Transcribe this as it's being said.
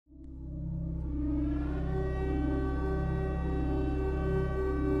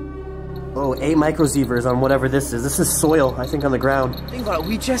Oh, 8 microsieverts on whatever this is. This is soil, I think, on the ground. Think about it,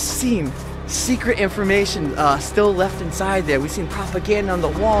 we just seen secret information still left inside there. We've seen propaganda on the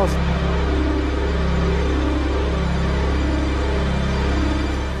walls.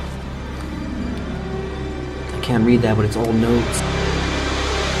 I can't read that, but it's all notes.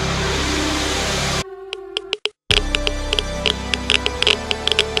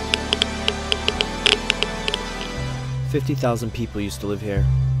 "50,000 people used to live here.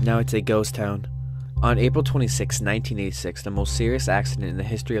 Now it's a ghost town." On April 26, 1986, the most serious accident in the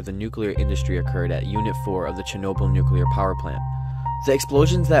history of the nuclear industry occurred at Unit 4 of the Chernobyl nuclear power plant. The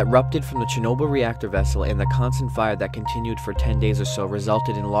explosions that erupted from the Chernobyl reactor vessel and the constant fire that continued for 10 days or so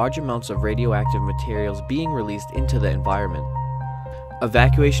resulted in large amounts of radioactive materials being released into the environment.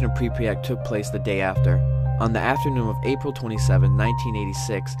 Evacuation of Pripyat took place the day after. On the afternoon of April 27,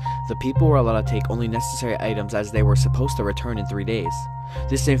 1986, the people were allowed to take only necessary items as they were supposed to return in 3 days.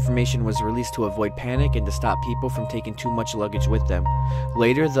 This information was released to avoid panic and to stop people from taking too much luggage with them.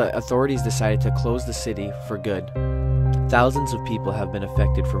 Later, the authorities decided to close the city for good. Thousands of people have been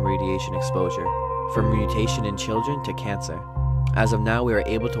affected from radiation exposure, from mutation in children to cancer. As of now, we are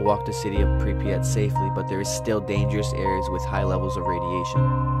able to walk the city of Pripyat safely, but there is still dangerous areas with high levels of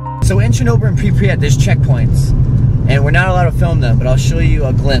radiation. So in Chernobyl and Pripyat, there's checkpoints, and we're not allowed to film them, but I'll show you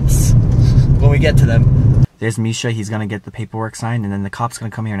a glimpse when we get to them. There's Misha, he's gonna get the paperwork signed, and then the cop's gonna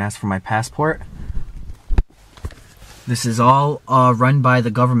come here and ask for my passport. This is all run by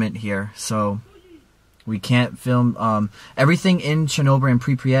the government here, so we can't film. Everything in Chernobyl and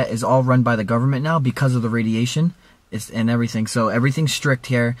Pripyat is all run by the government now because of the radiation and everything. So everything's strict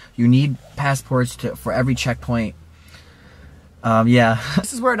here. You need passports for every checkpoint. Yeah.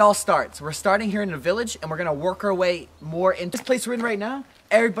 This is where it all starts. We're starting here in the village, and we're gonna work our way more into this place we're in right now.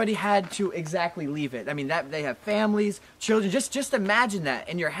 Everybody had to exactly leave it. I mean, that they have families, children. Just imagine that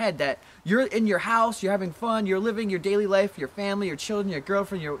in your head, that you're in your house, you're having fun, you're living your daily life, your family, your children, your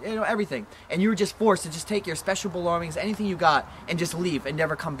girlfriend, everything, and you were just forced to just take your special belongings, anything you got, and just leave and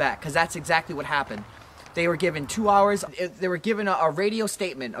never come back. Because that's exactly what happened. They were given 2 hours. They were given a radio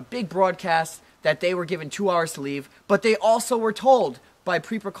statement, a big broadcast, that they were given 2 hours to leave, but they also were told by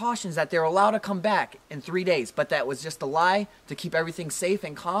pre-precautions that they're allowed to come back in 3 days, but that was just a lie to keep everything safe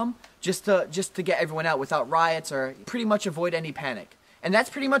and calm, just to get everyone out without riots or pretty much avoid any panic. And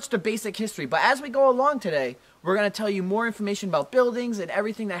that's pretty much the basic history. But as we go along today, we're going to tell you more information about buildings and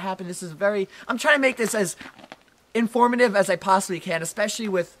everything that happened. This is I'm trying to make this as informative as I possibly can, especially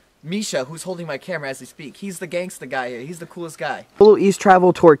with Misha, who's holding my camera as we speak. He's the gangsta guy here. He's the coolest guy. Solo East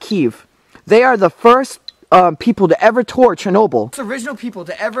travel toward Kyiv. They are the first people to ever tour Chernobyl. It's the original people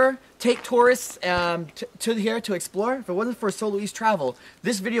to ever take tourists to here to explore. If it wasn't for Solo East Travel,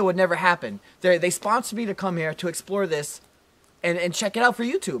 this video would never happen. They sponsored me to come here to explore this and check it out for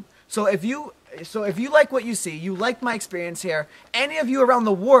YouTube. So if you like what you see, you like my experience here, any of you around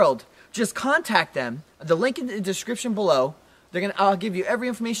the world, just contact them. The link in the description below. I'll give you every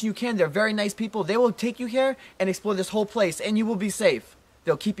information you can. They're very nice people. They will take you here and explore this whole place, and you will be safe.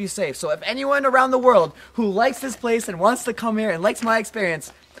 They'll keep you safe. So if anyone around the world who likes this place and wants to come here and likes my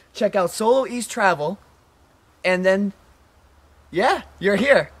experience, check out Solo East Travel. And then, yeah, you're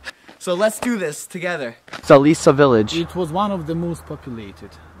here. So let's do this together. Zalisa village. It was one of the most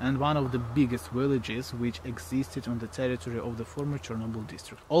populated and one of the biggest villages which existed on the territory of the former Chernobyl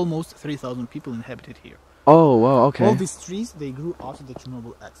district. Almost 3,000 people inhabited here. Oh, wow, okay. All these trees, they grew after the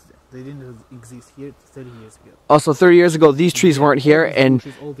Chernobyl accident. They didn't exist here 30 years ago. Oh, so 30 years ago, these trees weren't here, and...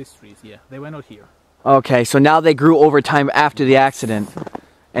 All these trees, yeah, they were not here. Okay, so now they grew over time after the accident.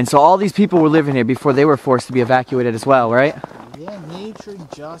 And so all these people were living here before they were forced to be evacuated as well, right? Yeah, nature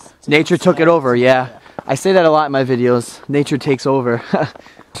just... Nature took it over, yeah. I say that a lot in my videos. Nature takes over.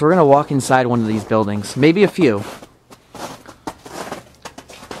 So we're gonna walk inside one of these buildings. Maybe a few.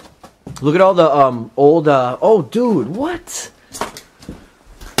 Look at all the old oh dude, what?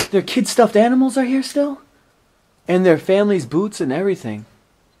 Their kid stuffed animals are here still? And their family's boots and everything.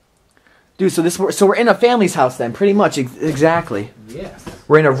 Dude, so we're in a family's house then, pretty much exactly. Yes.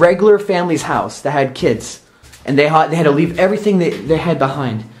 We're in a regular family's house that had kids. And they had to leave everything they had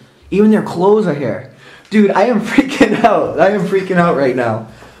behind. Even their clothes are here. Dude, I am freaking out. I am freaking out right now.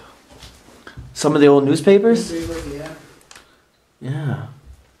 Some of the old newspapers? Yeah. Yeah.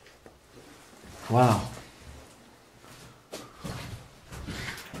 Wow.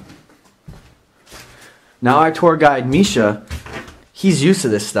 Now our tour guide, Misha, he's used to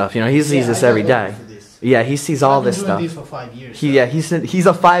this stuff. You know, he sees this every day. Yeah, he sees all this stuff. This for 5 years. Yeah, he's a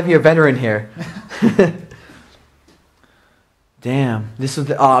 5-year veteran here. Damn, this was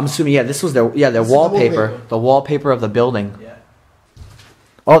the, I'm assuming, yeah, this was their wallpaper. The wallpaper of the building. Yeah.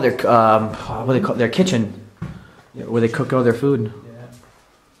 Oh, their what do they call their kitchen, where they cook all their food.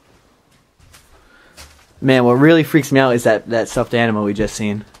 Man, what really freaks me out is that stuffed animal we just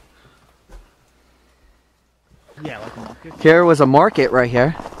seen. Yeah, like a market. Here was a market right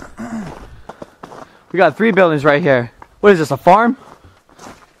here. We got 3 buildings right here. What is this, a farm?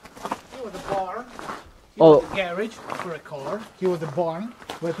 Here was a barn. Here Oh. was a garage for a car. Here was a barn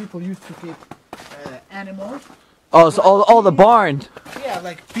where people used to keep animals. Oh, so all the barn. Yeah,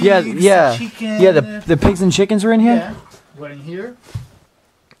 like pigs, Yeah. chicken. Yeah, the pigs and chickens were in here? Yeah, were in here.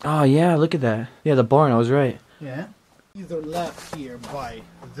 Oh, yeah, look at that. Yeah, the barn, I was right. Yeah. These are left here by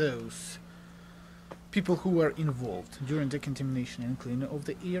those people who were involved during the contamination and cleaning of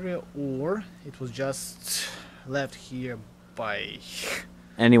the area, or it was just left here by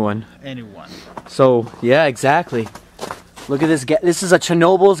Anyone. anyone. So, yeah, exactly. Look at this. This is a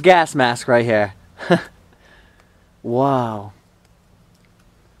Chernobyl's gas mask right here. Wow.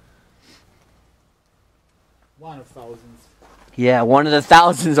 One of thousands. Yeah, one of the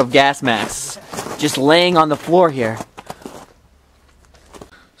thousands of gas masks just laying on the floor here.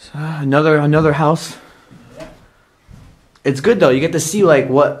 So, another house. It's good though. You get to see like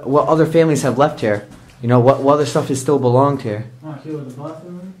what other families have left here. You know what other stuff is still belonged here. Oh, here was the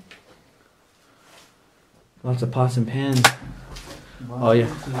bathroom. Lots of pots and pans. Oh yeah.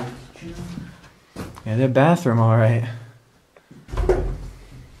 Yeah, their bathroom, all right.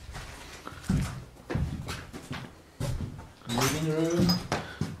 Living room.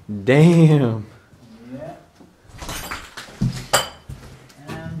 Damn. Yeah.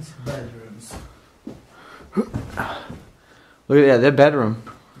 And bedrooms. Look at that, their bedroom.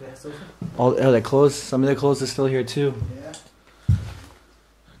 Yeah, sofa. All their clothes. Some of their clothes are still here too. Yeah.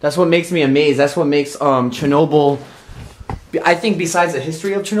 That's what makes me amazed. That's what makes Chernobyl. I think besides the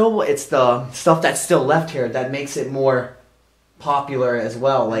history of Chernobyl, it's the stuff that's still left here that makes it more popular as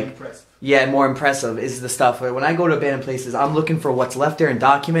well. Like, Impressive. yeah, more impressive is the stuff. When I go to abandoned places, I'm looking for what's left there in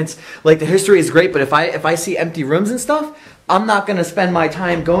documents. Like the history is great, but if I see empty rooms and stuff, I'm not gonna spend my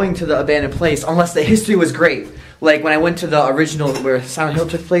time going to the abandoned place unless the history was great. Like when I went to the original where Silent Hill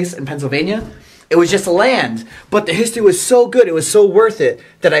took place in Pennsylvania, it was just land, but the history was so good, it was so worth it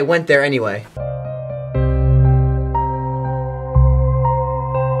that I went there anyway.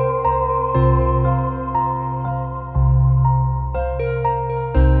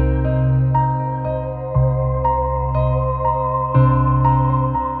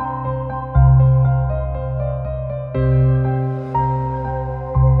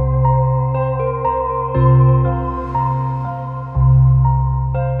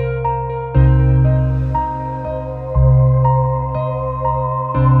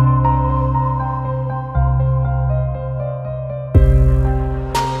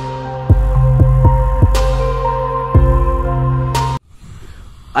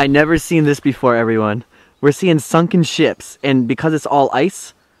 I never seen this before, everyone. We're seeing sunken ships, and because it's all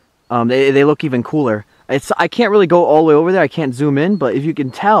ice, they look even cooler. I can't really go all the way over there, I can't zoom in, but if you can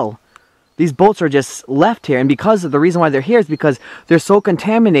tell, these boats are just left here, and because of the reason why they're here is because they're so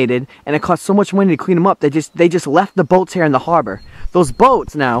contaminated, and it costs so much money to clean them up, they just left the boats here in the harbor. Those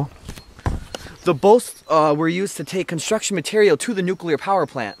boats now, the boats were used to take construction material to the nuclear power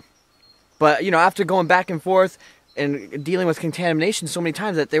plant. But, you know, after going back and forth, and dealing with contamination so many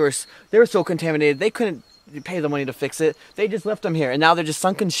times that they were so contaminated they couldn't pay the money to fix it. They just left them here, and now they're just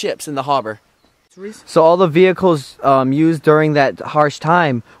sunken ships in the harbor. So all the vehicles used during that harsh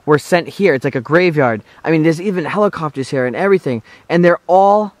time were sent here. It's like a graveyard. I mean, there's even helicopters here and everything, and they're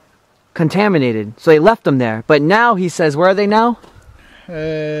all contaminated. So they left them there. But now he says, where are they now?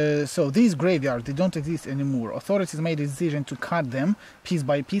 So these graveyards, they don't exist anymore. Authorities made a decision to cut them piece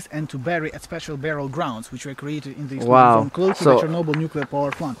by piece and to bury at special burial grounds, which were created in the zone close to the Chernobyl nuclear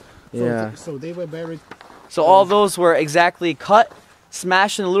power plant. So, yeah. So they were buried. So all those were exactly cut,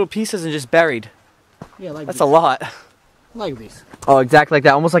 smashed into little pieces, and just buried. Yeah, like that's this. a lot. Like this. Oh, exactly like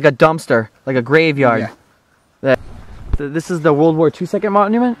that. Almost like a dumpster, like a graveyard. Yeah. This is the World War II second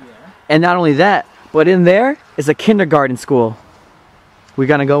monument, Yeah. and not only that, but in there is a kindergarten school. We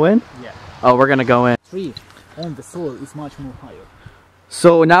gonna go in? Yeah. Oh, we're gonna go in. Tree on the soil is much more higher.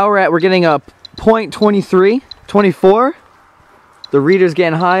 So now we're getting a point 23, 24. The reader's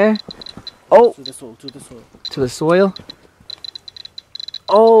getting higher. Oh, To the soil, to the soil. to the soil.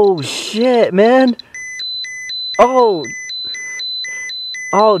 Oh shit, man. Oh,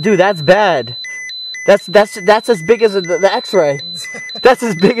 dude, that's bad. That's as big as the X-ray. That's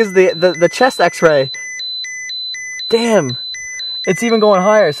as big as the chest X-ray. Damn. It's even going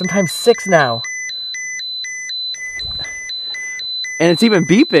higher, sometimes 6 now. And it's even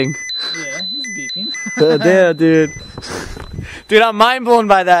beeping. Yeah, it's beeping. Damn, dude. Dude, I'm mind blown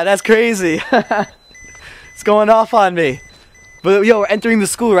by that. That's crazy. It's going off on me. But yo, we're entering the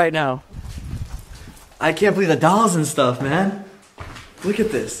school right now. I can't believe the dolls and stuff, man. Look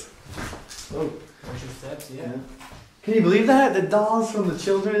at this. Oh, watch your steps, yeah. Can you believe that? The dolls from the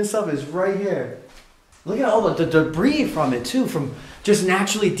children and stuff is right here. Look at all the debris from it too, from just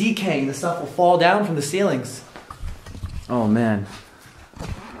naturally decaying. The stuff will fall down from the ceilings. Oh man.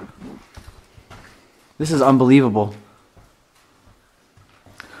 This is unbelievable.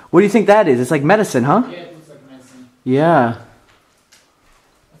 What do you think that is? It's like medicine, huh? Yeah, it looks like medicine. Yeah.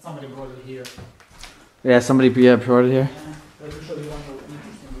 Somebody brought it here. Yeah, somebody brought it here. Yeah. Let me show you one more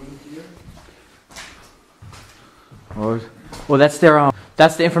interesting room here. Well,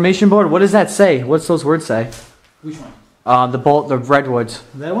 that's the information board. What does that say? What's those words say? Which one? The redwoods.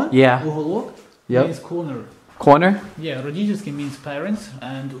 That one? Yeah. Uholok Yep. means corner. Corner? Yeah, Rodizhsky means parents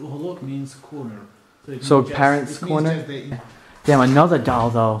and Uholok means corner. So parents' corner? Damn, another doll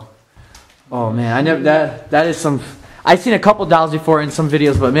though. Oh man, I never that is some. I've seen a couple dolls before in some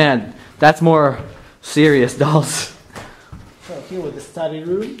videos, but man, that's more serious dolls. So here with the study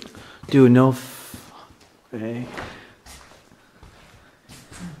room. Dude, no. Okay.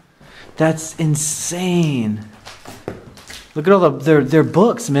 That's insane. Look at all their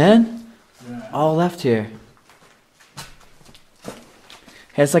books, man. Yeah. All left here.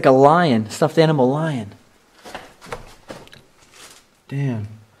 It's like a lion, stuffed animal lion. Damn.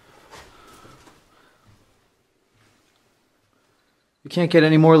 You can't get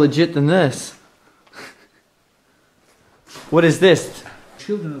any more legit than this. What is this?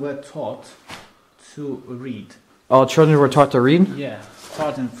 Children were taught to read. Oh, children were taught to read? Yeah,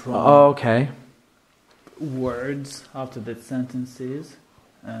 starting from Oh, okay. words, after that sentences,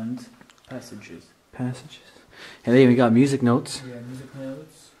 and passages. Passages. And they even got music notes. Yeah, music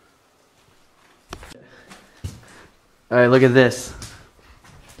notes. Alright, look at this.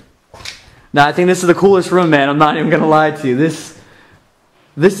 Now, I think this is the coolest room, man. I'm not even gonna lie to you. This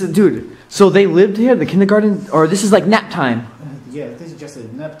is, dude, so they lived here, the kindergarten, or this is like nap time? Yeah, this is just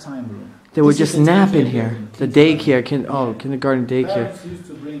a nap time room. They would This just is the nap daycare in here. building. The daycare, kindergarten daycare. Parents used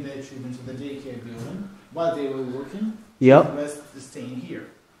to bring their children to the daycare building while they were working. Yep. The rest is staying here.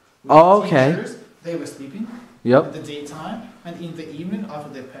 With Oh, the okay. teachers, they were sleeping Yep. at the daytime, and in the evening, after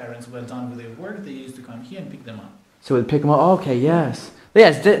their parents were done with their work, they used to come here and pick them up. So we'd pick them up. Oh, okay, yes. Yeah,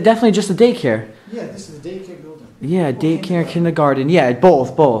 it's definitely just a daycare. Yeah, this is a daycare building. Yeah, Or daycare, kindergarten. Yeah,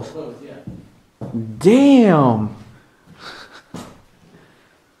 both. Both, yeah. Damn.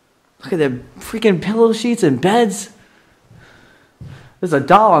 Look at the freaking pillow sheets and beds. There's a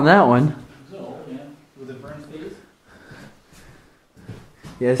doll on that one. So, yeah, with a burnt face.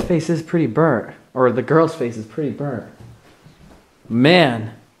 Yeah, his face is pretty burnt. Or the girl's face is pretty burnt.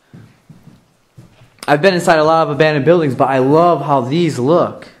 Man. I've been inside a lot of abandoned buildings, but I love how these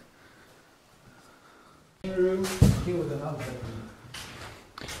look. Room, here with another bedroom.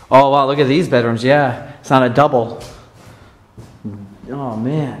 Oh, wow, look at these bedrooms. Yeah, it's not a double. Oh,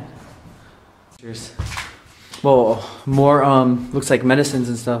 man. Well, more, looks like medicines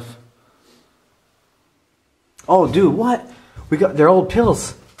and stuff. Oh, dude, what? We got their old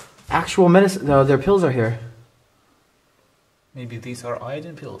pills. Actual medicine. No, their pills are here. Maybe these are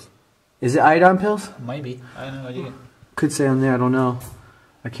iodine pills. Is it iodine pills? Maybe. I have no idea. Could say on there, I don't know.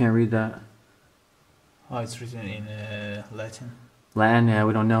 I can't read that. Oh, it's written in Latin. Latin, yeah,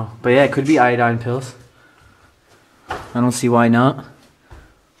 we don't know. But yeah, it could be iodine pills. I don't see why not.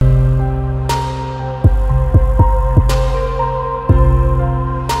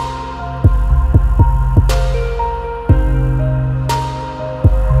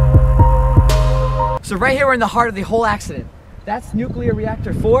 So right here we're in the heart of the whole accident. That's nuclear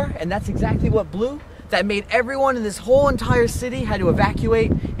reactor 4, and that's exactly what blew. That made everyone in this whole entire city had to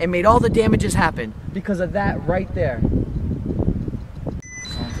evacuate and made all the damages happen because of that right there.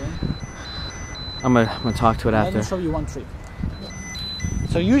 I'm gonna talk to it Let after. me show you one trick.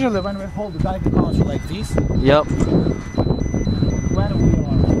 So usually when we hold the Geiger counter like this, Yep. when we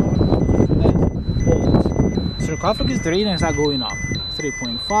are hold sarcophagus, the readings are going up.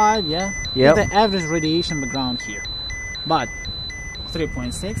 3.5, yeah? Yep. It's the average radiation background here. But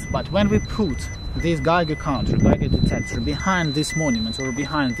 3.6, but when we put this Geiger counter, Geiger detector behind this monument or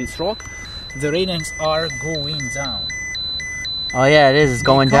behind this rock, the readings are going down. Oh yeah, it is. It's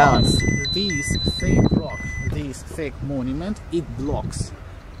going down. Because this thick rock, this thick monument, it blocks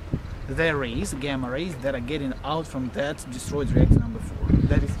the rays, gamma rays, that are getting out from that destroyed reactor number 4.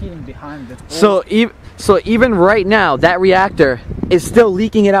 That is hidden behind that. So even right now, that reactor is still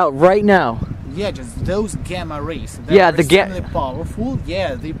leaking it out right now. Yeah, just those gamma rays. Yeah, They're the extremely powerful.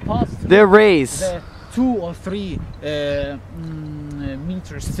 Yeah, they pass through They're rays. the 2 or 3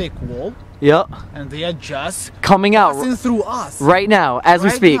 meters thick wall, Yep. and they are just Coming out passing through us right now as we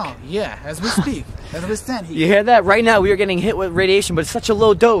right speak. now. Yeah, as we speak, as we stand here. You hear that? Right now we are getting hit with radiation, but it's such a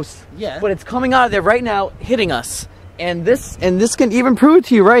low dose. Yeah. But it's coming out of there right now, hitting us. And this can even prove it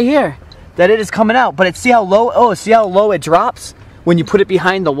to you right here that it is coming out. But see how low? Oh, see how low it drops when you put it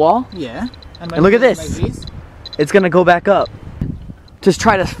behind the wall? Yeah. And look at this. Like this. It's gonna go back up. Just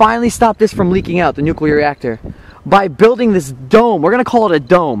try to finally stop this from leaking out, the nuclear reactor, by building this dome. We're gonna call it a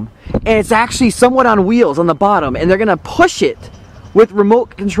dome, and it's actually somewhat on wheels on the bottom, and they're gonna push it with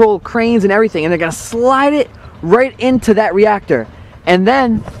remote control cranes and everything, and they're gonna slide it right into that reactor, and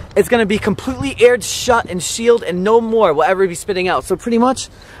then it's gonna be completely aired shut and shielded, and no more will ever be spitting out. So pretty much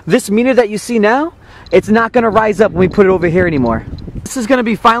this meter that you see now, it's not gonna rise up when we put it over here anymore. This is gonna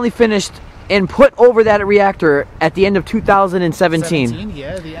be finally finished and put over that reactor at the end of 2017.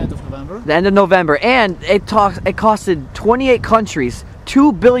 Yeah, the end of November. The end of November. And it costed 28 countries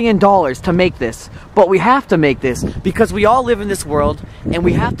 $2 billion to make this. But we have to make this because we all live in this world, and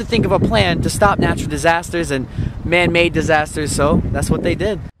we have to think of a plan to stop natural disasters and man-made disasters. So that's what they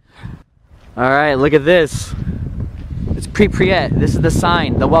did. Alright, look at this. It's Pripyat. This is the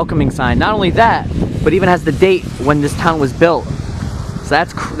sign, the welcoming sign. Not only that, but even has the date when this town was built. So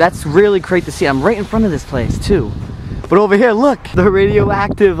that's really great to see. I'm right in front of this place too. But over here, look, the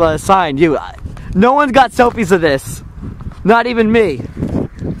radioactive sign. No one's got selfies of this. Not even me.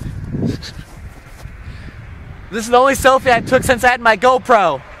 This is the only selfie I took since I had my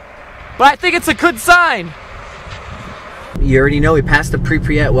GoPro. But I think it's a good sign. You already know we passed the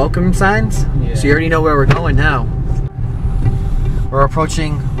Pripyat welcome signs. Yeah. So you already know where we're going now.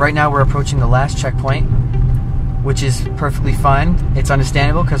 Right now we're approaching the last checkpoint, which is perfectly fine. It's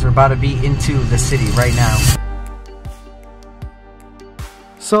understandable because we're about to be into the city right now.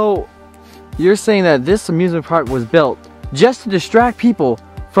 So, you're saying that this amusement park was built just to distract people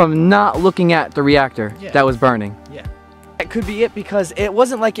from not looking at the reactor that was burning? Yeah. That could be it, because it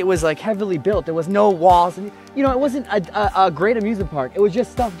wasn't like it was like heavily built. There was no walls, and you know, it wasn't a great amusement park. It was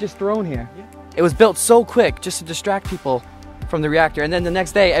just stuff just thrown here. Yeah. It was built so quick just to distract people from the reactor, and then the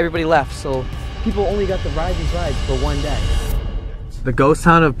next day everybody left. So people only got to ride these rides for one day. The ghost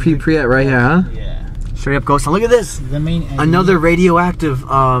town of Pripyat right here, huh? Yeah. Straight up ghost town. Look at this. The main another radioactive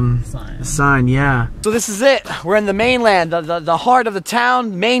sign, yeah. So this is it. We're in the mainland, the heart of the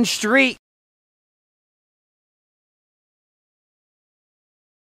town, Main Street.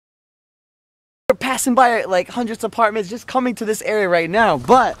 We're passing by like hundreds of apartments just coming to this area right now,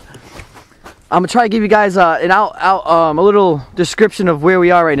 but I'm gonna try to give you guys a little description of where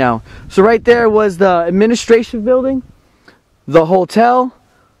we are right now. So right there was the administration building, the hotel,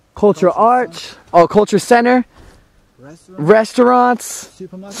 cultural arts, culture center, restaurants,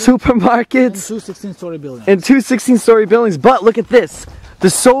 supermarkets, and 2 16-story buildings. And 2 16-story buildings. But look at this, the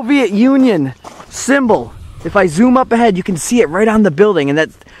Soviet Union symbol. If I zoom up ahead, you can see it right on the building,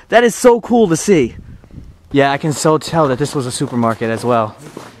 and that is so cool to see. Yeah, I can so tell that this was a supermarket as well.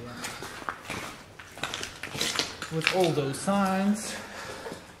 With all those signs.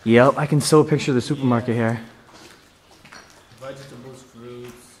 Yep, I can so picture the supermarket here. Vegetables,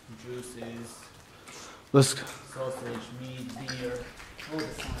 fruits, juices, sausage, meat, beer. All the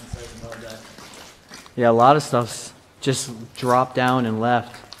signs say about that. Yeah, a lot of stuff's just dropped down and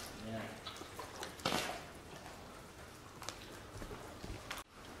left. Yeah.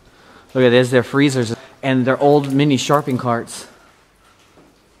 Look at this, their freezers and their old mini shopping carts.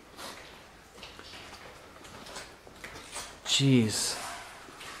 Jeez.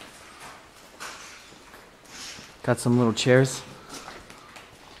 Got some little chairs.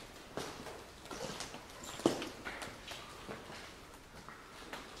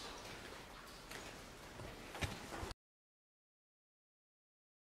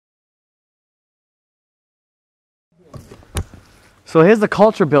 So here's the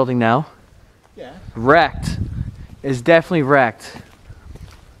culture building now. Yeah. Wrecked. It's definitely wrecked.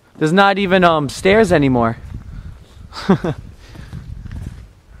 There's not even stairs anymore.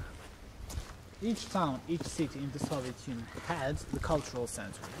 Each town, each city in the Soviet Union had the cultural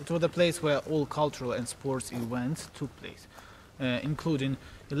center. It was the place where all cultural and sports events took place, including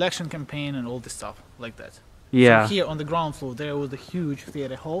election campaign and all this stuff like that. Yeah. So here on the ground floor there was a huge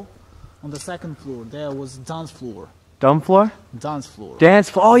theater hall. On the second floor there was dance floor. Dumb floor? Dance floor. Dance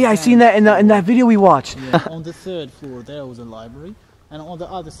floor. Oh yeah, I seen that in that video we watched. Yeah. On the third floor there was a library. And on the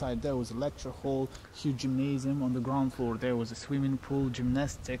other side there was a lecture hall, huge gymnasium. On the ground floor there was a swimming pool,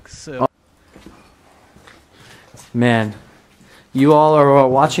 gymnastics. Man, you all are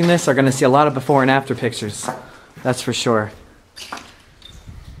watching this are going to see a lot of before and after pictures. That's for sure.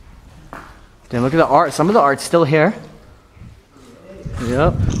 Damn, look at the art. Some of the art's still here.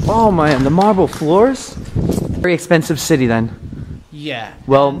 Yep. Oh man, the marble floors. Very expensive city then. Yeah.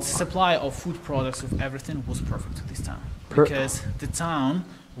 Well, and supply of food products of everything was perfect to this town because the town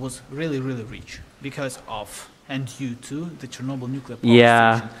was really rich because of and due to the Chernobyl nuclear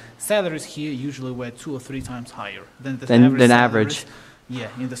power station. Salaries here usually were 2 or 3 times higher than average. Yeah,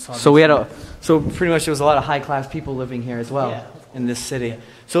 in the south. So pretty much there was a lot of high class people living here as well in this city. Yeah.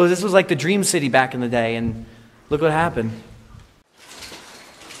 So this was like the dream city back in the day, and look what happened.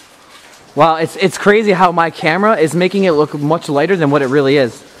 Wow, it's crazy how my camera is making it look much lighter than what it really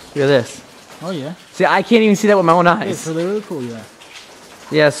is. Look at this. Oh yeah. See, I can't even see that with my own eyes. It's really cool, yeah.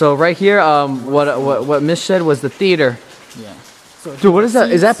 Yeah, so right here, what Miss said was the theater. Yeah. So dude, what is that?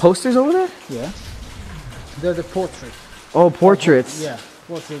 Is that posters over there? Yeah. They're the portraits. Oh, portraits. Yeah,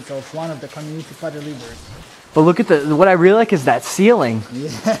 portraits of one of the community party leaders. But look at what I really like is that ceiling.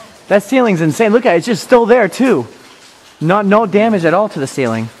 Yeah. That ceiling's insane. Look at it, it's just still there too. No damage at all to the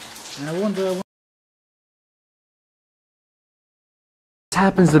ceiling. And I wonder what this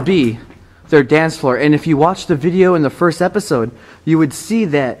happens to be their dance floor. And if you watch the video in the first episode, you would see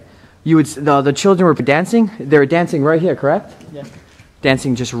that the children were dancing. They were dancing right here, correct? Yeah.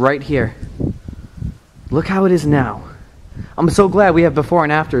 Dancing just right here. Look how it is now. I'm so glad we have before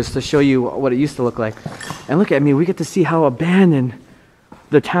and afters to show you what it used to look like. And look at me, we get to see how abandoned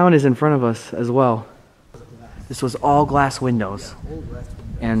the town is in front of us as well. This was all glass windows.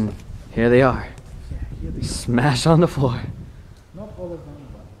 And here they are. Smashed on the floor. Not all of them,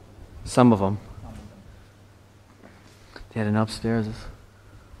 but some of them. They had an upstairs.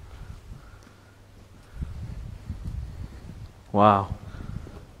 Wow.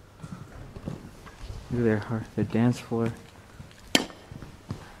 Look at their dance floor.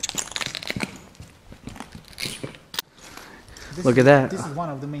 Look at that. This is one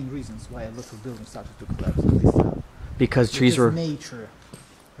of the main reasons why a lot of buildings started to collapse in this town. Because trees were... nature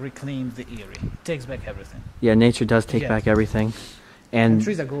reclaimed the area. Takes back everything. Yeah, nature does take back everything. And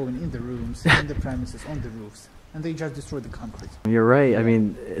trees are growing in the rooms, in the premises, on the roofs. And they just destroy the concrete. You're right. I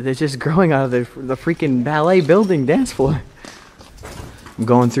mean, they're just growing out of the freaking ballet building dance floor. I'm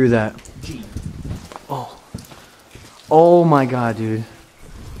going through that. Oh. Oh my god, dude.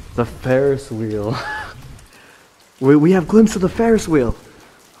 The Ferris wheel. we have a glimpse of the Ferris wheel.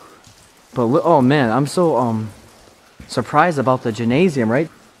 But oh man, I'm so surprised about the gymnasium, right?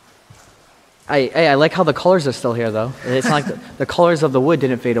 I like how the colors are still here though. It's not like the colors of the wood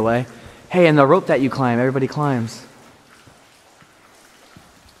didn't fade away. Hey, and the rope that you climb, everybody climbs.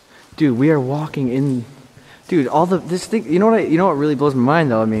 Dude, we are walking in. Dude, this thing. You know what really blows my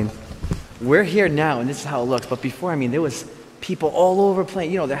mind though. I mean, we're here now, and this is how it looks. But before, I mean, there was people all over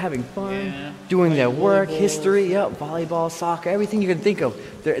playing. You know, they're having fun, doing their work, history, volleyball, soccer, everything you can think of.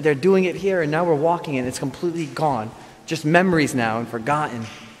 They're doing it here, and now we're walking, and it's completely gone. Just memories now and forgotten.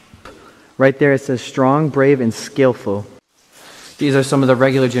 Right there, it says strong, brave, and skillful. These are some of the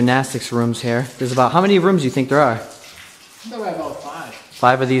regular gymnastics rooms here. There's about, how many rooms do you think there are? There were about 5.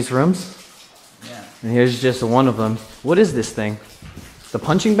 5 of these rooms? Yeah. And here's just one of them. What is this thing? The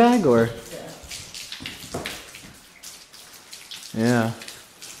punching bag or? Yeah.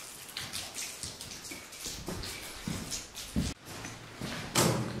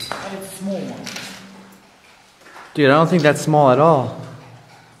 And it's a small one. Dude, I don't think that's small at all.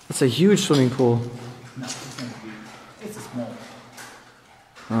 It's a huge swimming pool. No, it's a small one.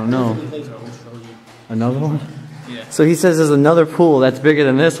 I don't know. Later I will show you. Another one? Yeah. So he says there's another pool that's bigger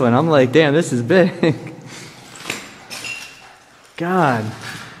than this one. I'm like, damn, this is big. God.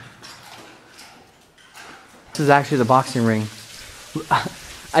 This is actually the boxing ring.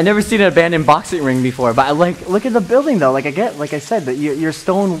 I never seen an abandoned boxing ring before, but look at the building though. Like I said, that your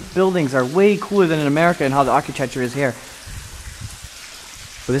stone buildings are way cooler than in America and how the architecture is here.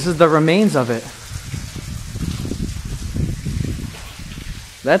 But this is the remains of it.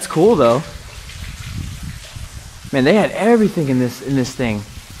 That's cool though. Man, they had everything in this thing.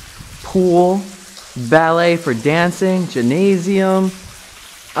 Pool, ballet for dancing, gymnasium.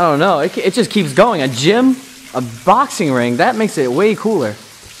 I don't know. It just keeps going. A gym, a boxing ring. That makes it way cooler.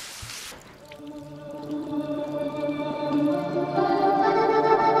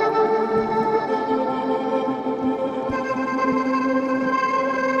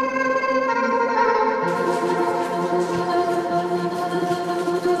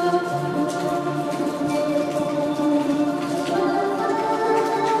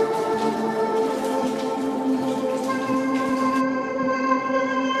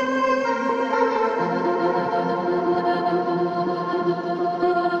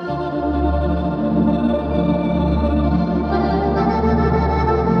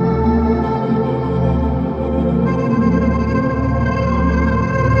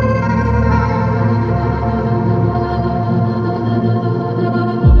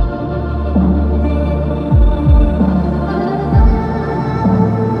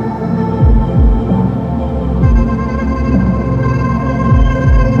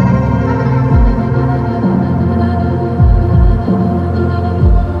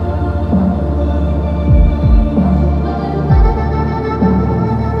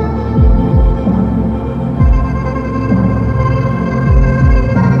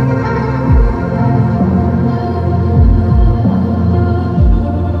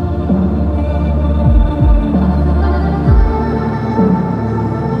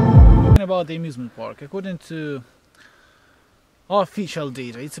 about the amusement park. According to official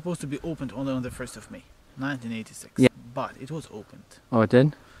data, it's supposed to be opened only on the 1st of May, 1986. Yeah. But it was opened Oh, it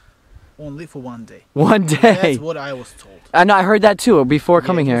did? only for 1 day. 1 day. That's what I was told. I know, I heard that too before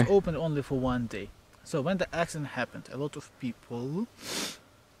coming It here. was opened only for 1 day. So when the accident happened, a lot of people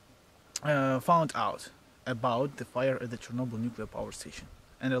found out about the fire at the Chernobyl nuclear power station.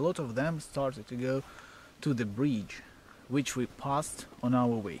 And a lot of them started to go to the bridge, which we passed on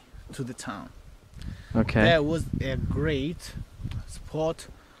our way to the town. Okay. There was a great spot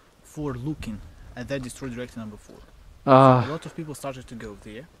for looking at that destroyed reactor number 4. So a lot of people started to go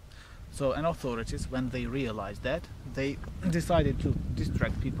there. So, and authorities, when they realized that, they decided to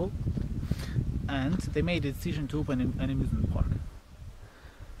distract people, and they made a decision to open an amusement park.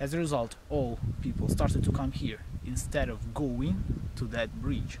 As a result, all people started to come here instead of going to that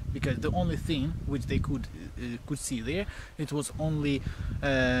bridge, because the only thing which they could see there, it was only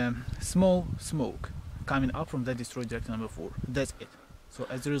small smoke coming up from that destroyed reactor number 4. That's it. So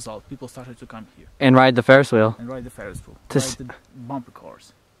as a result, people started to come here And ride the Ferris wheel. and ride the Ferris wheel, To ride the bumper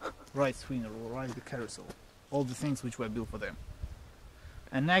cars, ride swinner, or ride the carousel, all the things which were built for them.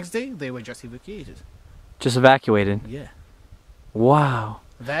 And next day, they were just evacuated. Just evacuated. Yeah. Wow.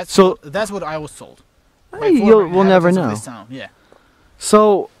 That's So- that's what I was told. Hey, we'll never inhabitants of know. this town, yeah.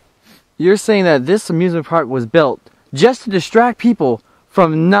 So, you're saying that this amusement park was built just to distract people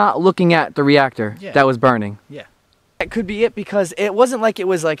from not looking at the reactor Yeah. that was burning? Yeah. That could be it, because it wasn't like it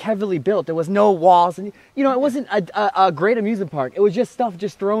was like heavily built. There was no walls, and you know, it wasn't a great amusement park. It was just stuff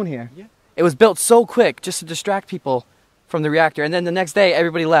just thrown here. Yeah. It was built so quick just to distract people from the reactor, and then the next day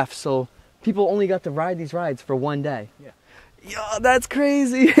everybody left. So people only got to ride these rides for 1 day. Yeah. Yo, that's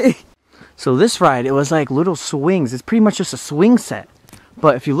crazy. So this ride, it was like little swings. It's pretty much just a swing set,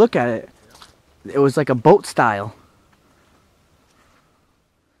 but if you look at it, it was like a boat style.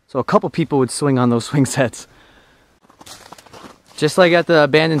 So a couple people would swing on those swing sets. Just like at the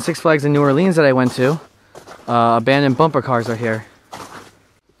abandoned Six Flags in New Orleans that I went to, abandoned bumper cars are here.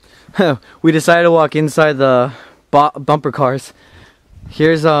 We decided to walk inside the bumper cars.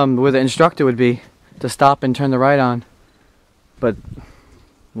 Here's where the instructor would be to stop and turn the ride on. But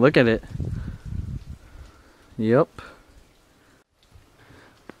look at it. Yep.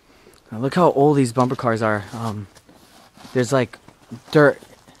 Now look how old these bumper cars are. There's like dirt.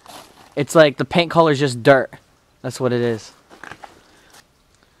 It's like the paint color is just dirt. That's what it is.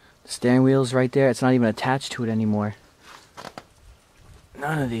 Steering wheel's right there. It's not even attached to it anymore.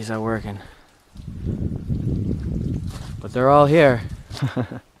 None of these are working. But they're all here.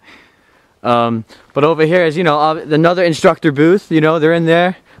 But over here is, you know, another instructor booth. You know, they're in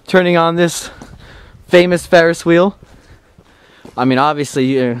there turning on this famous Ferris wheel. I mean,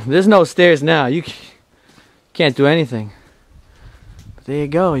 obviously, there's no stairs now. You can't do anything. But there you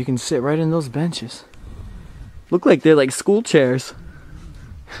go. You can sit right in those benches. Look like they're like school chairs.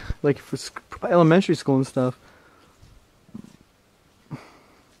 Like for elementary school and stuff.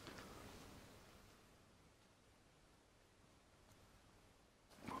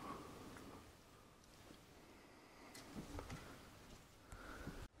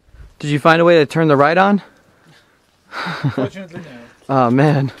 Did you find a way to turn the ride on? Fortunately, no. Oh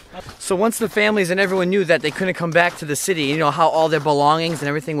man. So once the families and everyone knew that they couldn't come back to the city, you know how all their belongings and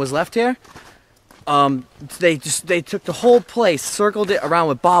everything was left here? They took the whole place, circled it around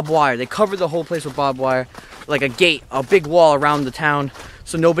with barbed wire. They covered the whole place with barbed wire, like a gate, a big wall around the town,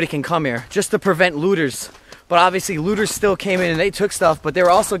 so nobody can come here, just to prevent looters. But obviously looters still came in and they took stuff, but they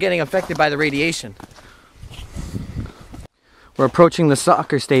were also getting affected by the radiation. We're approaching the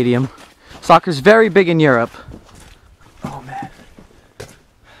soccer stadium. Soccer's very big in Europe. Oh man.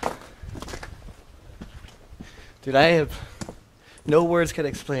 Dude, I have no words could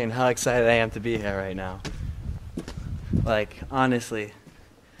explain how excited I am to be here right now. Like, honestly.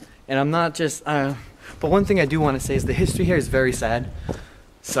 And I'm not just, but one thing I do want to say is the history here is very sad.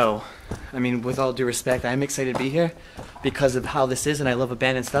 So, I mean, with all due respect, I'm excited to be here because of how this is, and I love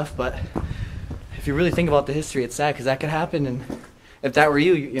abandoned stuff, but if you really think about the history, it's sad because that could happen, and if that were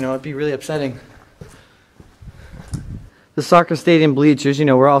you, you know, it'd be really upsetting. The soccer stadium bleachers, you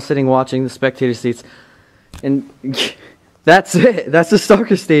know, we're all sitting watching the spectator seats, and that's it. That's the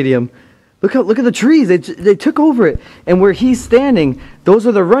soccer stadium. Look at the trees. They took over it, and where he's standing, those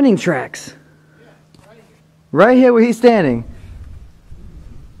are the running tracks. Right here where he's standing.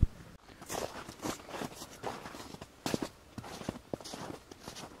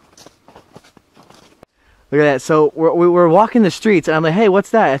 Look at that. So we're walking the streets, and I'm like, hey, what's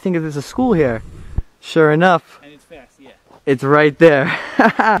that? I think there's a school here. Sure enough. And it's fast, yeah. It's right there.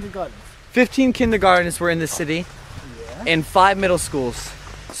 Kindergarten. 15 kindergartens were in the city, and 5 middle schools.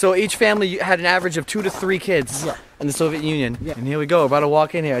 So each family had an average of 2 to 3 kids in the Soviet Union. Yeah. And here we go, we're about to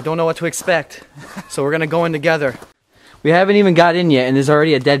walk in here. I don't know what to expect. So we're gonna go in together. We haven't even got in yet and there's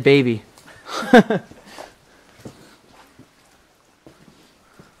already a dead baby.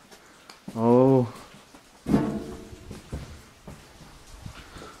 Oh.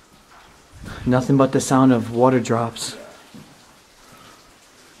 Nothing but the sound of water drops.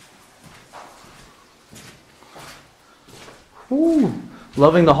 Ooh,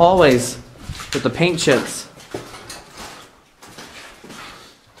 loving the hallways with the paint chips.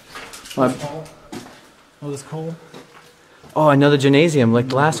 Oh, this cool. Oh, another gymnasium like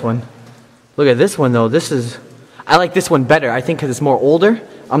the last one. Look at this one though. I like this one better. I think because it's more older.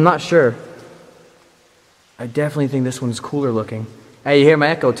 I'm not sure. I definitely think this one's cooler looking. Hey, you hear my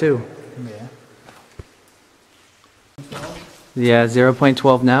echo too. Yeah. Yeah,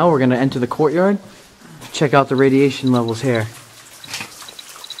 0.12 now. We're gonna enter the courtyard. Check out the radiation levels here.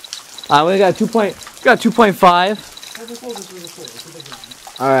 We got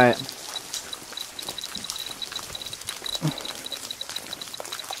 2.5. All right.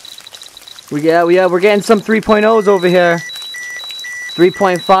 We're getting some 3.0s over here.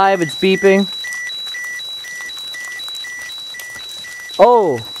 3.5. It's beeping.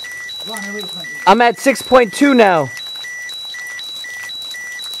 Oh, I'm at 6.2 now.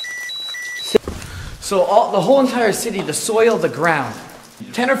 So the whole entire city, the soil, the ground,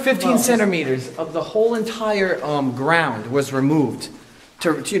 10 or 15 centimeters of the whole entire ground was removed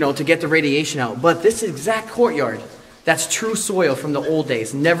to get the radiation out. But this exact courtyard, that's true soil from the old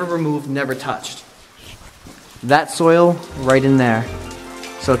days, never removed, never touched. That soil right in there.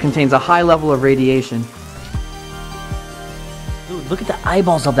 So it contains a high level of radiation. Dude, look at the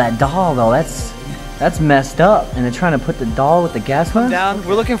eyeballs of that doll though. That's messed up. And they're trying to put the doll with the gas mask down.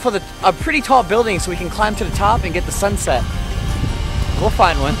 We're looking for a pretty tall building so we can climb to the top and get the sunset. We'll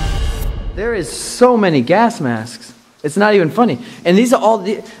find one. There is so many gas masks. It's not even funny. And these are all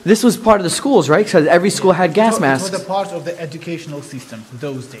this was part of the schools, right? Because every school had gas masks. It was a part of the educational system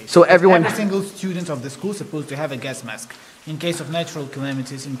those days. So every single student of the school is supposed to have a gas mask in case of natural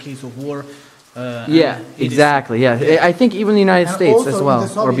calamities, in case of war. Yeah, exactly. Yeah, I think even the United States as well,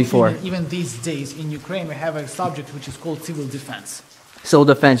 or before. Even these days in Ukraine, we have a subject which is called civil defense. Civil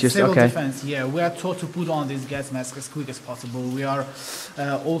defense, Civil defense, yeah. We are taught to put on these gas masks as quick as possible. We are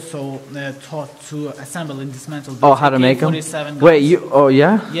also taught to assemble and dismantle. Oh, how to make them? Wait, oh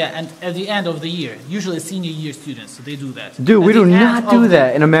yeah? Yeah, and at the end of the year, usually senior year students, they do that. Dude, we do not do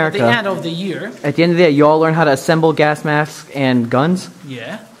that in America. At the end of the year. At the end of the year, you all learn how to assemble gas masks and guns?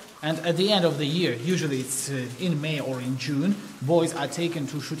 Yeah. And at the end of the year, usually it's in May or in June, boys are taken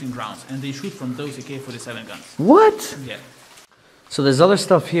to shooting grounds and they shoot from those AK-47 guns. What? Yeah. So there's other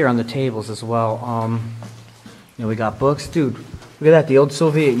stuff here on the tables as well. We got books. Dude, look at that, the old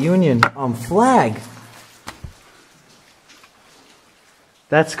Soviet Union flag.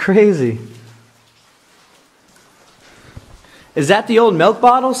 That's crazy. Is that the old milk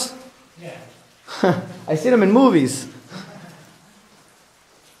bottles? Yeah. I see them in movies.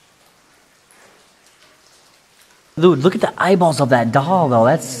 Dude, look at the eyeballs of that doll though.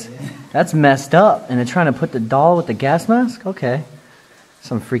 That's messed up. And they're trying to put the doll with the gas mask? Okay.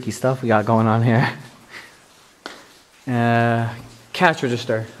 Some freaky stuff we got going on here. Cash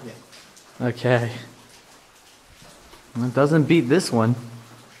register. Yeah. Okay. Well, it doesn't beat this one.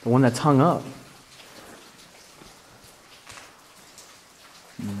 The one that's hung up.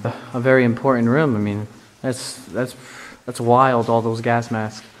 A very important room. I mean, that's wild, all those gas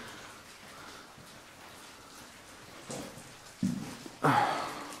masks.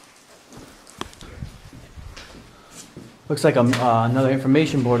 Looks like another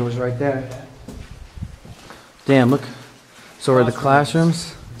information board was right there. Damn, look. So are the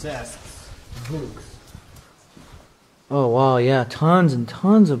classrooms? Desks, books. Oh, wow, yeah. Tons and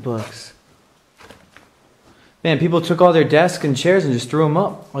tons of books. Man, people took all their desks and chairs and just threw them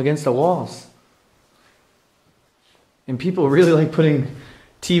up against the walls. And people really like putting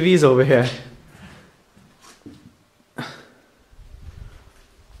TVs over here.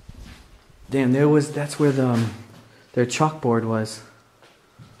 Damn, that's where their chalkboard was.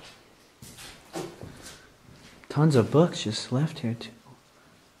 Tons of books just left here too.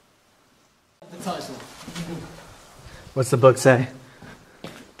 The title. What's the book say?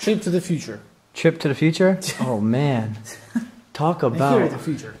 Trip to the Future. Trip to the Future? Oh man. Talk about... Here at the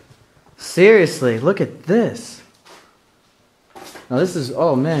future. Seriously, look at this. Now this is,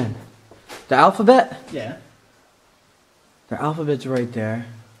 oh man. The alphabet? Yeah. The alphabet's right there.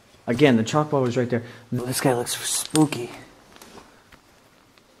 Again, the chalkboard was right there. This guy looks spooky.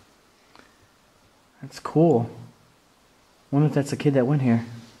 That's cool. Wonder if that's the kid that went here.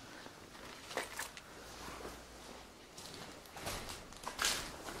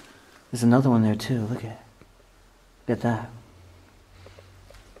 There's another one there too. Look at that.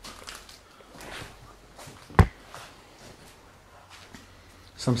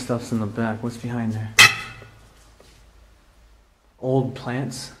 Some stuff's in the back. What's behind there? Old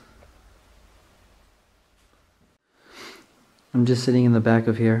plants. I'm just sitting in the back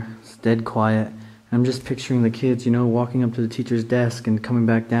of here. It's dead quiet. I'm just picturing the kids, you know, walking up to the teacher's desk and coming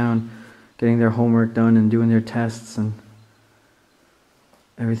back down, getting their homework done and doing their tests, and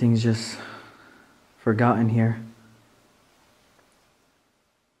everything's just forgotten here.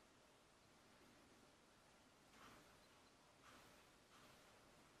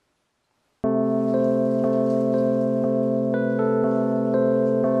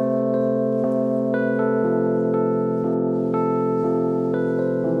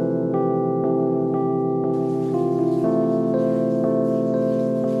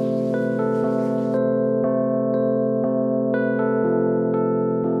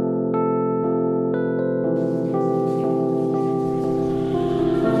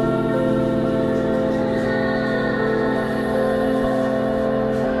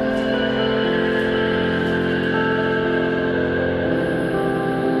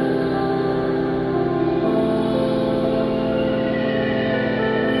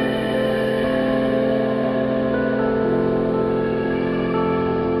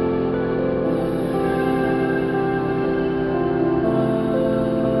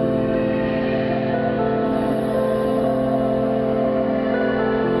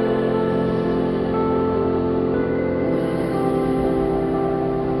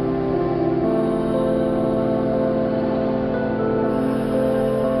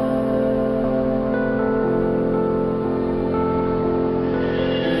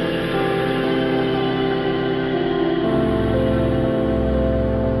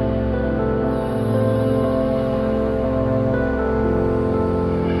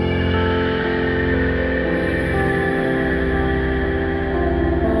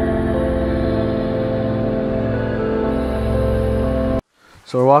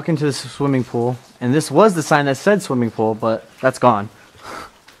 So we're walking to the swimming pool, and this was the sign that said swimming pool, but that's gone.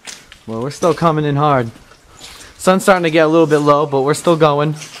 Well, we're still coming in hard. Sun's starting to get a little bit low, but we're still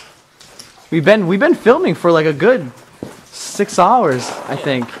going. We've been filming for like a good 6 hours, I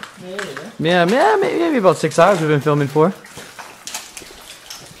think. Yeah, maybe about 6 hours we've been filming for.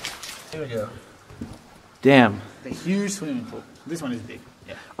 Here we go. Damn. The huge swimming pool. This one is big.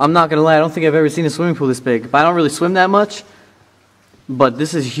 Yeah. I'm not gonna lie, I don't think I've ever seen a swimming pool this big. But I don't really swim that much. But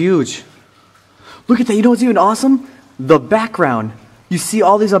this is huge. Look at that, you know what's even awesome? The background. You see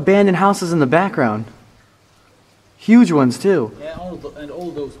all these abandoned houses in the background. Huge ones too. Yeah, and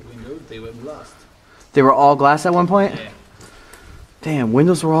all those windows, they were glassed. They were all glass at one point? Yeah. Damn,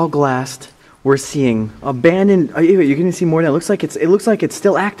 windows were all glassed. We're seeing abandoned. You're gonna see more now. It looks like it's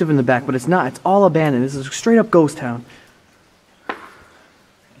still active in the back, but it's not. It's all abandoned. This is a straight up ghost town.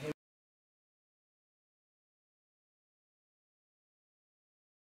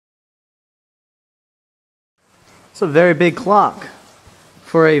 It's a very big clock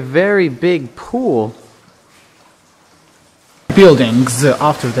for a very big pool. Buildings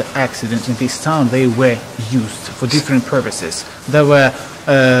after the accident in this town, they were used for different purposes. There were,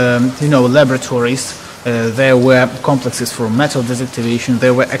 laboratories. There were complexes for metal deactivation.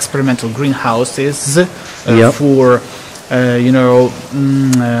 There were experimental greenhouses for,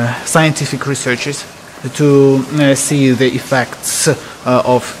 scientific researchers to see the effects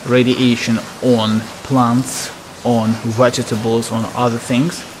of radiation on plants, on vegetables, on other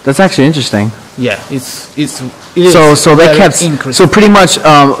things. That's actually interesting. Yeah, it is so they kept interesting. so pretty much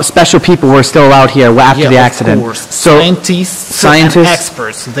special people were still allowed here after the accident. Of course. So scientists and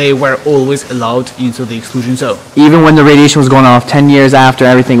experts, they were always allowed into the exclusion zone. Even when the radiation was going off, 10 years after,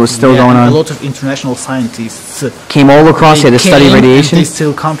 everything was still going on. A lot of international scientists came all across here to study radiation. They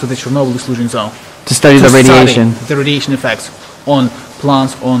still come to the Chernobyl exclusion zone to study the radiation, the radiation effects on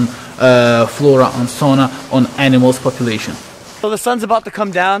plants, on flora, on fauna, on animals' population. So the sun's about to come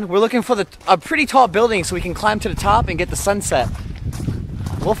down. We're looking for a pretty tall building so we can climb to the top and get the sunset.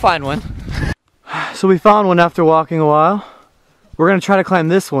 We'll find one. So we found one after walking a while. We're gonna try to climb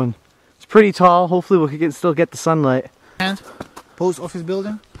this one. It's pretty tall. Hopefully we can still get the sunlight. And post office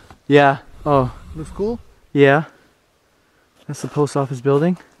building. Yeah. Oh. Looks cool. Yeah. That's the post office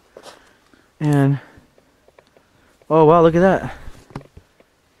building. And oh wow, look at that.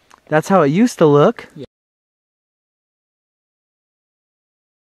 That's how it used to look. Yeah.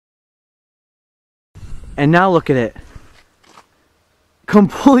 And now look at it.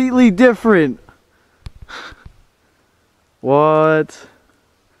 Completely different. What?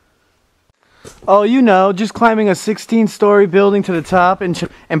 Oh, you know, just climbing a 16-story building to the top in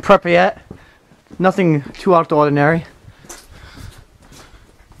Pripyat. Nothing too out of the ordinary.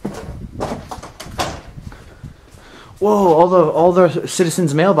 Whoa, all the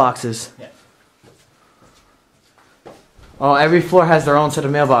citizens' mailboxes. Yeah. Oh, every floor has their own set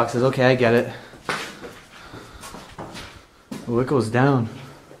of mailboxes. Okay, I get it. Oh, it goes down.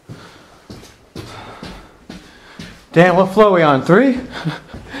 Damn, what floor are we on? 3?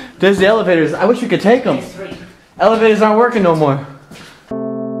 There's the elevators. I wish we could take them. It's 3. Elevators aren't working no more.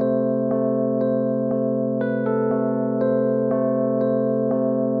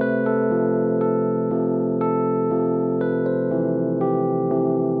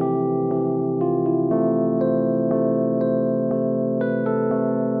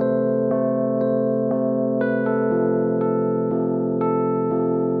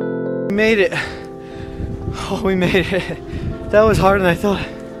 We made it. Oh, we made it. That was harder than I thought.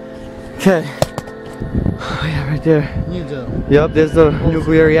 Okay. Oh, yeah, right there. You do. Yep, there's the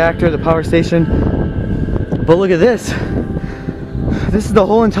nuclear reactor, the power station. But look at this. This is the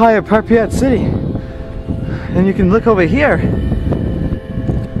whole entire Pripyat city. And you can look over here.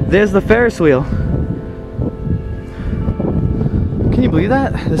 There's the Ferris wheel. Can you believe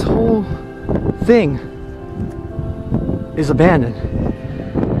that? This whole thing is abandoned.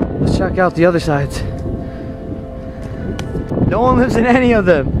 Let's check out the other sides. No one lives in any of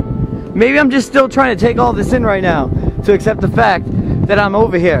them. Maybe I'm just still trying to take all this in right now to accept the fact that I'm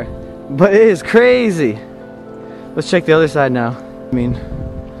over here. But it is crazy. Let's check the other side now. I mean,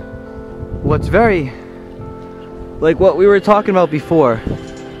 what's very, like what we were talking about before,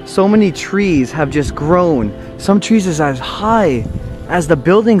 so many trees have just grown. Some trees is as high as the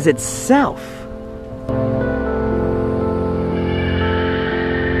buildings itself.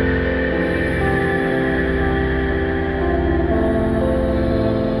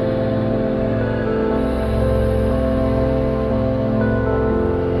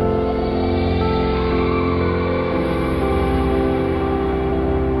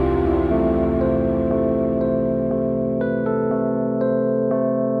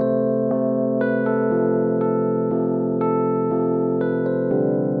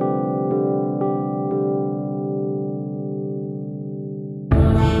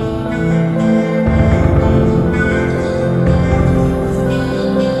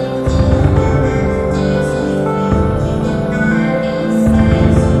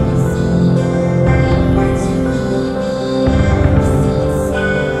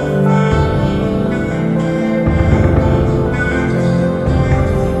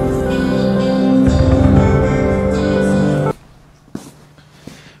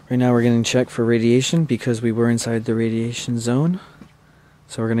 Right now we're getting checked for radiation because we were inside the radiation zone.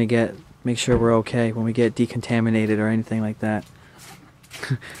 So we're gonna make sure we're okay when we get decontaminated or anything like that.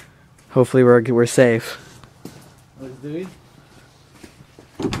 Hopefully we're safe. Let's do it.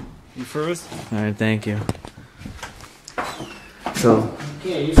 You first. Alright, thank you. So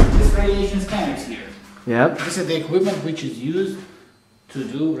Okay, you see this radiation scanners here. yep. This is the equipment which is used to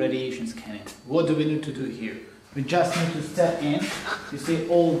do radiation scanning. What do we need to do here? We just need to step in. You see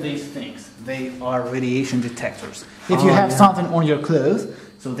all these things. They are radiation detectors. If you have something on your clothes,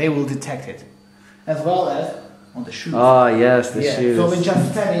 so they will detect it. As well as on the shoes. Oh yes, the shoes. So we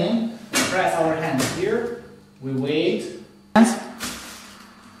just step in, press our hands here, we wait. And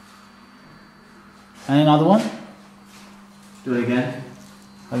another one. Do it again.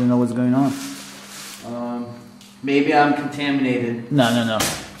 I don't know what's going on. Maybe I'm contaminated. No.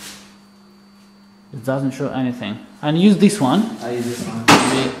 It doesn't show anything. And use this one. I use this one.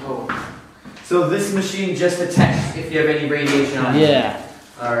 Oh. So this machine just detects if you have any radiation on it? Yeah.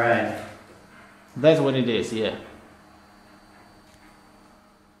 Alright. That's what it is, yeah.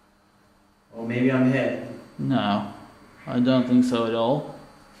 Well, maybe I'm hit. No, I don't think so at all.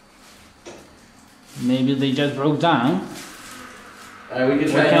 Maybe they just broke down. Alright, we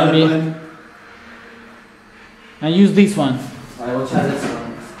can try What can another be? one. And use this one. Alright, we'll try this one.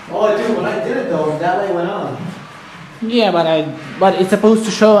 Oh, dude, when I did it though, that light went on. Yeah, but it's supposed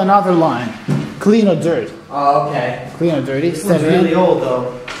to show another line. Clean or dirt. Oh, okay. Clean or dirty. This one's Step in. really old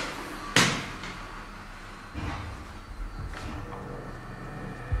though.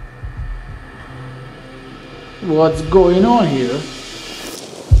 What's going on here?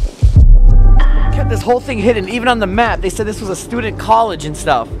 Kept this whole thing hidden, even on the map. They said this was a student college and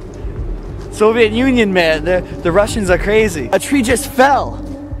stuff. Soviet Union, man, the Russians are crazy. A tree just fell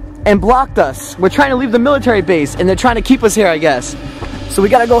and blocked us. We're trying to leave the military base and they're trying to keep us here, I guess. So we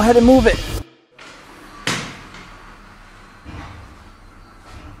gotta go ahead and move it.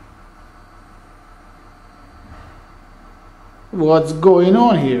 What's going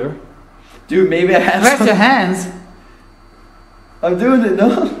on here? Dude, maybe I have Press some... your hands. I'm doing it,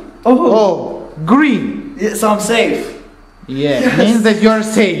 no? Oh, green. Yeah, so I'm safe. Yeah, Yes. means that you're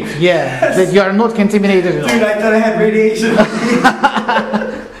safe. Yeah, that you are not contaminated at all. Dude, I thought I had radiation.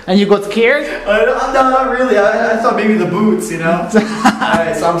 And you got scared? No, not really. I thought maybe the boots, you know?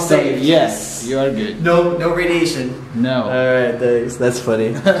 Alright, so I'm safe. Yes, you are good. No radiation. No. Alright, thanks. That's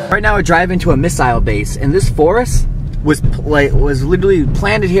funny. Right now we're driving to a missile base, and this forest was literally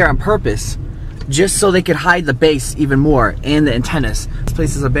planted here on purpose, just so they could hide the base even more and the antennas. This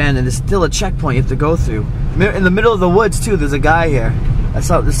place is abandoned. There's still a checkpoint you have to go through. In the middle of the woods too, there's a guy here. I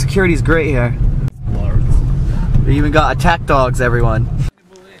saw the security's great here. They even got attack dogs, everyone.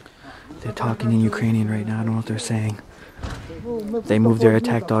 They're talking in Ukrainian right now. I don't know what they're saying. They moved their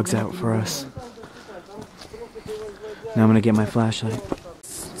attack dogs out for us. Now I'm gonna get my flashlight.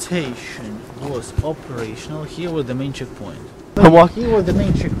 Station was operational. Here was the main checkpoint. Walking. Here was the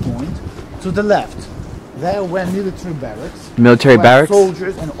main checkpoint. To the left, there were military barracks. Military where barracks?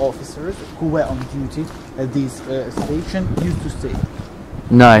 Soldiers and officers who were on duty at this station used to stay.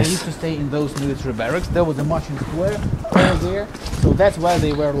 They Nice. used to stay in those military barracks. There was a marching square over there, so that's where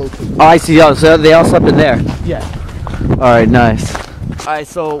they were located. Oh, I see. Oh, so they all slept in there. Yeah. Alright, nice. Alright,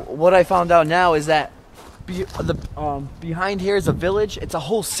 so what I found out now is that behind here is a village. It's a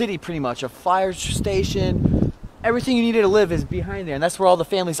whole city pretty much. A fire station. Everything you needed to live is behind there, and that's where all the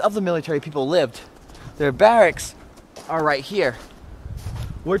families of the military people lived. Their barracks are right here.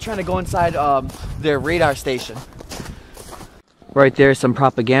 We're trying to go inside their radar station. Right there's some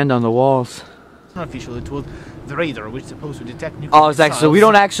propaganda on the walls. Unofficial, it was the radar which is supposed to detect nuclear Oh, exactly. So we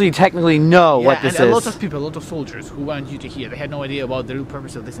don't actually technically know what this and is. a lot of people, a lot of soldiers who were on duty here, they had no idea about the real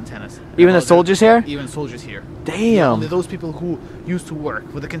purpose of these antennas. Even the About soldiers here? Even soldiers here. Damn. Only those people who used to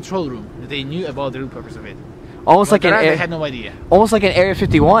work with the control room, they knew about the real purpose of it. Almost But like the an rest, air, they had no idea. almost like an Area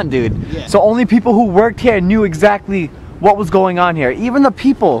 51, dude. Yeah. So only people who worked here knew exactly what was going on here. Even the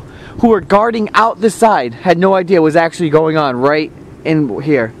people who were guarding out this side had no idea what was actually going on right in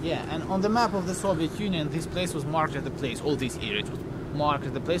here. Yeah, and on the map of the Soviet Union, this place was marked as the place, all these areas was marked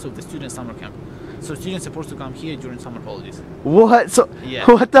as the place of the student summer camp. So students supposed to come here during summer holidays. What? So Yeah.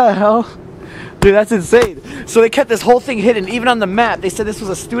 what the hell? Dude, that's insane. So they kept this whole thing hidden. Even on the map, they said this was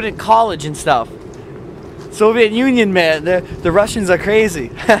a student college and stuff. Soviet Union, man. The Russians are crazy.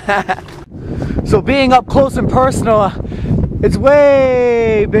 So being up close and personal, it's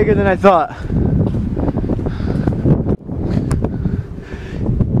way bigger than I thought.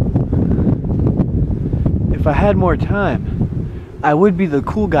 If I had more time, I would be the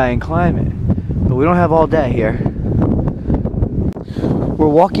cool guy and climb it. But we don't have all day here. We're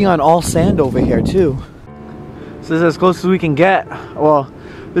walking on all sand over here too. So this is as close as we can get. Well,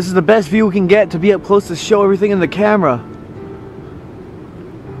 this is the best view we can get to be up close to show everything in the camera.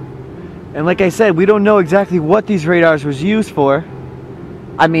 And like I said, we don't know exactly what these radars was used for.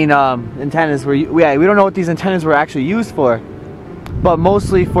 I mean, antennas were, yeah, we don't know what these antennas were actually used for. But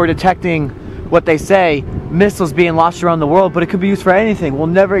mostly for detecting what they say, missiles being launched around the world, but it could be used for anything. We'll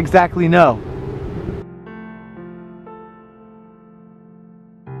never exactly know.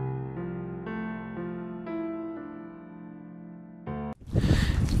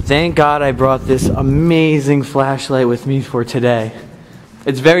 Thank God I brought this amazing flashlight with me for today.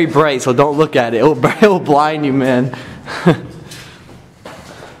 It's very bright, so don't look at it. It'll blind you, man.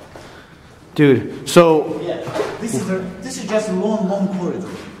 Dude, so... Yeah, this is just a long corridor.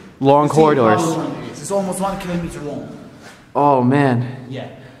 Long corridors. It's almost 1 kilometer long. Oh, man. Yeah.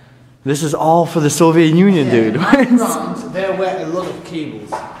 This is all for the Soviet Union, dude. Underground, there were a lot of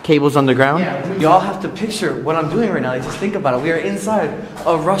cables. Cables underground? Yeah. You all have to picture what I'm doing right now. Like, just think about it. We are inside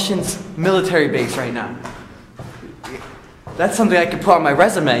a Russian military base right now. That's something I could put on my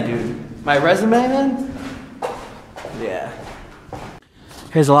resume, dude. My resume, man? Yeah.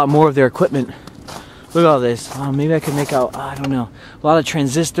 Here's a lot more of their equipment. Look at all this. Oh, maybe I could make out, I don't know, a lot of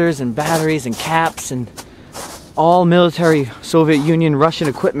transistors and batteries and caps, and all military Soviet Union Russian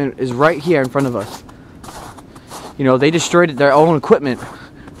equipment is right here in front of us. You know, they destroyed their own equipment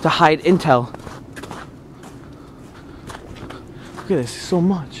to hide intel. Look at this, so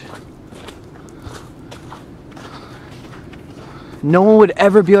much. No one would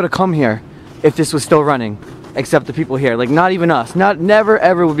ever be able to come here if this was still running, except the people here. Like, not even us. Never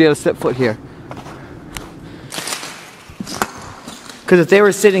ever would be able to set foot here. Because if they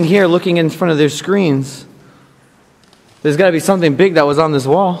were sitting here looking in front of their screens, there's got to be something big that was on this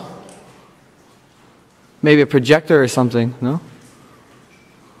wall. Maybe a projector or something, no?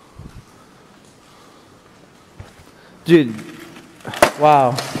 Dude,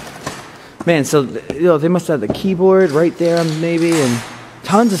 wow. Man, so you know, they must have the keyboard right there maybe, and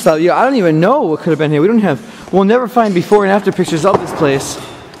Tons of stuff. Yeah, I don't even know what could have been here. We'll never find before and after pictures of this place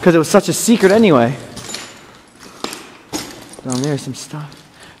because it was such a secret anyway. Down there's some stuff.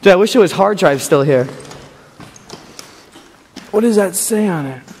 Dude, I wish it was hard drive still here. What does that say on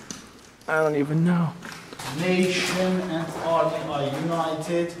it? I don't even know. Nation and army are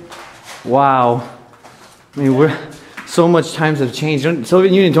united. Wow. I mean, so much times have changed.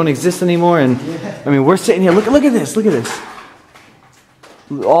 Soviet Union don't exist anymore, and I mean, we're sitting here. Look at this. Look at this.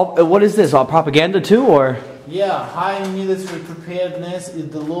 What is this? All propaganda too, or? Yeah, high military preparedness is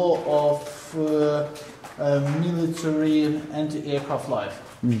the law of military anti-aircraft life.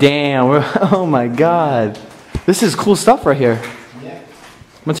 Damn. Oh my God. This is cool stuff right here. Yeah.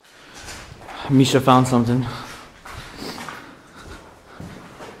 Misha found something.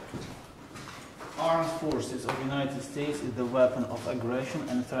 Armed forces of the United States is the weapon of aggression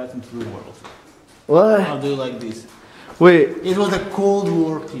and threat to the world. What? I'll do like this. Wait. It was the Cold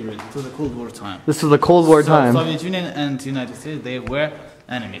War period. It was the Cold War time. This was the Cold War time. Soviet Union and the United States, they were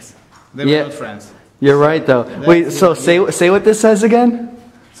enemies. They Yeah. were not friends. You're right though. Wait, so say what this says again?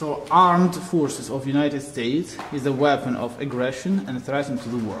 So armed forces of United States is a weapon of aggression and threat to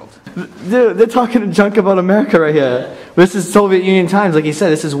the world. Dude, they're talking junk about America right here. This is Soviet Union times, like he said.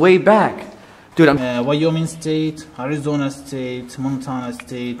 This is way back. Dude, Wyoming State, Arizona State, Montana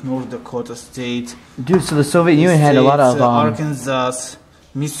State, North Dakota State. Dude, so the Soviet Union had a lot of Arkansas,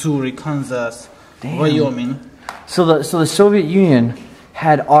 Missouri, Kansas, Wyoming. So the Soviet Union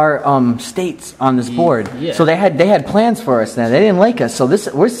had our states on this board. Yeah. So they had plans for us now. They didn't like us. So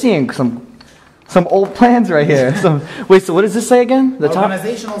we're seeing some old plans right here. Wait, so what does this say again? The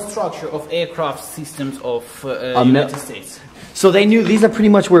Organizational structure of aircraft systems of United States. So they knew these are pretty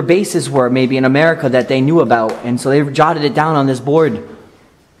much where bases were, maybe in America, that they knew about, and so they jotted it down on this board.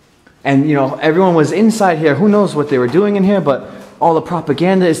 And you know, everyone was inside here. Who knows what they were doing in here? But all the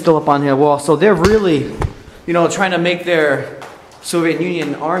propaganda is still up on their wall. So they're really, you know, trying to make their Soviet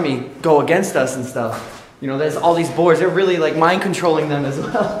Union army go against us and stuff. You know, there's all these boards. They're really like mind controlling them as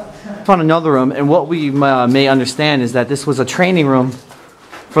well. Found another room, and what we may understand is that this was a training room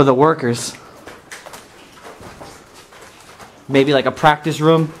for the workers. Maybe like a practice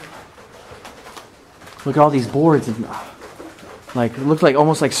room. Look at all these boards, and like it looks like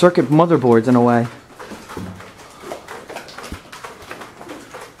almost like circuit motherboards in a way.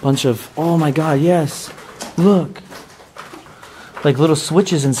 Bunch of, oh my God, yes, look, like little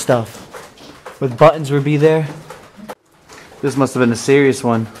switches and stuff with buttons would be there. This must have been a serious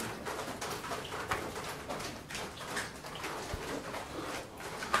one.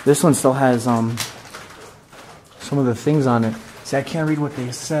 This one still has some of the things on it. See, I can't read what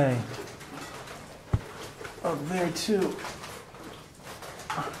they say. Up there too.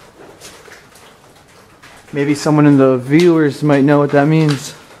 Maybe someone in the viewers might know what that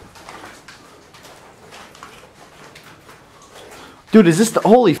means. Dude, is this the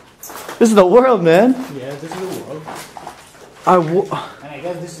this is the world, man. Yeah, this is the world. And I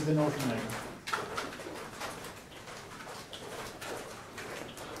guess this is the North America.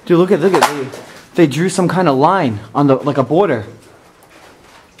 Dude, look at they drew some kind of line on like a border.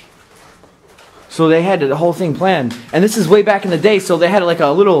 So they had the whole thing planned. And this is way back in the day, so they had like a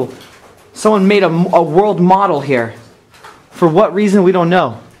little, someone made a world model here. For what reason, we don't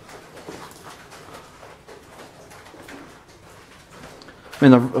know.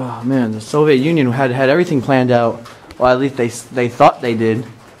 I mean, the Soviet Union had everything planned out. Well, at least they thought they did.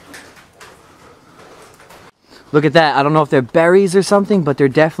 Look at that. I don't know if they're berries or something, but they're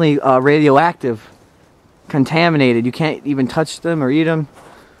definitely radioactive. Contaminated. You can't even touch them or eat them.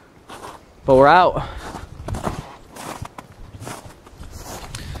 But we're out.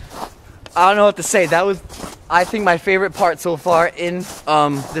 I don't know what to say. That was, I think, my favorite part so far in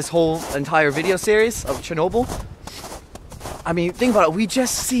this whole entire video series of Chernobyl. I mean, think about it. We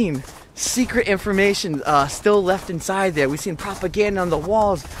just seen secret information still left inside there. We've seen propaganda on the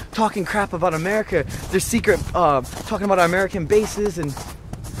walls talking crap about America. There's secret talking about our American bases, and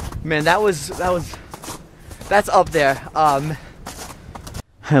man, that's up there.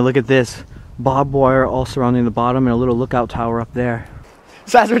 Hey, look at this. Barbed wire all surrounding the bottom and a little lookout tower up there.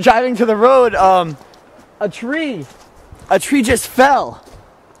 So as we're driving to the road, a tree just fell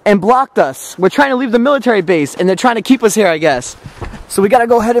and blocked us. We're trying to leave the military base and they're trying to keep us here, I guess. So we gotta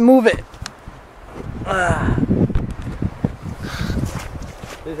go ahead and move it.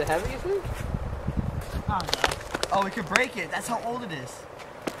 Is it heavy, you think? Oh, we could break it. That's how old it is.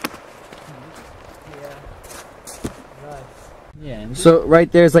 Yeah. So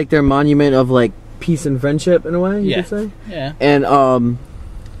right there's like their monument of like peace and friendship in a way, you could say. Yeah. And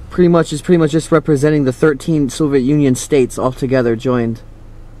pretty much just representing the 13 Soviet Union states all together joined.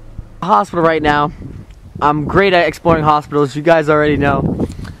 Hospital right now. I'm great at exploring hospitals, you guys already know.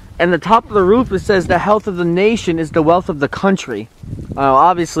 And the top of the roof, it says the health of the nation is the wealth of the country.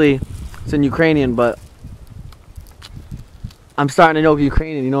 Obviously, it's in Ukrainian, but I'm starting to know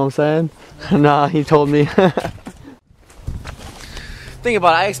Ukrainian, you know what I'm saying? Nah, he told me. Think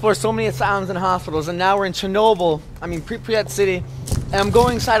about it, I explored so many asylums and hospitals, and now we're in Chernobyl, Pripyat city, and I'm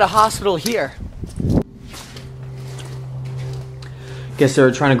going inside a hospital here. Guess they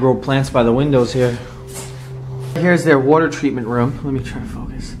were trying to grow plants by the windows here. Here's their water treatment room. Let me try to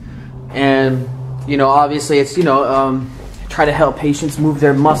focus. And, you know, obviously it's, try to help patients move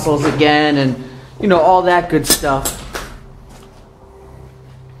their muscles again and, all that good stuff.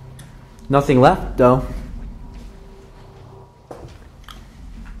 Nothing left, though.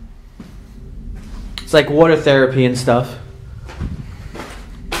 It's like water therapy and stuff.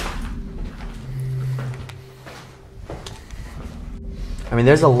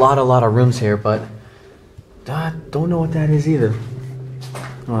 There's a lot of rooms here, but I don't know what that is either.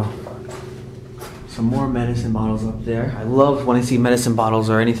 Oh, some more medicine bottles up there. I love when I see medicine bottles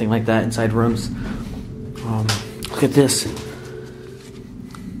or anything like that inside rooms. Look at this.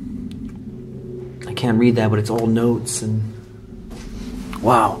 I can't read that, but it's old notes and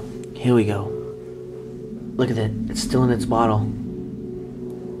wow. Here we go. Look at it. It's still in its bottle.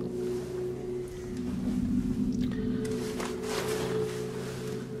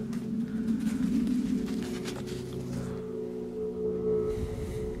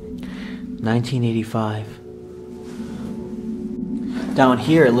 $1985. Down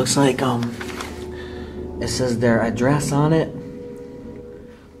here it looks like it says their address on it.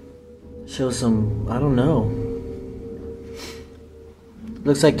 Shows some, I don't know.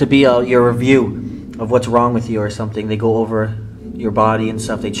 Looks like to be your review of what's wrong with you or something. They go over your body and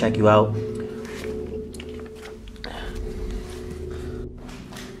stuff, they check you out.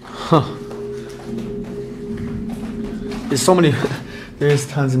 Huh. There's so many there's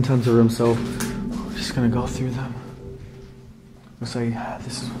tons and tons of rooms, so I'm just gonna go through them. Looks like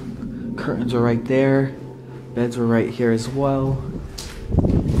this is, curtains are right there, beds were right here as well.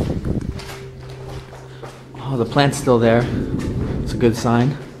 Oh, the plant's still there. It's a good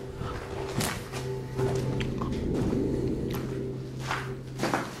sign.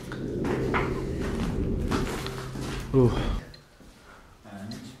 Ooh.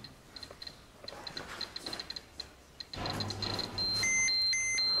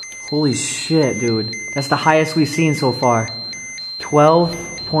 Holy shit, dude. That's the highest we've seen so far.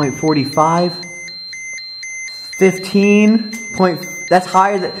 12.45. 15. That's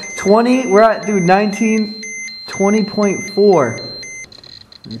higher than 20. We're at, dude, 19. 20.4.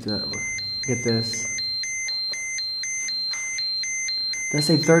 Look at this. Did I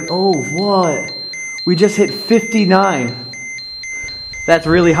say 30? Oh, what? We just hit 59. That's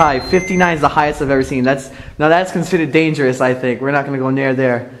really high. 59 is the highest I've ever seen. Now that's considered dangerous, I think. We're not going to go near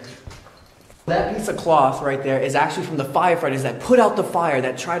there. That piece of cloth right there is actually from the firefighters that put out the fire,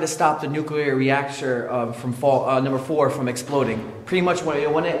 that tried to stop the nuclear reactor from number 4 from exploding. Pretty much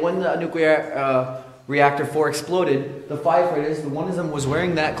when the nuclear reactor 4 exploded, the firefighters, one of them was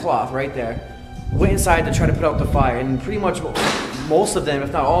wearing that cloth right there, went inside to try to put out the fire, and pretty much most of them,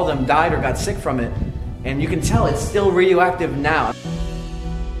 if not all of them, died or got sick from it. And you can tell it's still radioactive now.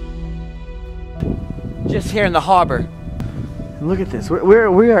 Just here in the harbor. Look at this. We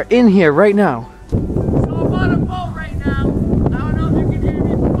are in here right now. So I'm on a boat right now. I don't know if you can hear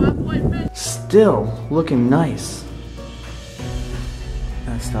me from my point. Still looking nice.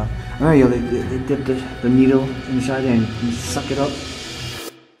 That stuff. Alright, yo, they dip the needle inside there and you suck it up.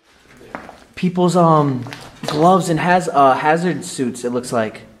 People's gloves and hazard suits, it looks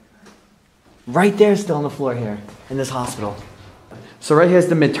like. Right there, still on the floor here in this hospital. So right here's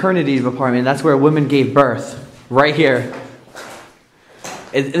the maternity department. That's where women gave birth. Right here.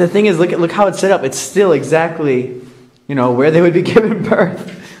 The thing is, look how it's set up. It's still exactly, where they would be giving birth.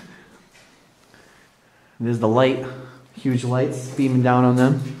 There's the light, huge lights beaming down on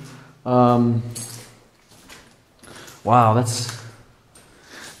them. Wow, that's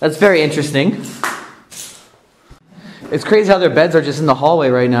very interesting. It's crazy how their beds are just in the hallway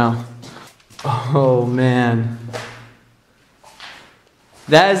right now. Oh man.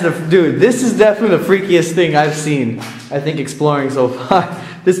 That is dude, this is definitely the freakiest thing I've seen, I think, exploring so far.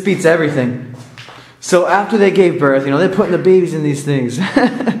 This beats everything. So after they gave birth, they're putting the babies in these things.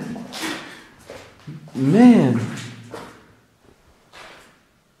 Man.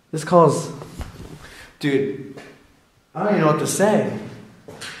 This calls, dude, I don't even know what to say.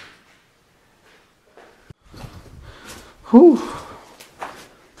 Whew.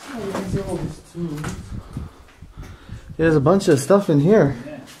 There's a bunch of stuff in here.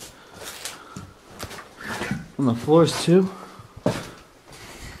 On the floors too.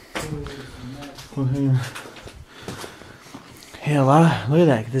 Hey, a lot. Look at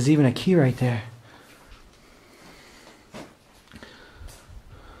that. There's even a key right there.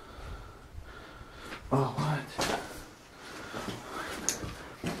 Oh, what?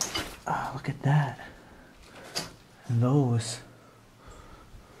 Oh, look at that. And those.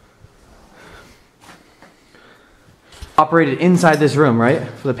 Operated inside this room, right?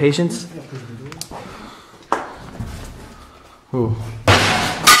 For the patients? Ooh.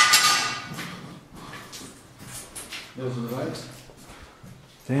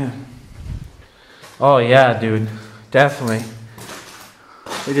 Damn. Oh yeah, dude. Definitely.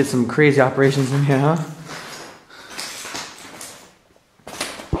 They did some crazy operations in here, huh?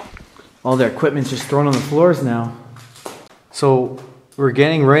 All their equipment's just thrown on the floors now. So we're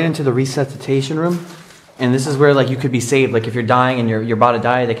getting right into the resuscitation room. And this is where like you could be saved. Like if you're dying and you're about to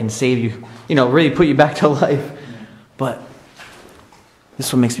die, they can save you. You know, really put you back to life. But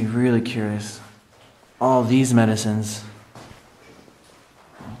this one makes me really curious. All these medicines.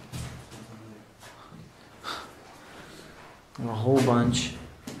 A whole bunch.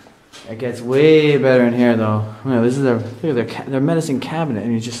 It gets way better in here though. You this is their medicine cabinet,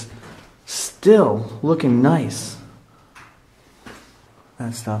 and it's just still looking nice.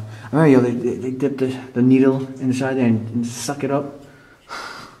 That stuff. I remember, they dip the needle inside there and suck it up.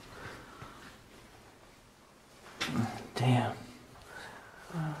 Damn.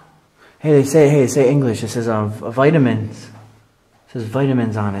 Hey, they say English. It says vitamins. It says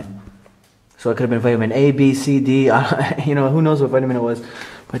vitamins on it. So it could have been vitamin A, B, C, D. You know, who knows what vitamin it was.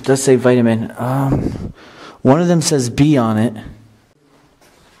 But it does say vitamin. One of them says B on it.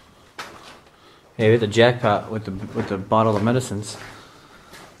 Hey, we hit the jackpot with the bottle of medicines.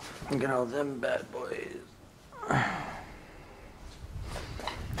 Look at all them bad boys.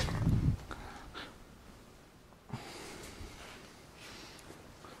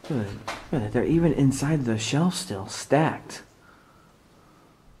 Look at it. They're even inside the shelf still, stacked.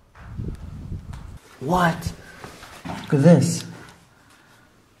 What? Look at this.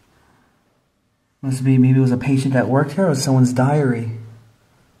 Must be, maybe it was a patient that worked here, or someone's diary.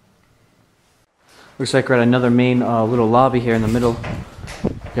 Looks like we're at another main little lobby here in the middle.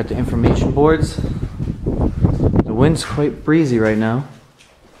 Got the information boards. The wind's quite breezy right now.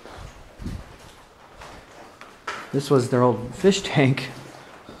 This was their old fish tank.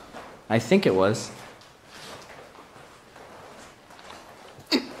 I think it was.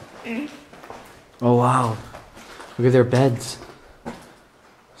 Oh wow. Look at their beds.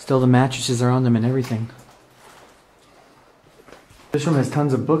 Still the mattresses are on them and everything. This room has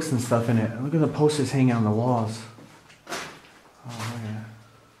tons of books and stuff in it. Look at the posters hanging on the walls. Oh, look at that.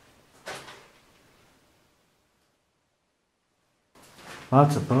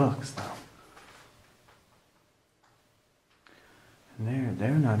 Lots of books though. And they're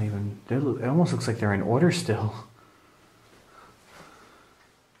not even, it almost looks like they're in order still.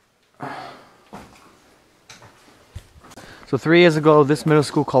 So 3 years ago, this middle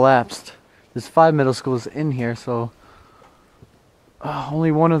school collapsed. There's 5 middle schools in here, so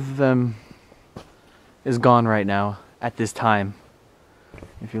only one of them is gone right now at this time.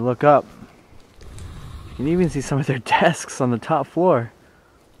 If you look up, you can even see some of their desks on the top floor.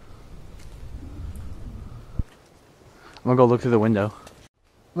 I'm gonna go look through the window.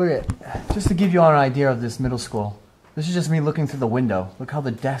 Look at, just to give you all an idea of this middle school. This is just me looking through the window. Look how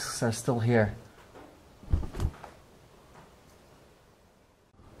the desks are still here.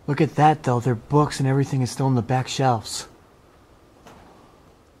 Look at that though, their books and everything is still in the back shelves.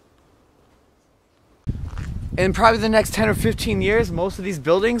 In probably the next 10 or 15 years, most of these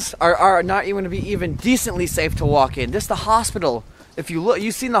buildings are not even going to be even decently safe to walk in. This is the hospital. If you look,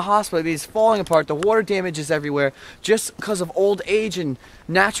 you've seen the hospital, it's falling apart, the water damage is everywhere, just because of old age and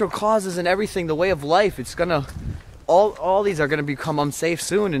natural causes and everything, the way of life. It's gonna, all these are gonna become unsafe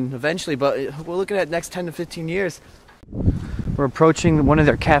soon and eventually, but we're looking at next 10 to 15 years. We're approaching one of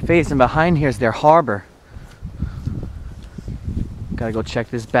their cafes, and behind here is their harbor. Gotta go check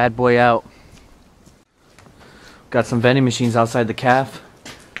this bad boy out. Got some vending machines outside the caf.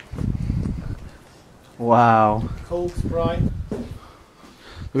 Wow. Coke, Sprite.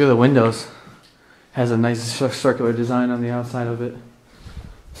 Look at the windows. Has a nice circular design on the outside of it.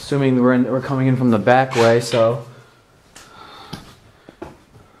 Assuming we're coming in from the back way, so.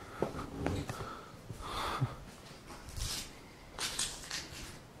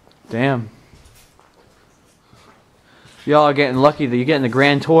 Damn. Y'all are getting lucky that you're getting the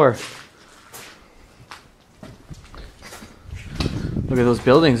grand tour. Look at those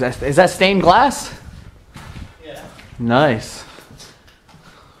buildings. Is that stained glass? Yeah. Nice.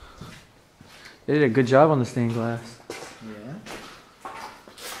 They did a good job on the stained glass. Yeah.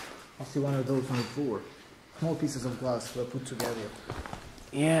 I see one of those on the floor. Small pieces of glass were put together.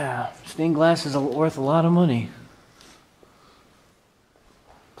 Yeah, stained glass is worth a lot of money.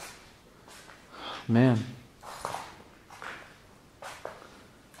 Man.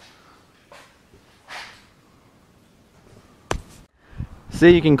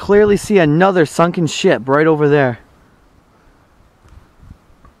 See, you can clearly see another sunken ship right over there.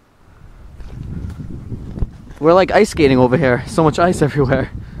 We're like ice skating over here. So much ice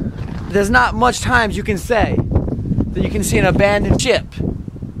everywhere. There's not much times you can say that you can see an abandoned ship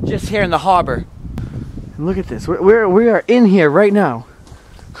just here in the harbor. And look at this. We are in here right now.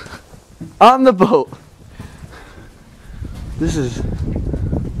 On the boat. This is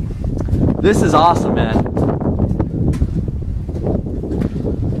awesome, man.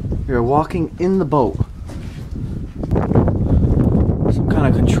 You're walking in the boat. Some kind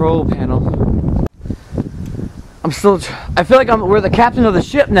of control panel. I feel like we're the captain of the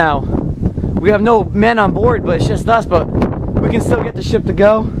ship now. We have no men on board, but it's just us, but we can still get the ship to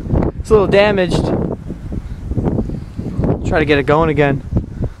go. It's a little damaged. Try to get it going again.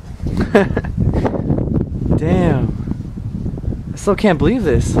 Damn. I still can't believe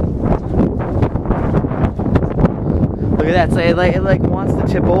this. Look at that, so it like wants to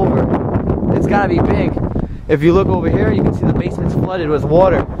tip over. It's gotta be big. If you look over here, you can see the basement's flooded with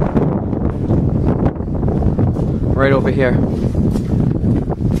water. Right over here.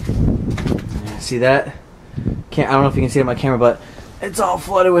 See that? I don't know if you can see it on my camera, but it's all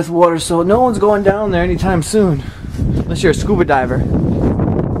flooded with water, so no one's going down there anytime soon. Unless you're a scuba diver.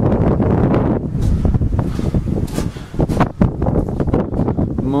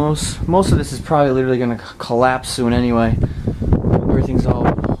 Most of this is probably literally gonna collapse soon anyway. Everything's all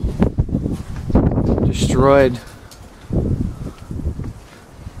destroyed.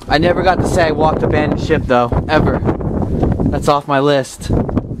 I never got to say I walked abandoned ship though, ever. That's off my list.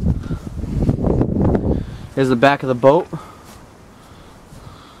 Here's the back of the boat. So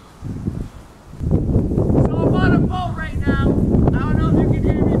I'm on a boat right now. I don't know if you can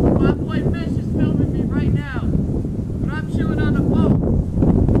hear me, but my boy Fish is filming me right now. But I'm chilling on the boat.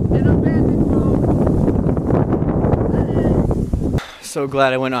 An abandoned boat. So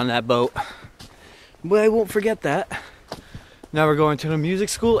glad I went on that boat. But I won't forget that. Now we're going to a music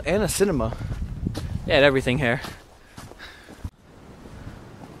school and a cinema. They had everything here.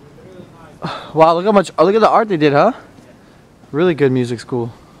 Wow, look at the art they did, huh? Really good music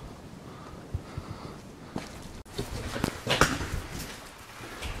school.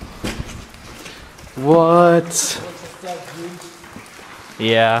 What?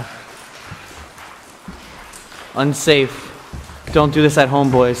 Yeah. Unsafe. Don't do this at home,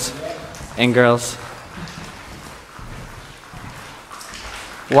 boys and girls.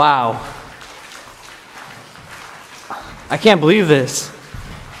 Wow. I can't believe this.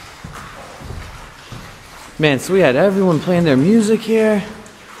 Man, so we had everyone playing their music here.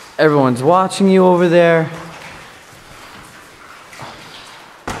 Everyone's watching you over there.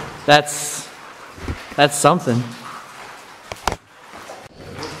 That's something.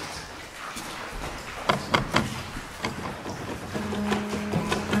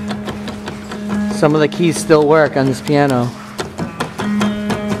 Some of the keys still work on this piano.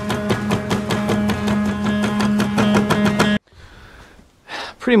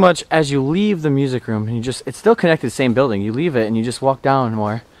 Pretty much as you leave the music room, and it's still connected to the same building. You leave it and you just walk down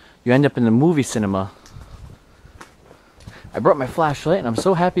more. You end up in the movie cinema. I brought my flashlight and I'm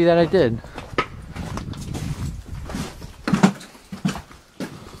so happy that I did.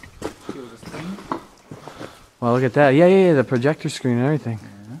 Well, look at that. Yeah, the projector screen and everything.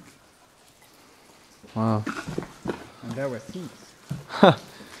 Wow. And there were seats.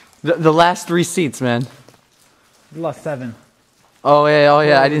 The last 3 seats, man. The last 7. Oh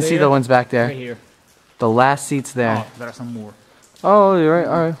yeah, I didn't see there. the ones back there. Right here. The last seats there. Oh, there are some more. Oh, you're right,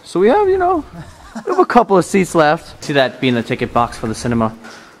 alright. So we have, we have a couple of seats left. See that being the ticket box for the cinema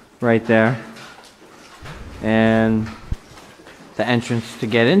right there. And the entrance to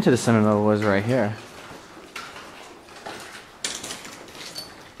get into the cinema was right here.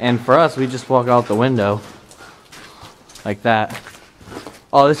 And for us, we just walk out the window. Like that.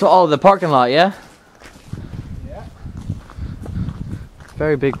 Oh, the parking lot, yeah? Yeah.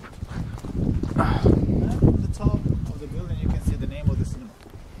 Very big. At the top of the building you can see the name of the cinema.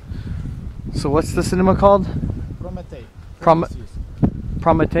 So what's the cinema called? Prometheus.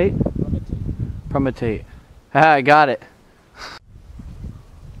 Prometheus? Prometheus. Ah, I got it.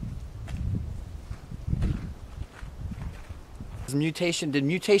 Did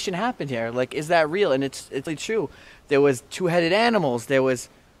mutation happen here? Like, is that real? And it's true. There was 2-headed animals. There was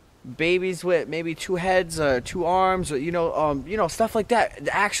babies with maybe 2 heads or 2 arms, or you know, stuff like that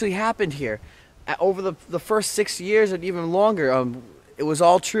actually happened here. Over the first 6 years and even longer, it was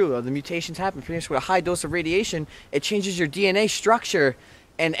all true. The mutations happened pretty much with a high dose of radiation. It changes your DNA structure,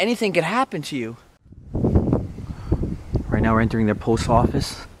 and anything could happen to you. Right now we're entering their post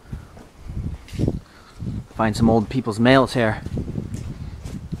office. Find some old people's mails here.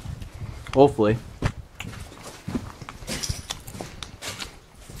 Hopefully.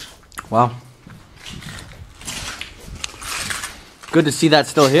 Wow. Good to see that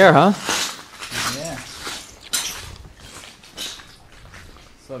still here, huh? Yeah.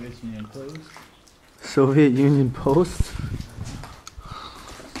 Soviet Union Post. Soviet Union Post.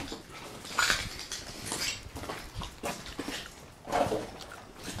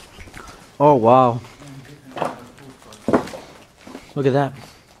 Oh wow. Look at that.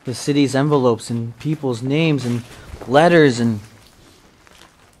 The city's envelopes and people's names and letters and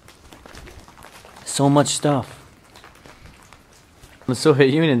so much stuff. In the Soviet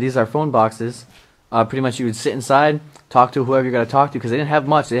Union, these are phone boxes. Pretty much you would sit inside, talk to whoever you're going to talk to, because they didn't have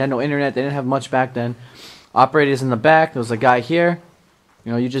much. They had no internet. They didn't have much back then. Operators in the back. There was a guy here.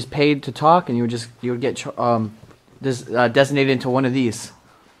 You know, you just paid to talk, and you would get designated into one of these.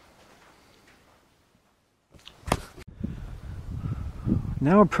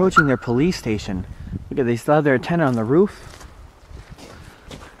 Now approaching their police station. Look at, they still have their antenna on the roof.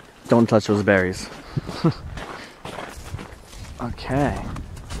 Don't touch those berries. Okay.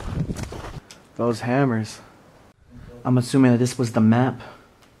 Those hammers. I'm assuming that this was the map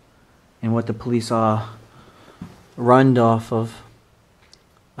and what the police runned off of.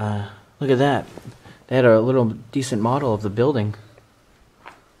 Look at that. They had a little decent model of the building.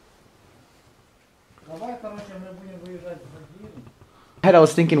 I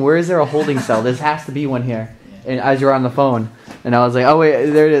was thinking, where is there a holding cell? There has to be one here. And as you're on the phone, and I was like, oh wait,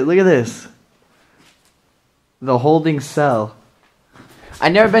 there it is. Look at this. The holding cell.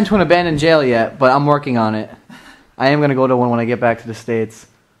 I've never been to an abandoned jail yet, but I'm working on it. I am gonna go to one when I get back to the States.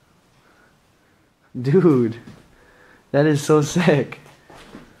 Dude, that is so sick.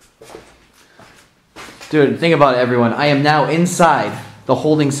 Dude, think about it, everyone. I am now inside the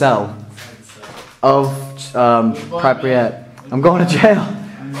holding cell of Pripyat. I'm going to jail.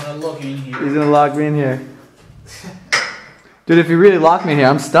 I'm gonna lock you in here. He's gonna lock me in here. Dude, if you really lock me in here,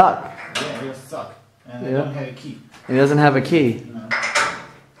 I'm stuck. Yeah, you're stuck. And I don't have a key. He doesn't have a key. No.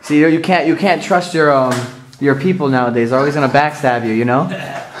 See, you can't trust your people nowadays. They're always gonna backstab you, you know?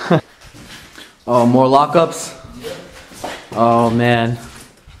 Oh, more lockups? Oh man.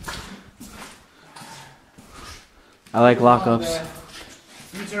 I like lockups.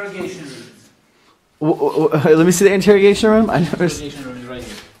 Interrogation room. Let me see the interrogation room. I never. Interrogation room is right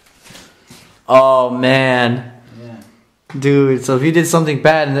here. Oh man. Yeah. Dude, so if you did something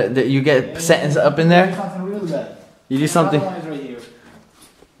bad and that you get sentenced up in there, Something really bad. you do something. The other one is right here.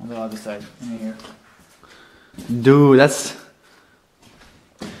 On the other side, in here. Dude,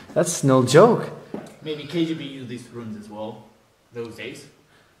 that's no joke. Maybe KGB used these rooms as well. Those days.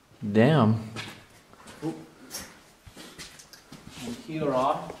 Damn. And here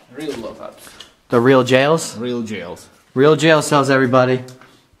are real lockups. The real jails? Real jails. Real jail cells, everybody.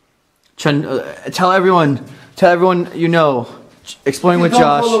 Tell everyone you know. Exploring with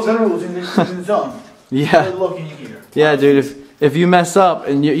Josh. Follow the rules in the zone. Yeah. We're looking here. Yeah, dude. If you mess up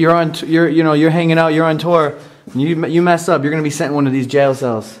and you're hanging out, you're on tour, and you mess up, you're gonna be sent in one of these jail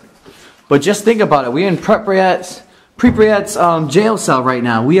cells. But just think about it. We're in Pripyat's jail cell right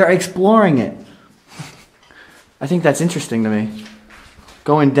now. We are exploring it. I think that's interesting to me.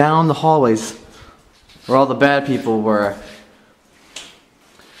 Going down the hallways where all the bad people were.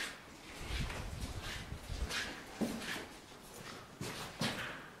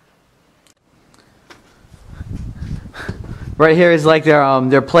 Right here is like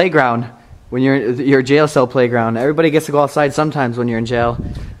their playground when you're your jail cell playground. Everybody gets to go outside sometimes when you're in jail.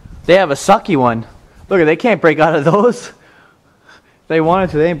 They have a sucky one. Look, they can't break out of those. If they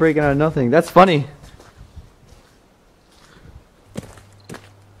wanted to, they ain't breaking out of nothing. That's funny.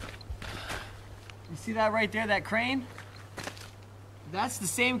 You see that right there, that crane? That's the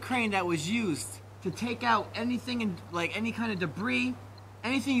same crane that was used to take out anything, like any kind of debris,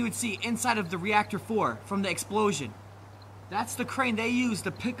 anything you would see inside of the reactor 4 from the explosion. That's the crane they used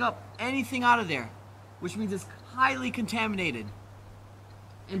to pick up anything out of there, which means it's highly contaminated.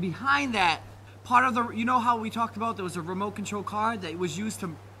 And behind that, part of the, you know how we talked about there was a remote control car that was used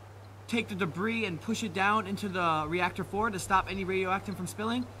to take the debris and push it down into the reactor 4 to stop any radioactive from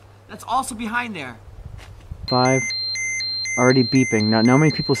spilling? That's also behind there. 5, already beeping. Now, not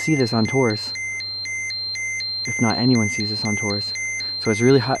many people see this on tours. If not, anyone sees this on tours. So it's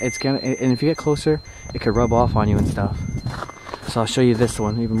really hot. It's gonna, and if you get closer, it could rub off on you and stuff. So I'll show you this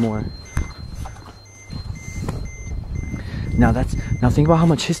one even more. Now think about how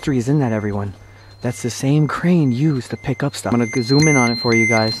much history is in that, everyone. That's the same crane used to pick up stuff. I'm gonna zoom in on it for you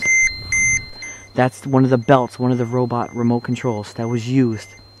guys. That's one of the belts, one of the robot remote controls that was used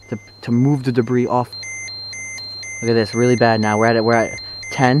to move the debris off. Look at this, really bad now. We're at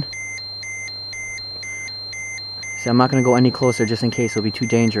 10. See, I'm not gonna go any closer just in case it'll be too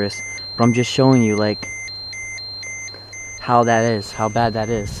dangerous. But I'm just showing you like how that is, how bad that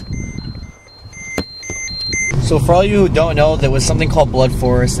is. So for all you who don't know, there was something called blood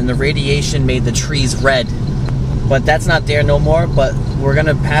forest, and the radiation made the trees red. But that's not there no more, but we're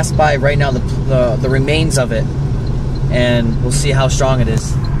gonna pass by right now the remains of it, and we'll see how strong it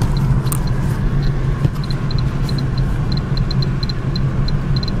is.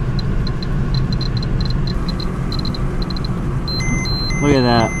 Look at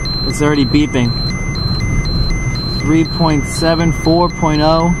that, it's already beeping. 3.7,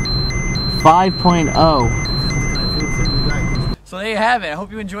 4.0, 5.0. So there you have it. I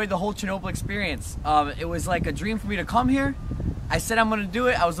hope you enjoyed the whole Chernobyl experience. It was like a dream for me to come here. I said I'm gonna do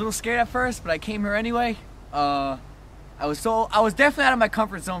it. I was a little scared at first, but I came here anyway. I was definitely out of my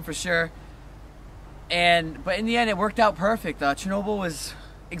comfort zone for sure. But in the end, it worked out perfect. Chernobyl was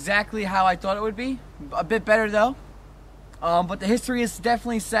exactly how I thought it would be. A bit better though. But the history is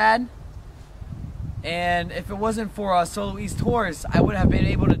definitely sad. And if it wasn't for Solo East Tours, I would have been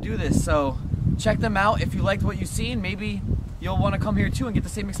able to do this. So check them out if you liked what you've seen. Maybe you'll want to come here too and get the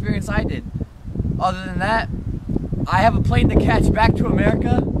same experience I did. Other than that, I have a plane to catch back to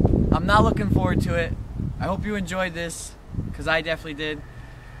America. I'm not looking forward to it. I hope you enjoyed this, because I definitely did.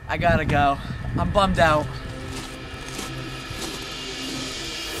 I gotta go. I'm bummed out.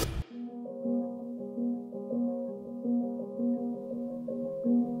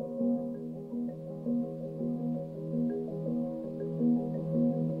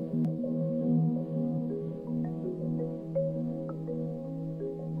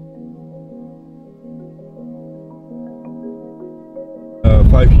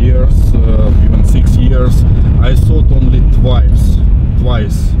 Even 6 years. I saw it only twice.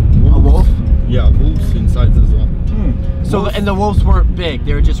 Wolves. A wolf? Yeah, wolves inside the zone. So, and the wolves weren't big,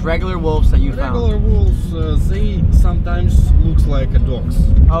 they were just regular wolves that you found? Regular wolves, they sometimes looks like a dogs.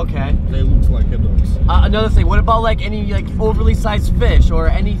 Okay. They look like a dogs. Another thing, what about like any like overly sized fish or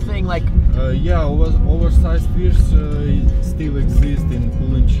anything like... Yeah, oversized fish still exist in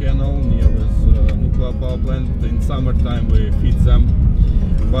Cooling Channel near this nuclear power plant. In summertime we feed them.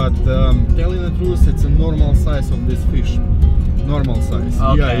 But telling the truth, it's a normal size of this fish. Normal size.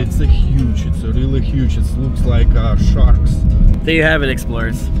 Okay. Yeah, it's a huge. It's a really huge. It looks like sharks. There you have it,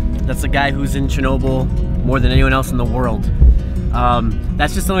 explorers. That's the guy who's in Chernobyl more than anyone else in the world.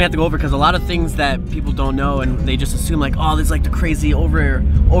 That's just something we have to go over, because a lot of things that people don't know, and they just assume like, oh, there's like the crazy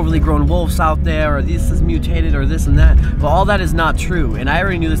overly grown wolves out there, or this is mutated, or this and that. But all that is not true. And I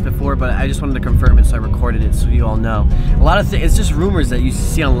already knew this before, but I just wanted to confirm it, so I recorded it so you all know. A lot of things, it's just rumors that you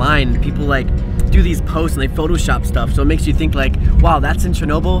see online. People like do these posts and they Photoshop stuff, so it makes you think like, wow, that's in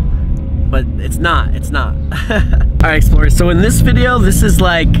Chernobyl. But it's not, it's not. Alright, explorers, so in this video, this is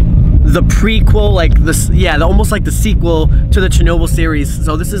like the prequel, like this, yeah, almost like the sequel to the Chernobyl series.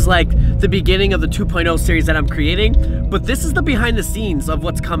 So this is like the beginning of the 2.0 series that I'm creating, but this is the behind the scenes of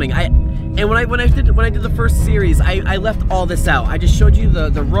what's coming. And when I did the first series, I left all this out. I just showed you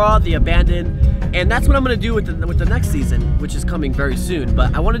the raw, the abandoned, and that's what I'm gonna do with the next season, which is coming very soon.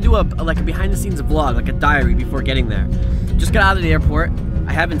 But I want to do like a behind the scenes vlog, like a diary before getting there. Just got out of the airport.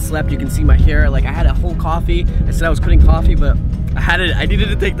 I haven't slept. You can see my hair. Like I had a whole coffee. I said I was quitting coffee, but I needed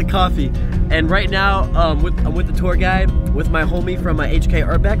to take the coffee. And right now, I'm with the tour guide, with my homie from HK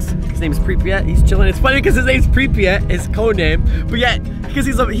Urbex. His name is Pripyat. He's chilling. It's funny because his name's Pripyat, his code name. But yet, because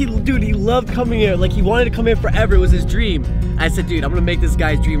he loved coming here. Like he wanted to come here forever. It was his dream. I said, dude, I'm gonna make this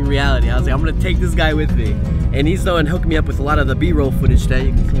guy's dream a reality. I was like, I'm gonna take this guy with me. And he's the one hooking me up with a lot of the B-roll footage today.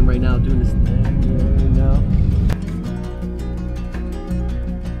 You can see him right now doing this thing right now.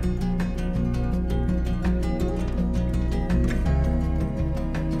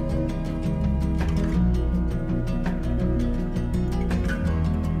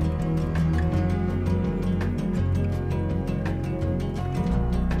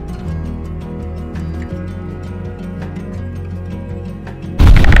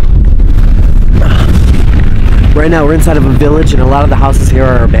 Right now we're inside of a village, and a lot of the houses here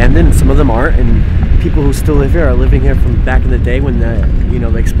are abandoned, and some of them aren't, and people who still live here are living here from back in the day when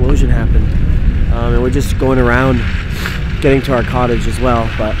the explosion happened. And we're just going around getting to our cottage as well,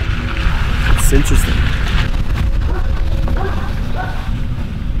 but it's interesting.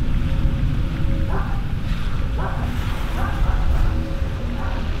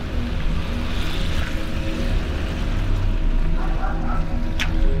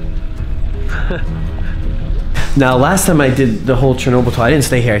 Now, last time I did the whole Chernobyl tour, I didn't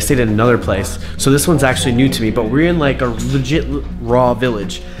stay here. I stayed at another place. So this one's actually new to me, but we're in like a legit raw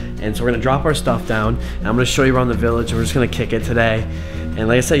village. And so we're gonna drop our stuff down, and I'm gonna show you around the village, and we're just gonna kick it today. And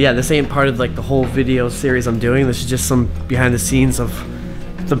like I said, yeah, this ain't part of like the whole video series I'm doing. This is just some behind the scenes of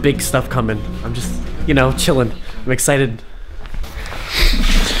the big stuff coming. I'm just, you know, chilling. I'm excited.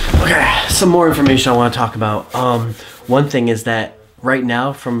 Okay, some more information I want to talk about. One thing is that right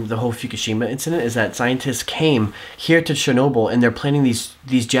now, from the whole Fukushima incident, is that scientists came here to Chernobyl and they're planting these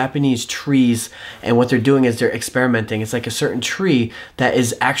Japanese trees, and what they're doing is they're experimenting. It's like a certain tree that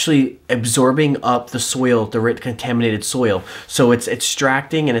is actually absorbing up the soil, the contaminated soil. So it's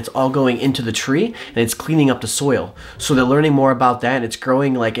extracting and it's all going into the tree and it's cleaning up the soil. So they're learning more about that, and it's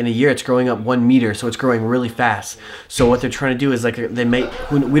growing, like in a year it's growing up 1 meter, so it's growing really fast. So what they're trying to do is like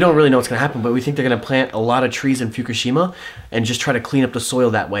we don't really know what's gonna happen, but we think they're gonna plant a lot of trees in Fukushima and just try to clean up the soil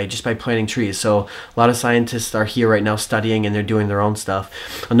that way just by planting trees. So a lot of scientists are here right now studying, and they're doing their own stuff.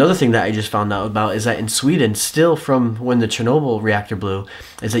 Another thing that I just found out about is that in Sweden, still from when the Chernobyl reactor blew,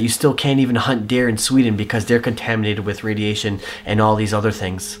 is that you still can't even hunt deer in Sweden because they're contaminated with radiation and all these other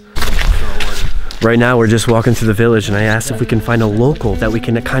things. Right now we're just walking through the village, and I asked if we can find a local that we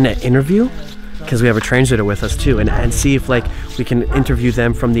can kind of interview, because we have a translator with us too, and see if like we can interview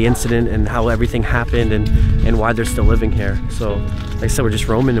them from the incident and how everything happened and why they're still living here. So like I said, we're just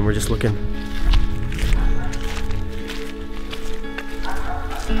roaming and we're just looking.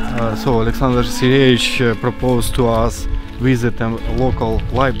 So Alexander Sereyevich proposed to us visit a local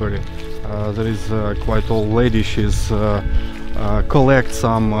library. There is quite old lady. She's collect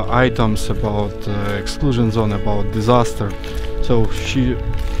some items about exclusion zone, about disaster. So she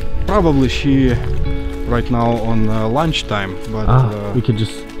right now on lunchtime, but we could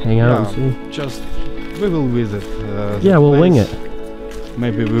just hang out and see. We will visit. Yeah, we'll wing it.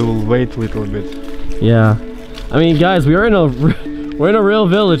 Maybe we will wait a little bit. Yeah, I mean, guys, we're in a real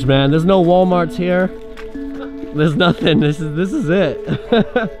village, man. There's no Walmarts here. There's nothing. This is it. Hey,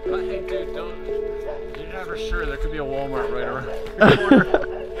 dude, you're never sure. There could be a Walmart right around the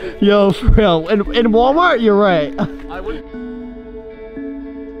corner. Yo, for real. In Walmart, you're right. I would.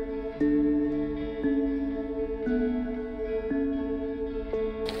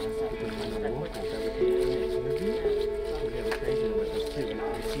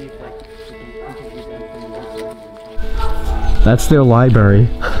 That's their library.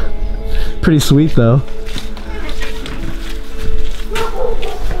 Pretty sweet though.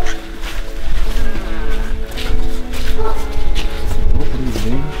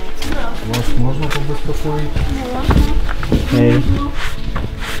 Hey.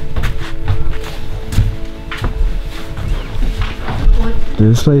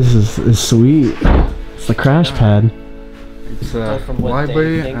 Dude, this place is sweet. It's the crash pad. It's a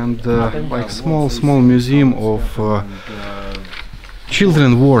library and like small museum of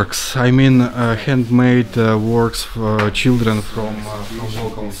children works. I mean handmade works for children from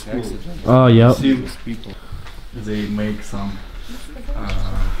local schools. Oh, yep. People, they make some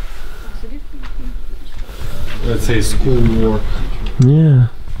let's say school work. Yeah.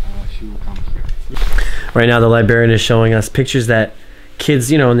 Right now the librarian is showing us pictures that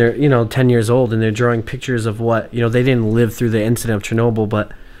kids, and they're 10 years old, and they're drawing pictures of what, they didn't live through the incident of Chernobyl,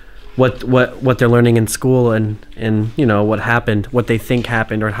 but what they're learning in school and what happened, what they think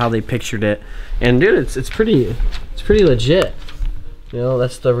happened, or how they pictured it. And dude, it's pretty legit.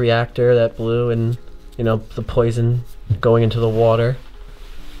 That's the reactor that blew, and the poison going into the water.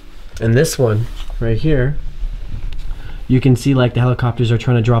 And this one right here, you can see like the helicopters are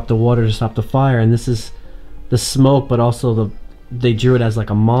trying to drop the water to stop the fire, and this is the smoke, but also they drew it as like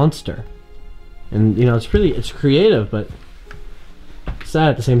a monster. And it's creative, but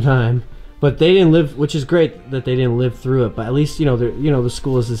sad at the same time. But they didn't live, which is great that they didn't live through it, but at least the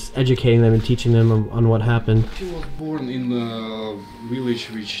school is just educating them and teaching them on what happened. She was born in a village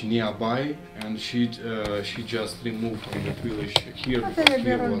which nearby, and she just removed from the village here because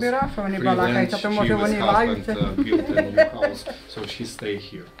here was free land. She with husband built a new house, so she stayed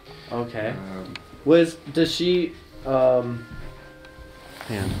here. Okay. Does she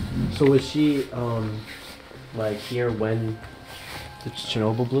so was she like here when the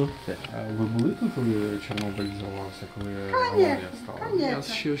Chernobyl blew? Ви були тут, коли Чорнобиль взорвався, коли аварія стала?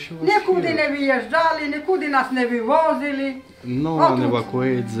 Нікуди не виїжджали, нікуди нас не вивозили. No one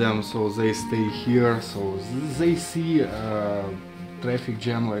evacuates them, so they stay here, so they see traffic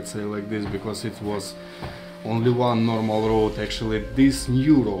jam, let's say like this, because it was only one normal road, actually this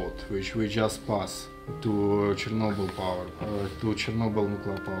new road, which we just passed to Chernobyl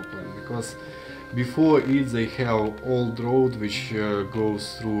nuclear power plant, because before it they have old road which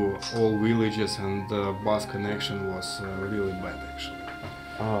goes through all villages, and the bus connection was really bad actually.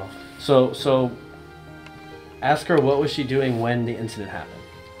 Oh, so ask her what was she doing when the incident happened.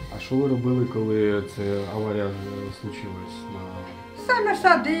 А що ви робили, коли ця аварія случилась? Саме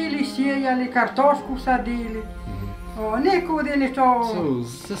садили, сіяли, картошку садили. О, нікуди нічого. So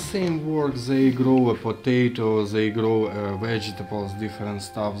the same work, they grow a potato, they grow vegetables, different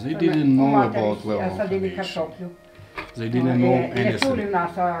stuff. They didn't know about level of Садили aviation. картоплю. They didn't know Не чули anything.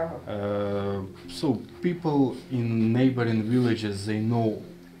 нас. So people in neighboring villages, they know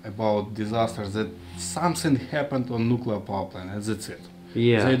about disasters, that something happened on nuclear power plant, and that's it.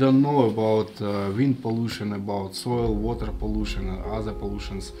 Yeah. They don't know about wind pollution, about soil, water pollution, and other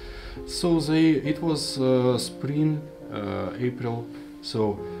pollutions. So it was spring, April.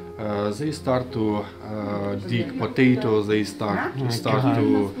 So they start to dig potatoes. They start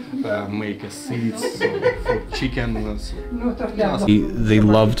to make a seeds for chickens. They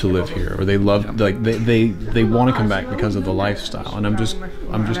love to live here, or they love they want to come back because of the lifestyle. And I'm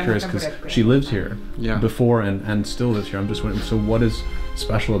just curious because she lived here before and still lives here. I'm just wondering, so what is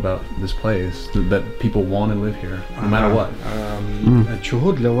special about this place that people want to live here no matter what?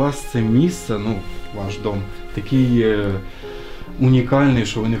 Чого для вас це місце, ну ваш дом, такий унікальний,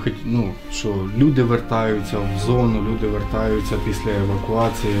 що вони що люди вертаються в зону, люди вертаються після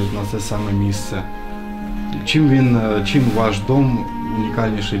евакуації на це саме місце. Чим ваш дом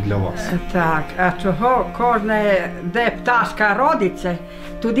унікальніший для вас? Так, а чого кожне, де пташка родиться,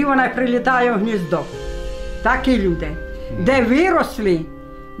 туди вона прилітає в гніздо. Так і люди. Де виросли,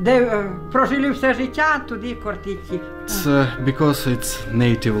 де прожили все життя, туди кортиці. It's because it's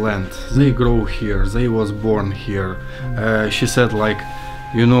native land. They grow here. They was born here. She said, like,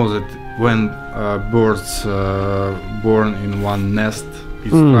 you know that when birds born in one nest,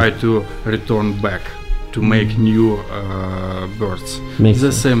 it's try to return back to make new birds.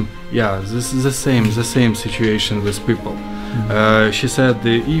 The same, yeah. This is the same situation with people. She said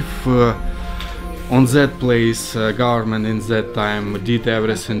if on that place government in that time did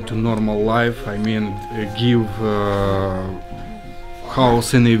everything to normal life, I mean give house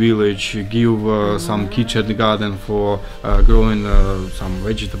in a village, give some kitchen garden for growing some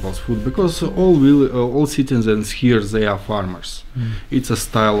vegetables, food, because all citizens here, they are farmers. It's a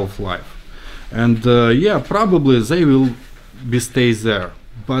style of life, and yeah, probably they will be stay there,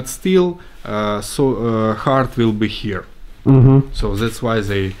 but still heart will be here. So that's why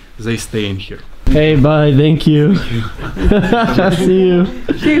they stay in here. Hey, bye. Thank you. See you.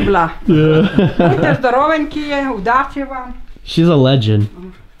 Сібла. Yeah. Будьте здоровенькі, удачі вам. She's a legend.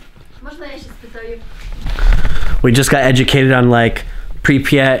 Можна я ще спитаю? We just got educated on like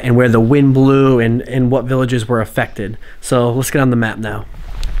Pripyat and where the wind blew and what villages were affected. So let's get on the map now.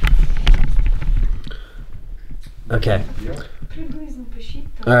 Okay.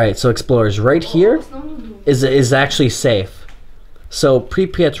 All right. So explorers, right here is actually safe. So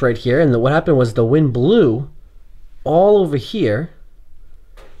Pripyat's right here, and what happened was the wind blew all over here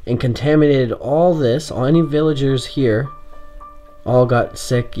and contaminated all this. All any villagers here all got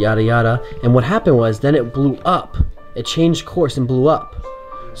sick, yada yada. And what happened was then it blew up. It changed course and blew up.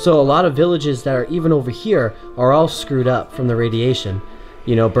 So a lot of villages that are even over here are all screwed up from the radiation.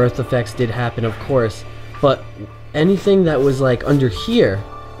 You know, birth defects did happen, of course, but anything that was like under here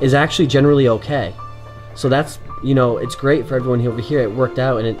is actually generally okay. So that's, you know, it's great for everyone over here. It worked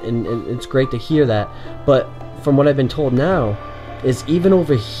out, and it's great to hear that. But from what I've been told now, is even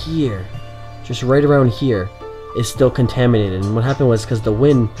over here, just right around here, is still contaminated. And what happened was because the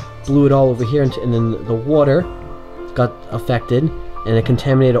wind blew it all over here, and then the water got affected, and it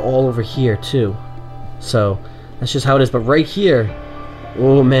contaminated all over here too. So that's just how it is. But right here,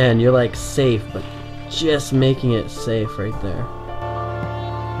 oh man, you're like safe, but just making it safe right there.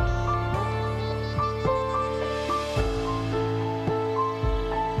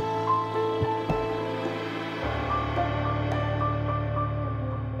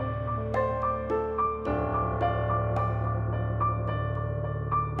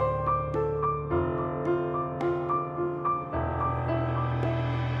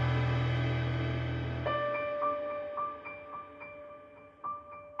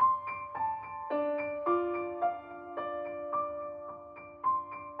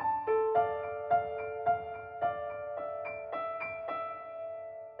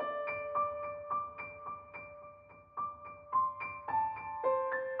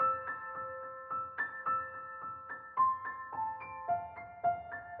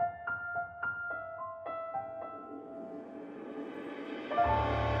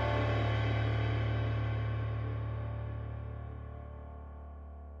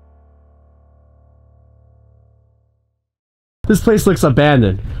 This place looks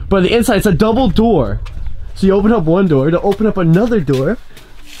abandoned. But the inside, it's a double door. So you open up one door to open up another door.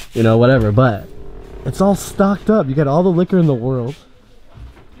 You know, whatever, but it's all stocked up. You got all the liquor in the world.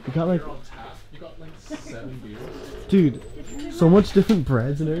 You got like 7 beers. Dude, so much different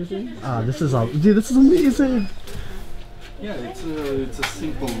breads and everything. Ah, this is all, dude, this is amazing. Yeah, it's a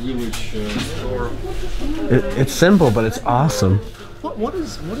simple village store. It's simple, but it's awesome. What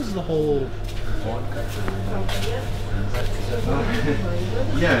is the whole?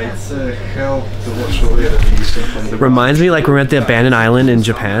 Yeah, it's help to wash away the things from the. Reminds me like we were at the abandoned island in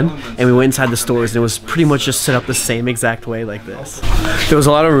Japan, and we went inside the stores, and it was pretty much just set up the same exact way like this. There was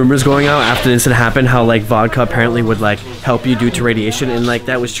a lot of rumors going out after the incident happened, how like vodka apparently would like help you due to radiation, and like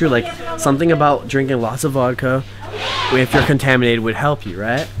that was true. Like something about drinking lots of vodka, if you're contaminated, would help you,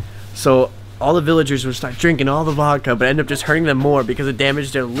 right? So all the villagers would start drinking all the vodka, but end up just hurting them more because it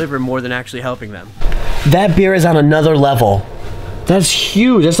damaged their liver more than actually helping them. That beer is on another level. That's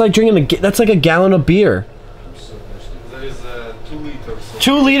huge. That's like drinking that's like a gallon of beer. There is 2 liters.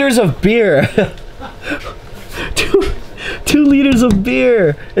 2 liters of beer. 2 liters of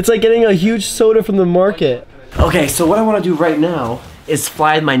beer. It's like getting a huge soda from the market. Okay, so what I want to do right now is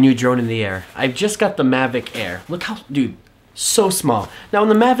fly my new drone in the air. I've just got the Mavic Air. Look how, dude, so small. Now when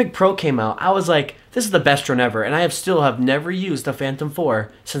the Mavic Pro came out, I was like, this is the best drone ever, and I still have never used a Phantom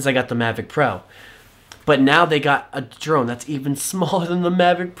 4 since I got the Mavic Pro. But now they got a drone that's even smaller than the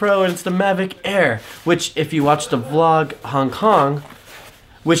Mavic Pro, and it's the Mavic Air, which if you watch the vlog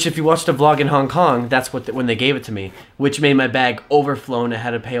in Hong Kong, that's what when they gave it to me, which made my bag overflow and I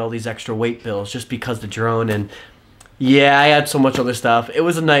had to pay all these extra weight bills just because the drone, and yeah, I had so much other stuff. It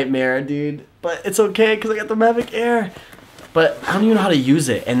was a nightmare, dude, but it's okay because I got the Mavic Air. But I don't even know how to use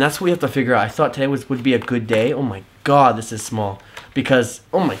it, and that's what we have to figure out. I thought today would be a good day. Oh my god, this is small. Because,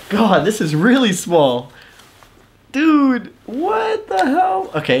 oh my god, this is really small. Dude, what the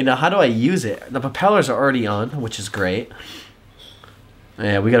hell? Okay, now how do I use it? The propellers are already on, which is great.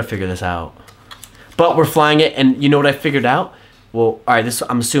 Yeah, we gotta figure this out. But we're flying it, and you know what I figured out? Well, alright, this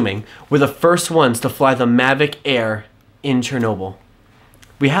I'm assuming. We're the first ones to fly the Mavic Air in Chernobyl.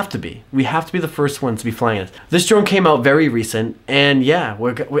 We have to be. We have to be the first ones to be flying it. This drone came out very recent, and yeah,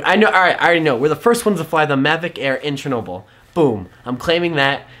 I know. All right, I already know. We're the first ones to fly the Mavic Air in Chernobyl. Boom. I'm claiming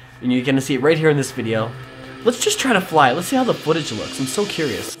that, and you're gonna see it right here in this video. Let's just try to fly it. Let's see how the footage looks. I'm so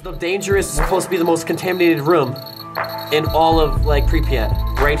curious. The dangerous is supposed to be the most contaminated room in all of like Pripyat.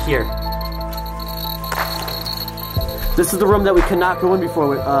 Right here. This is the room that we could not go in before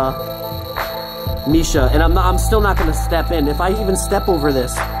with Misha, and I'm still not gonna step in. If I even step over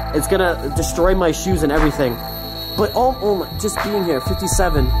this, it's gonna destroy my shoes and everything. But oh my, just being here,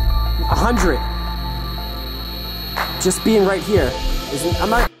 57, 100, just being right here, I'm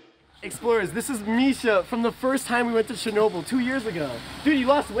not. Explorers, this is Misha from the first time we went to Chernobyl 2 years ago. Dude, you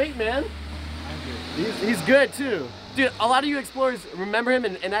lost weight, man. He's good too. Dude, a lot of you explorers remember him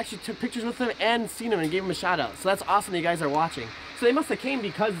and actually took pictures with him and seen him and gave him a shout out. So that's awesome that you guys are watching. So they must have came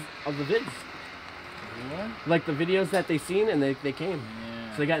because of the vids. What? Like the videos that they seen and they came.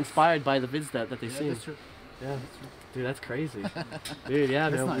 Yeah. So they got inspired by the vids that they seen. That's true. Yeah, that's true. Dude, that's crazy. Dude, yeah,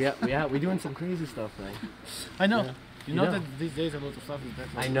 man, nice. we're doing some crazy stuff, man. I know. Yeah. You know that these days a lot of stuff is better.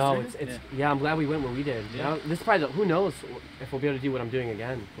 I know, yeah, I'm glad we went when we did. Yeah. Now, this is probably, who knows if we'll be able to do what I'm doing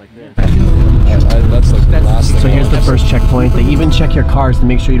again, like this. That's like the last thing. So here's the first checkpoint. They even check your cars to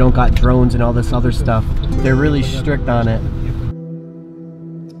make sure you don't got drones and all this other stuff. They're really strict on it.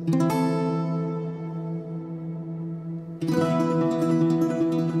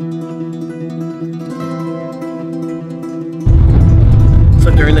 So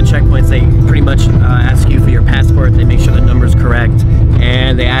during the checkpoints, they pretty much ask you for your passport. They make sure the number's correct,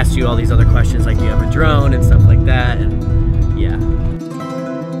 and they ask you all these other questions like, do you have a drone and stuff like that, and yeah.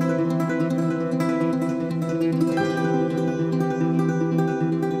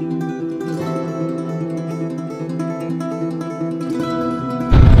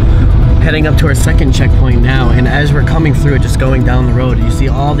 Heading up to our second checkpoint now, and as we're coming through it, just going down the road, you see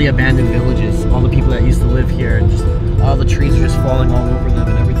all the abandoned villages, all the people that used to live here, and just all the trees are just falling all over them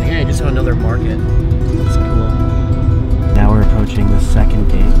and everything. Hey, I just saw another market. That's cool. Now we're approaching the second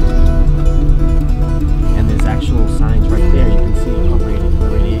gate, and there's actual signs right there. You can see the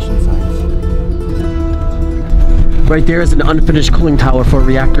radiation signs. Right there is an unfinished cooling tower for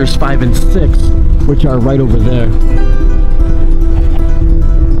reactors 5 and 6, which are right over there.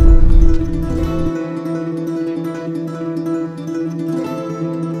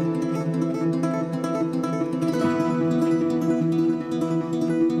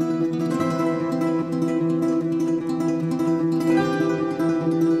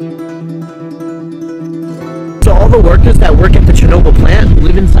 So all the workers that work at the Chernobyl plant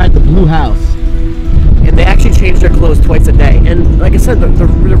live inside the blue house. And they actually change their clothes twice a day. And like I said,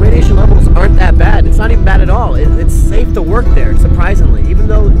 the radiation levels aren't that bad. It's not even bad at all. It's safe to work there, surprisingly. Even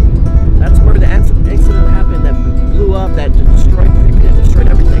though that's where the accident happened that blew up, that destroyed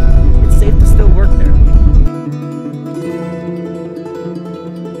everything. It's safe to still work there.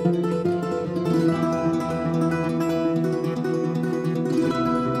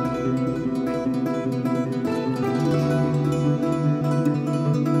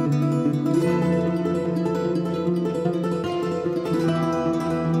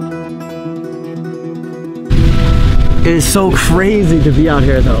 It is so crazy to be out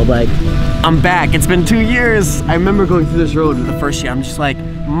here though. Like, I'm back. It's been 2 years. I remember going through this road the first year. I'm just like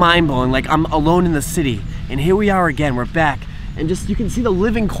mind-blowing. Like, I'm alone in the city. And here we are again. We're back. And just, you can see the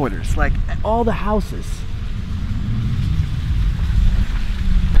living quarters, like all the houses.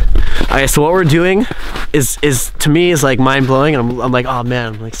 Okay, so what we're doing is to me is like mind-blowing. I'm like, oh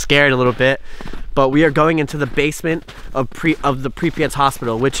man, I'm like scared a little bit. But we are going into the basement of the Pripyat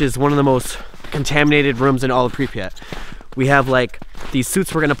hospital, which is one of the most contaminated rooms in all of Pripyat. We have like these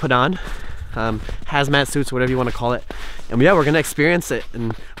suits we're gonna put on, hazmat suits, whatever you want to call it, and yeah, we're gonna experience it.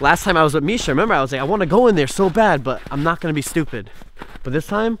 And last time I was with Misha, remember, I was like, I want to go in there so bad, but I'm not gonna be stupid. But this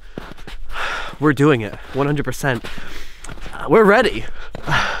time, we're doing it 100%. We're ready.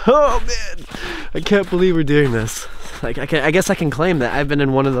 Oh man, I can't believe we're doing this. Like, I guess I can claim that I've been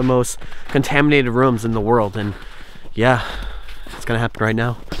in one of the most contaminated rooms in the world, and yeah, it's gonna happen right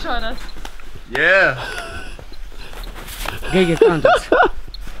now. Show us. Yeah. Okay, get contacts.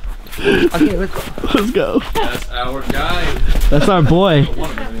 Okay, let's go. Let's go. That's our guy. That's our boy. The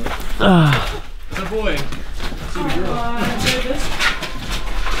boy.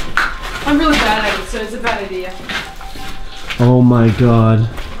 I'm really bad at it, so it's a bad idea. Oh my god.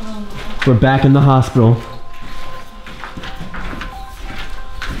 We're back in the hospital.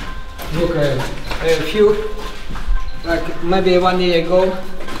 Look, a few, like maybe 1 year ago,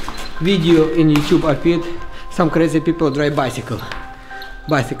 video in YouTube appeared. Some crazy people drive bicycle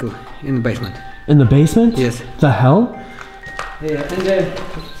in the basement. In the basement? Yes. The hell? Yeah, and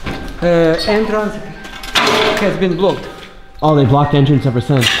the entrance has been blocked. Oh, they blocked the entrance ever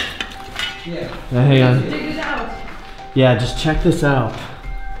since. Yeah. Hang on. Dig it out. Yeah, just check this out.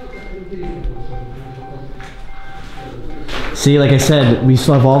 See, like I said, we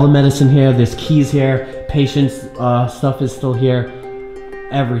still have all the medicine here. There's keys here. Patients' stuff is still here.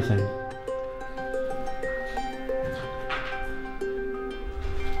 Everything.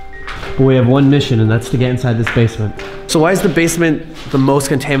 But we have one mission, and that's to get inside this basement. So why is the basement the most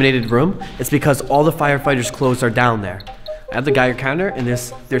contaminated room? It's because all the firefighters' clothes are down there. I have the Geiger counter and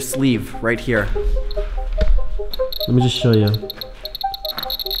their sleeve right here. Let me just show you.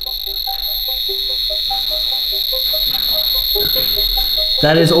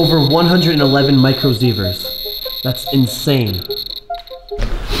 That is over 111 microsievers. That's insane.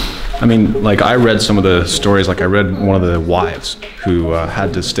 I mean, like, I read some of the stories. Like, I read one of the wives who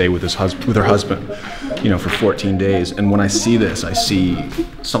had to stay with her husband, you know, for 14 days. And when I see this, I see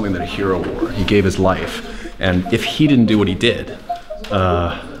something that a hero wore. He gave his life, and if he didn't do what he did,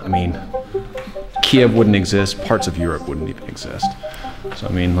 I mean, Kiev wouldn't exist. Parts of Europe wouldn't even exist. So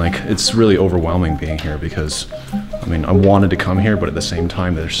I mean, like, it's really overwhelming being here because, I mean, I wanted to come here, but at the same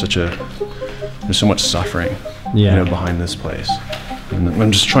time, there's so much suffering, you know, behind this place. And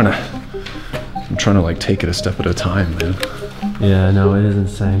I'm trying to like take it a step at a time, man. Yeah, no, it is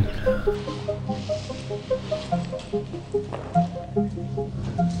insane.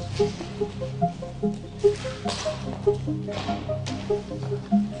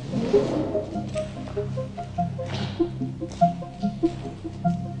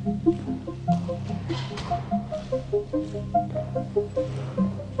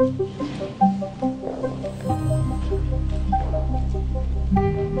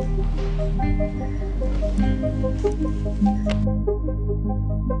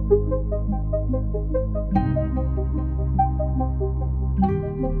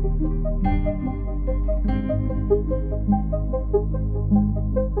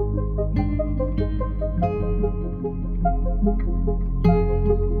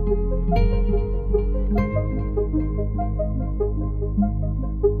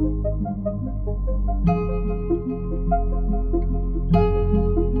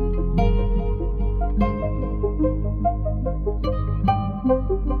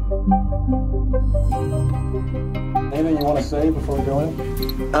 Anything you want to say before we go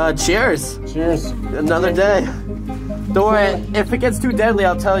in? Cheers. Cheers. Another day. Don't worry, if it gets too deadly,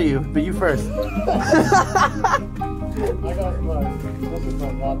 I'll tell you, but you first. This is the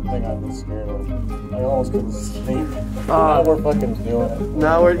one thing I've been scared of. I almost couldn't sleep. Now we're fucking doing it.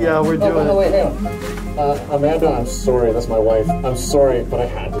 Now we're doing it. No, wait, hang on. Amanda, I'm sorry. That's my wife. I'm sorry, but I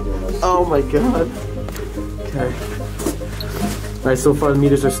had to do this. Oh my god. Okay. Alright, so far the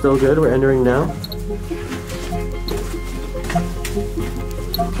meters are still good. We're entering now.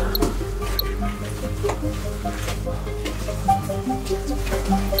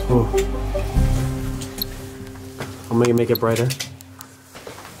 Oh. I'm gonna make it brighter.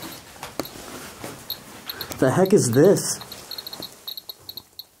 The heck is this?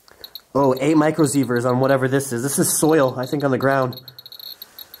 Oh, 8 microsieverts on whatever this is. This is soil, I think, on the ground.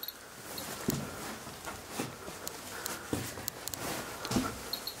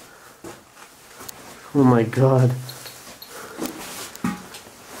 Oh my god.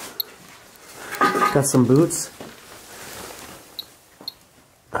 Got some boots.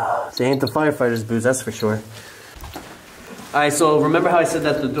 They ain't the firefighters' boots, that's for sure. Alright, so remember how I said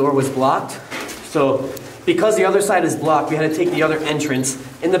that the door was blocked? So, because the other side is blocked, we had to take the other entrance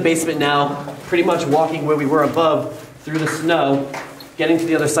in the basement now, pretty much walking where we were above through the snow, getting to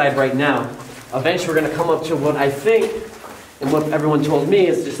the other side right now. Eventually we're going to come up to what I think, and what everyone told me,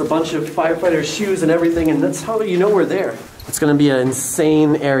 is just a bunch of firefighters' shoes and everything, and that's how you know we're there. It's going to be an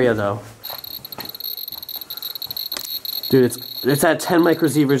insane area though. Dude, it's at 10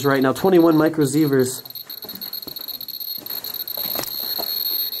 microsieverts right now, 21 microsieverts.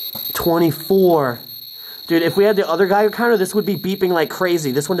 24. Dude, if we had the other Geiger counter, this would be beeping like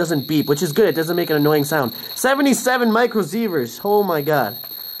crazy. This one doesn't beep, which is good. It doesn't make an annoying sound. 77 microsieverts. Oh my god.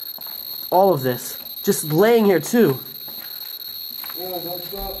 All of this. Just laying here too. Yeah, don't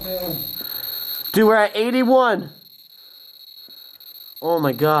stop, man. Dude, we're at 81. Oh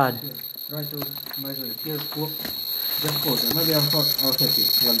my god. Try to measure it. Here's just closer. Maybe I'll take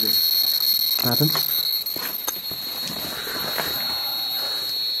it like this. What happened?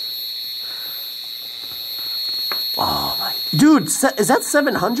 Oh my... Dude, is that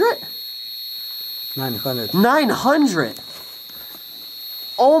 700? 900. 900!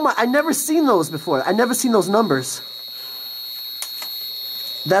 Oh my... I've never seen those before. I've never seen those numbers.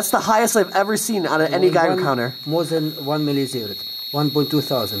 That's the highest I've ever seen out of any Geiger counter. More than 1 millisievert. 1.2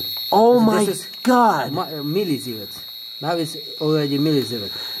 thousand. Oh my god! Millisievert. Now it's already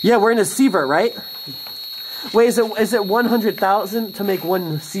millisievert. Yeah, we're in a sievert, right? Wait, is it 100,000 to make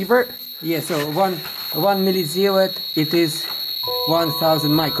 1 sievert? Yeah, so 1 millisievert, it is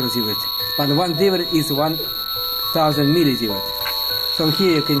 1,000 microsievert. But 1 sievert is 1,000 millisievert. So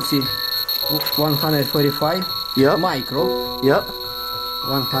here you can see 145 micro. Yep.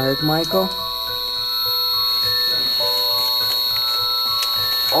 100 micro.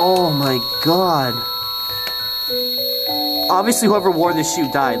 Oh my god. Obviously whoever wore this shoe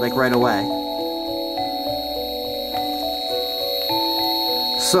died, like, right away.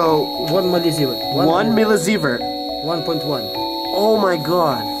 So... 1 millisievert. 1 millisievert. 1.1. Oh my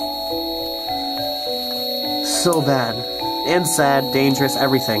god. So bad. And sad, dangerous,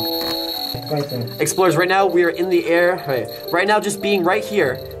 everything. Right there. Explorers, right now we are in the air. Right now, just being right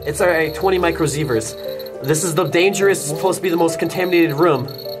here, it's our 20 microsieverts. This is the dangerous, supposed to be the most contaminated room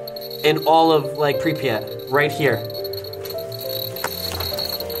in all of, like, Pripyat. Right here.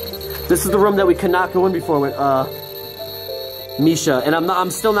 This is the room that we could not go in before with Misha, and I'm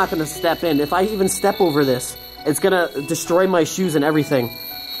still not gonna step in. If I even step over this, it's gonna destroy my shoes and everything.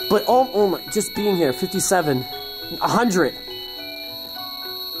 But oh my, just being here, 57, 100.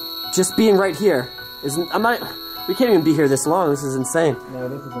 Just being right here we can't even be here this long. This is insane. No,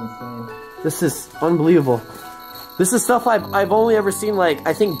 this is insane. This is unbelievable. This is stuff I've only ever seen, like,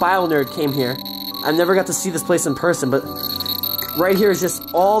 I think BioNerd came here. I never got to see this place in person, but right here is just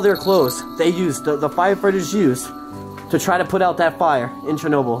all their clothes they used, the firefighters used to try to put out that fire in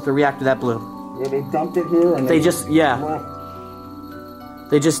Chernobyl, the reactor that blew. Yeah, they dumped it here and they just, yeah.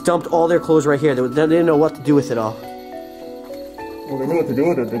 They just dumped all their clothes right here. They didn't know what to do with it all. Well, they knew what to do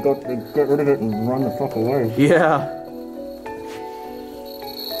with it. They got rid of it and run the fuck away. Yeah.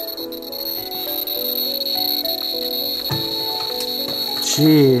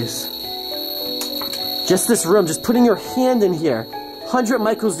 Jeez. Just this room, just putting your hand in here. 100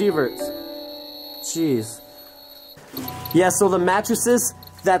 microsieverts. Jeez. Yeah, so the mattresses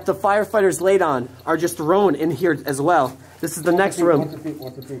that the firefighters laid on are just thrown in here as well. This is the next room.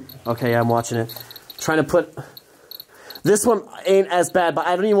 Okay, yeah, I'm watching it. Trying to put... This one ain't as bad, but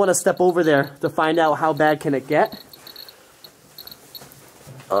I don't even want to step over there to find out how bad can it get.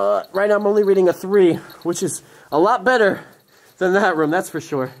 Right now I'm only reading a 3, which is a lot better than that room, that's for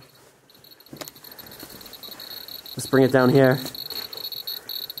sure. Let's bring it down here.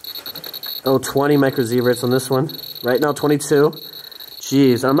 Oh, 20 microsieverts on this one. Right now, 22.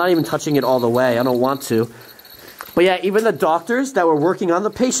 Jeez, I'm not even touching it all the way. I don't want to. But yeah, even the doctors that were working on the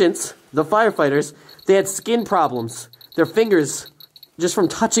patients, the firefighters, they had skin problems. Their fingers, just from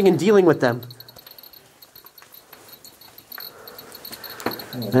touching and dealing with them.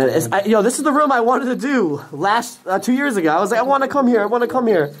 Yo, this is the room I wanted to do 2 years ago. I was like, I want to come here. I want to come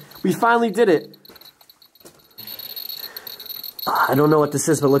here. We finally did it. I don't know what this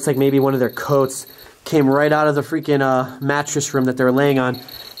is, but it looks like maybe one of their coats came right out of the freaking mattress room that they were laying on.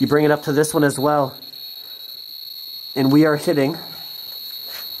 You bring it up to this one as well. And we are hitting,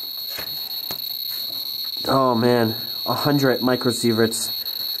 oh man, 100 microsieverts.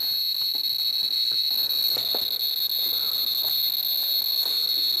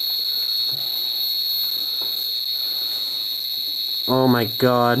 Oh my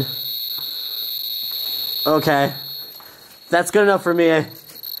god. Okay. That's good enough for me.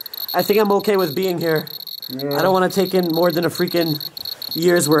 I think I'm okay with being here. Yeah. I don't want to take in more than a freaking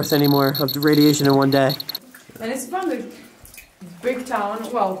year's worth anymore of radiation in one day. And it's from the big town,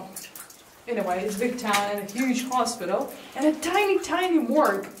 well, in a way, it's a big town and a huge hospital and a tiny, tiny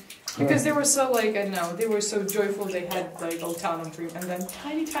morgue. Because they were so, like, I don't know, they were so joyful they had, like, Old Town and Dream and then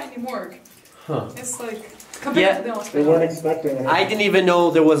tiny, tiny morgue. Huh. It's like, compared to the hospital. They weren't expecting it. I didn't even know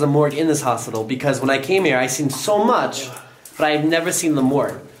there was a morgue in this hospital because when I came here, I seen so much, but I've never seen the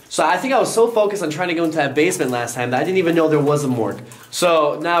morgue. So I think I was so focused on trying to go into that basement last time that I didn't even know there was a morgue.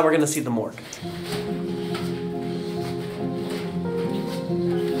 So now we're going to see the morgue.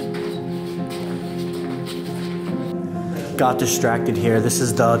 Got distracted here. This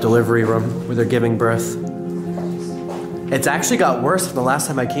is the delivery room where they're giving birth. It's actually got worse from the last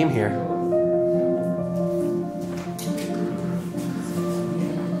time I came here.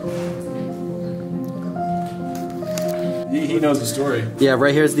 He knows the story. Yeah,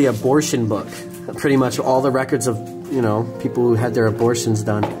 right here's the abortion book. Pretty much all the records of, you know, people who had their abortions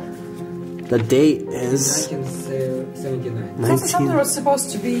done. The date is 1979. Something was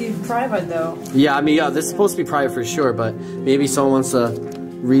supposed to be private, though. Yeah, I mean, yeah, this is supposed to be private for sure, but maybe someone wants to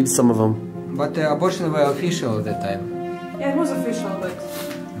read some of them. But the abortion were official at that time. Yeah, it was official, but...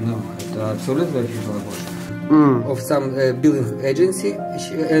 No, it absolutely official abortion. Of some billing agency,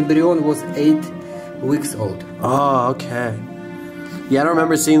 embryo was 8 weeks old. Oh, okay. Yeah, I don't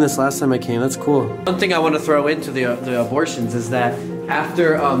remember seeing this last time I came. That's cool. One thing I want to throw into the abortions is that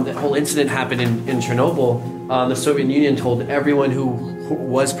after the whole incident happened in Chernobyl, the Soviet Union told everyone who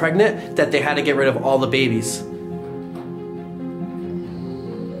was pregnant that they had to get rid of all the babies.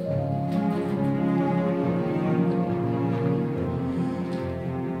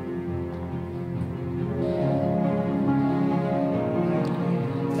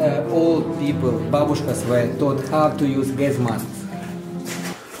 Old people, babushkas, were taught how to use gas masks.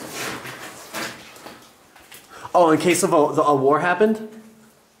 Oh, in case of a war happened?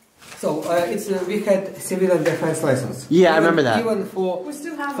 So we had civilian defense license. Yeah, I remember that. Even for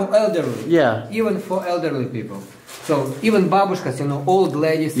elderly. Yeah. Even for elderly people. So even babushkas, you know, old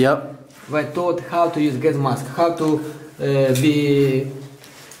ladies. Yep. Were taught how to use gas mask, how to be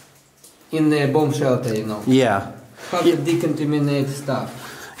in a bomb shelter, you know. Yeah. How to decontaminate stuff.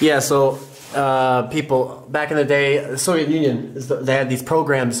 Yeah, so people back in the day, the Soviet Union, they had these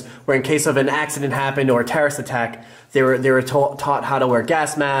programs where in case of an accident happened or a terrorist attack, they were taught how to wear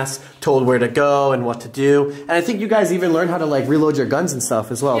gas masks, told where to go and what to do. And I think you guys even learned how to like reload your guns and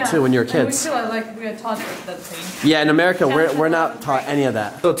stuff as well too when you were kids. We still we are taught that thing. Yeah, in America we're not taught any of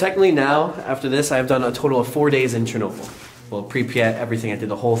that. So technically now, after this, I've done a total of 4 days in Chernobyl. Well, Pripyat, everything, I did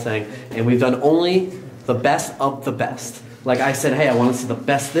the whole thing. And we've done only the best of the best. Like I said, hey, I want to see the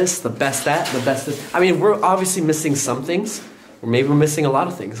best this, the best that, the best this. I mean, we're obviously missing some things, or maybe we're missing a lot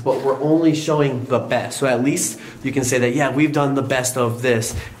of things, but we're only showing the best. So at least you can say that, yeah, we've done the best of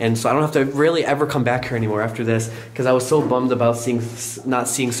this. And so I don't have to really ever come back here anymore after this, because I was so bummed about not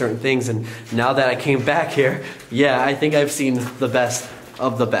seeing certain things. And now that I came back here, yeah, I think I've seen the best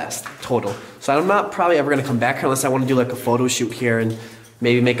of the best, total. So I'm not probably ever going to come back here unless I want to do like a photo shoot here and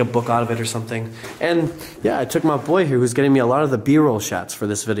maybe make a book out of it or something. And yeah, I took my boy here who's getting me a lot of the B-roll shots for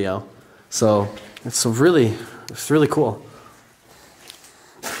this video. So it's really cool.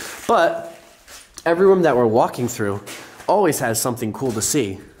 But every room that we're walking through always has something cool to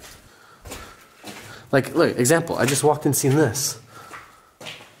see. Like, look, example, I just walked and seen this.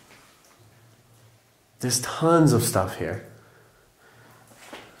 There's tons of stuff here.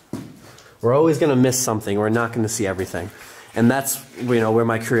 We're always gonna miss something. We're not gonna see everything. And that's, you know, where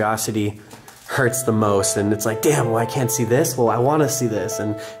my curiosity hurts the most. And it's like, damn, well, I can't see this. Well, I want to see this.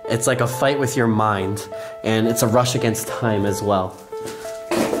 And it's like a fight with your mind. And it's a rush against time as well.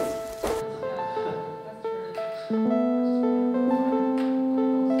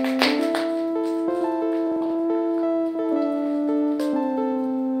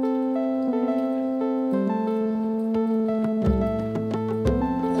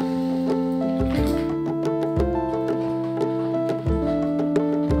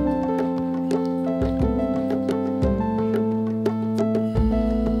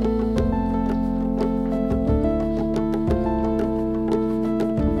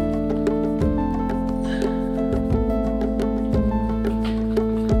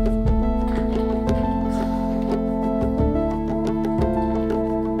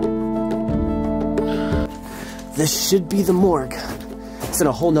 This should be the morgue. It's in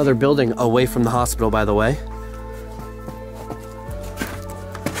a whole nother building away from the hospital, by the way.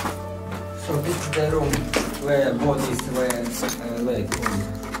 So this is the room where bodies were laid.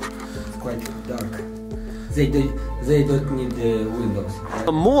 It's quite dark. They don't need the windows.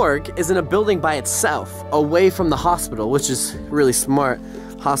 The morgue is in a building by itself, away from the hospital, which is really smart.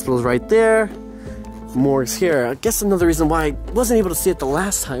 Hospital's right there. Morgue's here. I guess another reason why I wasn't able to see it the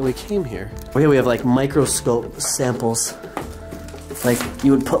last time we came here. Oh yeah, we have like microscope samples. Like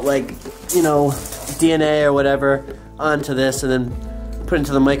you would put like, you know, DNA or whatever onto this and then put it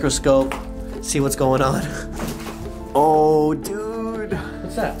into the microscope, see what's going on. Oh, dude.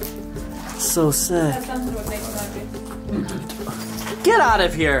 What's that? So sick. That's something what makes me happy. Get out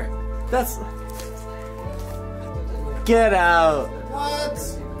of here. That's... Get out.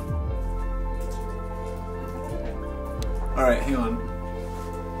 What? Alright, hang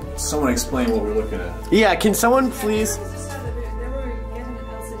on. Someone explain what we're looking at. Yeah, can someone please? They were getting an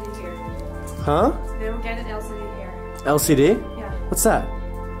LCD here. Huh? They were getting an LCD here. LCD? Yeah. What's that?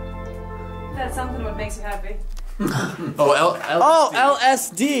 That's something what makes you happy. Oh,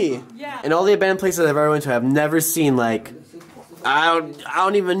 LSD! Yeah. In all the abandoned places I've ever went to, I've never seen like... I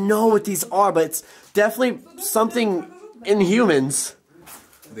don't even know what these are, but it's definitely something in humans.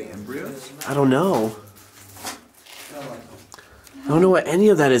 Are they embryos? I don't know. I don't know what any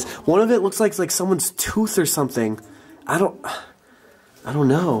of that is. One of it looks like someone's tooth or something. I don't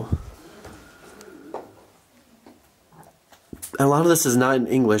know. And a lot of this is not in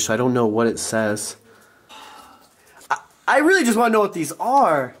English. I don't know what it says. I really just want to know what these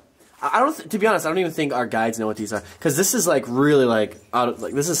are. I don't. To be honest, I don't even think our guides know what these are, because this is like really like out of,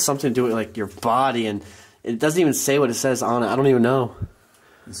 like this is something to do with like your body, and it doesn't even say what it says on it. I don't even know.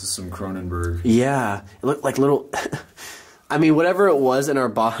 This is some Cronenberg. Yeah, it looked like little. I mean, whatever it was in our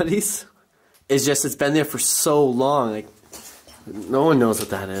bodies, it's just it's been there for so long. Like no one knows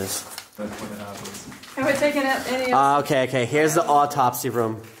what that is. That's when it happens. Have we taken out any? Okay. Here's the autopsy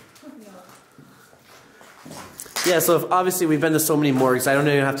room. Yeah, so obviously we've been to so many morgues, I don't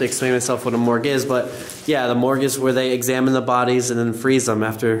even have to explain myself what a morgue is, but yeah, the morgue is where they examine the bodies and then freeze them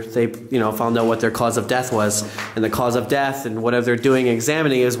after they, you know, found out what their cause of death was. And the cause of death and whatever they're doing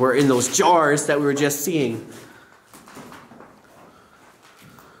examining is we're in those jars that we were just seeing.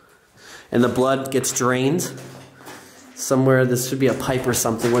 And the blood gets drained. Somewhere, this should be a pipe or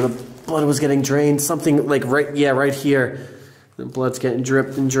something where the blood was getting drained. Something like right here. The blood's getting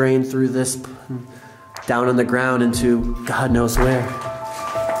dripped and drained through this, down on the ground into God knows where.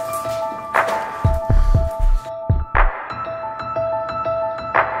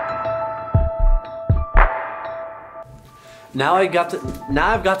 Now I've got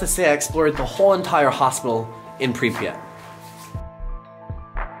to say I explored the whole entire hospital in Pripyat.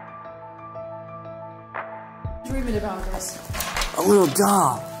 Dreaming about this. A little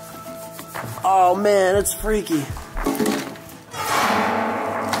doll. Oh man, it's freaky.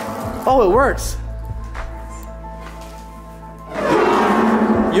 Oh, it works.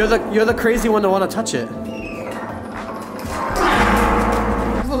 You're the crazy one to want to touch it.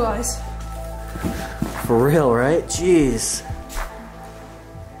 Little eyes. For real, right? Jeez.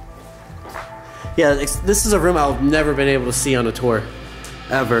 Yeah, this is a room I've never been able to see on a tour,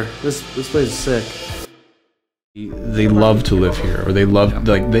 ever. This place is sick. They love to live here, or they love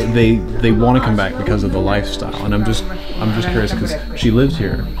they want to come back because of the lifestyle. And I'm just curious because she lived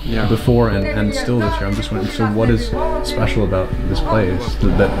here before and still lives here. I'm just wondering, so what is special about this place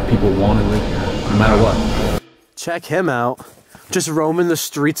that people want to live here, no matter what? Check him out. Just roaming the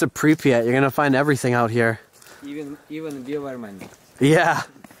streets of Pripyat. You're gonna find everything out here. Even Biverman. Yeah.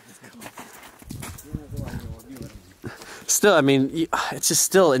 Still, I mean, it's just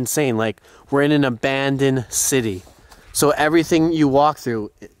still insane. Like, we're in an abandoned city, so everything you walk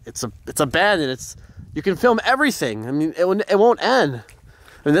through, it's abandoned. You can film everything. I mean, it won't end.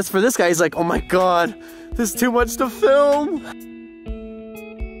 I mean, that's for this guy. He's like, oh my god, there's too much to film.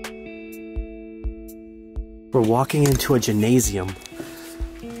 We're walking into a gymnasium.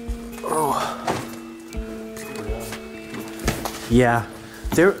 Oh. Yeah.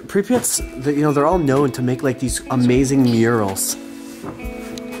 Pripyat's, you know, they're all known to make like these amazing murals.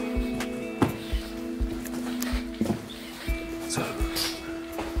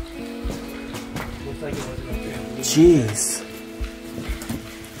 Jeez.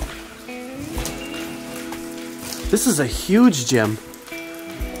 This is a huge gym.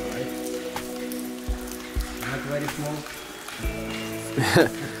 Not very small.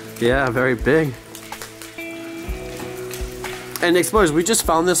 Yeah, very big. And explorers, we just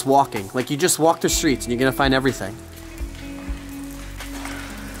found this walking. Like, you just walk the streets and you're gonna find everything.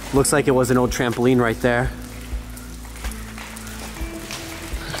 Looks like it was an old trampoline right there.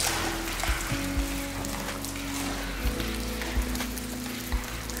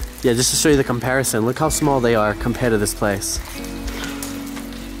 Yeah, just to show you the comparison. Look how small they are compared to this place.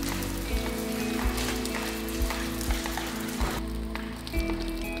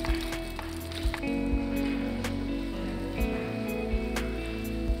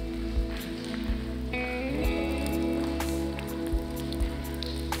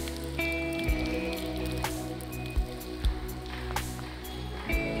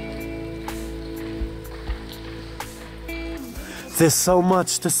 There's so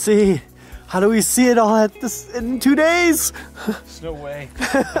much to see. How do we see it all in 2 days? There's no way.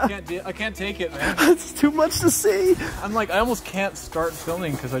 I can't take it, man. It's too much to see. I'm like, I almost can't start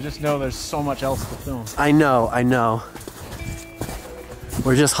filming because I just know there's so much else to film. I know.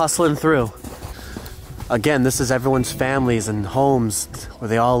 We're just hustling through. Again, this is everyone's families and homes where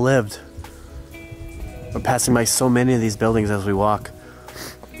they all lived. We're passing by so many of these buildings as we walk.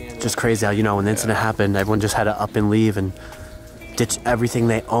 Just crazy how, you know, when the incident happened, everyone just had to up and leave and ditch everything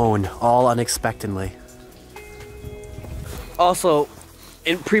they owned, all unexpectedly. Also,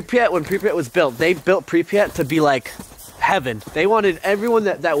 in Pripyat, when Pripyat was built, they built Pripyat to be like heaven. They wanted everyone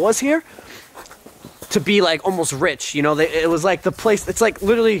that was here to be like almost rich, you know? It was like the place, it's like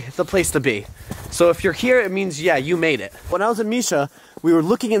literally the place to be. So if you're here, it means, yeah, you made it. When I was in Misha, we were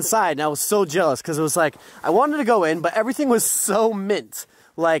looking inside and I was so jealous because it was like, I wanted to go in, but everything was so mint.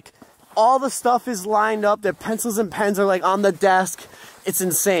 Like, all the stuff is lined up, their pencils and pens are like on the desk. It's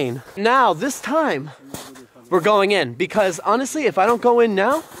insane. Now, this time, we're going in because honestly, if I don't go in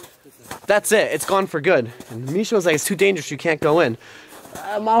now, that's it, it's gone for good. And Misha was like, it's too dangerous, you can't go in.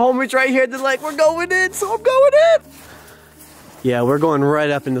 My homies right here, they're like, we're going in, so I'm going in. Yeah, we're going right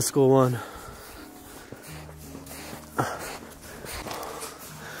up into school one.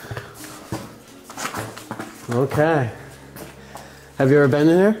 Okay. Have you ever been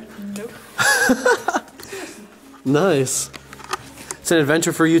in here? Nope. Nice. It's an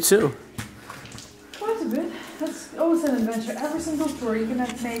adventure for you too. Quite a bit. That's always an adventure. Every single tour you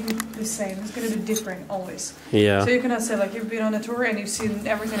cannot make it the same. It's gonna be different always. Yeah. So you cannot say like you've been on a tour and you've seen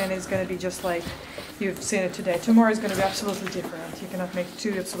everything and it's gonna be just like you've seen it today. Tomorrow is gonna be absolutely different. You cannot make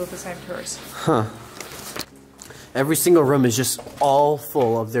two absolutely same tours. Huh. Every single room is just all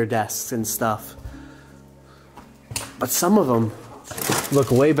full of their desks and stuff. But some of them look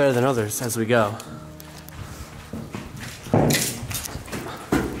way better than others as we go.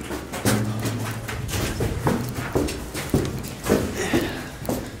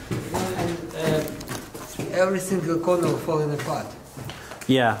 Every single corner falling apart.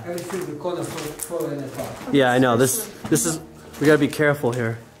 Yeah. Every single corner falling apart. Yeah, I know. This is, we gotta be careful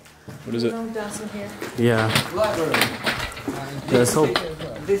here. What is it? No dancing here. Yeah. Library. Let's hope.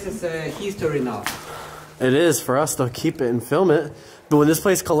 This is history now. It is for us to keep it and film it. But when this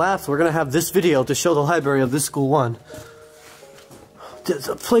place collapsed, we're gonna have this video to show the library of this school one.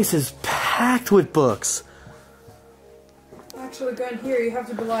 The place is packed with books. Actually, going here, you have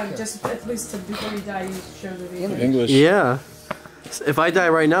to be like just at least before you die, you show the video. English. Yeah. If I die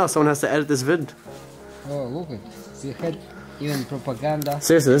right now, someone has to edit this vid. Oh, look it. We had even propaganda.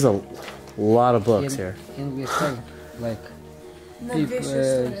 Seriously, there's a lot of books here. English, like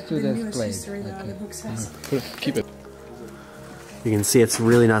students play. Keep it. You can see it's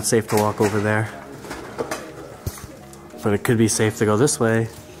really not safe to walk over there. But it could be safe to go this way.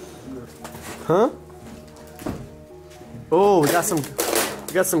 Huh? Oh, we got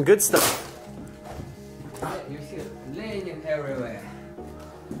some good stuff. You see Lenin everywhere.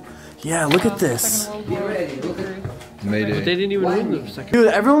 Yeah, look at this. Be ready, look at it. Mayday. But they didn't even read the second. Dude,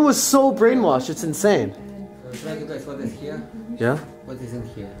 everyone was so brainwashed, it's insane. Try to guess what is here. Yeah? What is in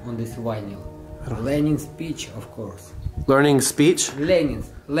here on this vinyl? Lenin's speech, of course. Learning speech?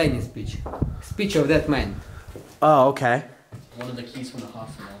 Lenin's speech. Speech of that man. Oh, okay. One of the keys from the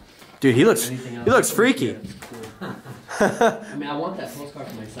hospital. Dude, he looks freaky. I mean, I want that postcard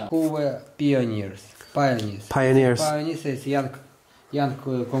for myself. Who were pioneers? Pioneers. Pioneers is young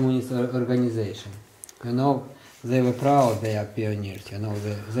communist organization. You know, they were proud they are pioneers. You know,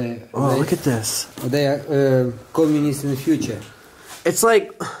 look at this. They are communists in the future. It's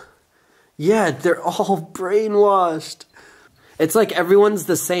like, yeah, they're all brainwashed. It's like everyone's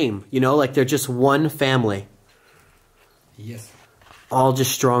the same, you know, like they're just one family. Yes. All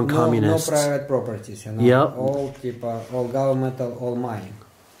just strong communists. No private properties, you know. Yep. All people, all governmental, all mine.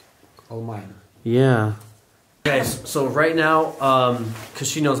 All mine. Yeah. Guys, so right now, because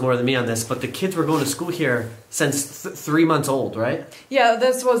she knows more than me on this, but the kids were going to school here since 3 months old, right? Yeah,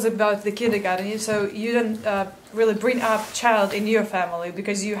 that was about the kindergarten. So you don't really bring up child in your family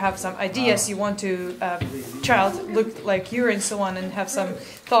because you have some ideas, you want to child look like you and so on, and have some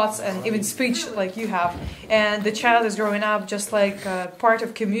thoughts and even speech like you have, and the child is growing up just like part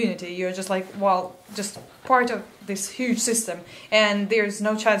of community. You're just like, well, just part of this huge system, and there's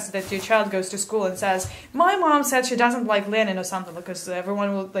no chance that your child goes to school and says, my mom said she doesn't like Lenin or something, because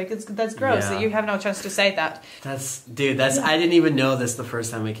everyone will like, that's gross. Yeah. You have no chance to say that. That's I didn't even know this the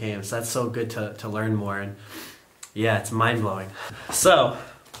first time we came, so that's so good to learn more, and yeah, it's mind-blowing. So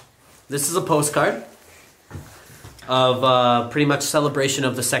this is a postcard of pretty much celebration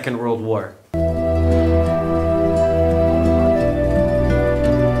of the Second World War.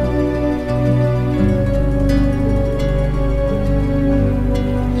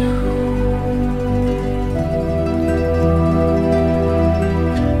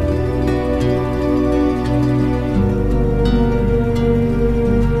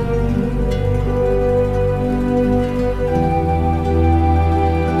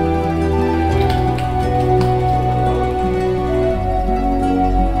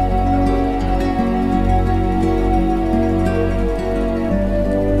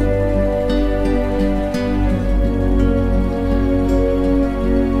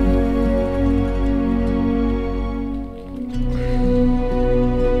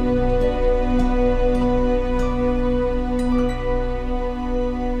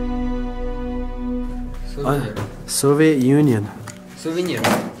 Soviet Union. Souvenir.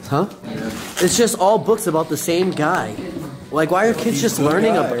 Huh? It's just all books about the same guy. Like, why are kids just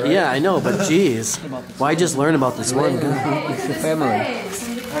learning about... Yeah, I know, but geez. Why just learn about this one guy? It's a family.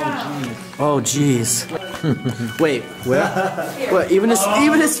 Oh, jeez. Wait, what? Even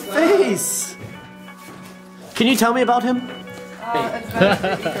his face! Can you tell me about him?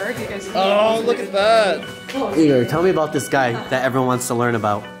 Oh, look at that! Igor, tell me about this guy that everyone wants to learn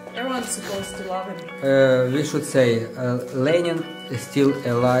about. Everyone's supposed to love him. We should say Lenin is still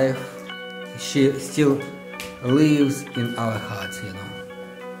alive. She still lives in our hearts, you know.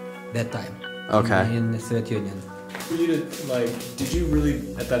 That time. Okay. In the Soviet Union. Did you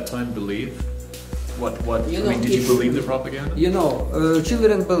really at that time believe what? You know, did you believe the propaganda? You know,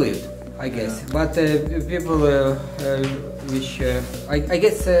 children believed, I guess, but people, which I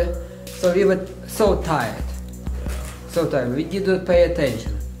guess, so we were so tired, we didn't pay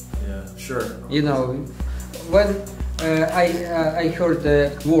attention. Yeah, sure. You know, when I heard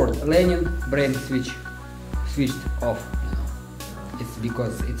the word Lenin, brain switched off. You know, it's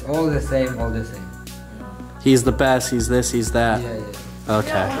because it's all the same. He's the best, he's this, he's that. Yeah.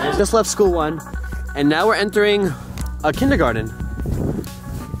 Okay. Just left school 1, and now we're entering a kindergarten.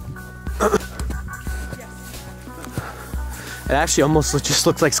 It actually almost just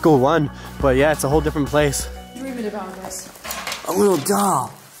looks like school 1, but yeah, it's a whole different place. Dreaming about this. A little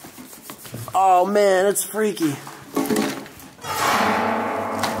doll. Oh man, it's freaky.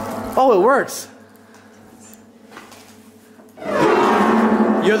 Oh, it works.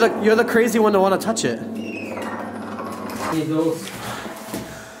 You're the crazy one to want to touch it.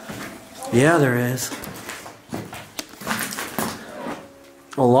 Yeah, there is.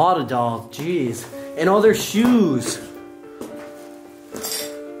 A lot of dolls, jeez. And all their shoes.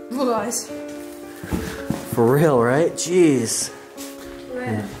 Blue eyes. For real, right? Jeez.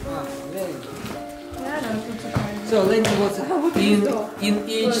 So Lenin was in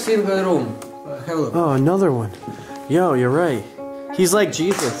each single room. Have a look. Oh, another one. Yo, you're right. He's like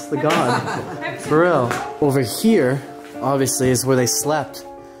Jesus, the God. For real. Over here, obviously, is where they slept.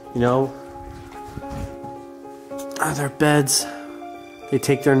 You know? Their beds. They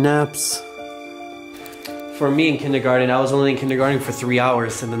take their naps. For me in kindergarten, I was only in kindergarten for 3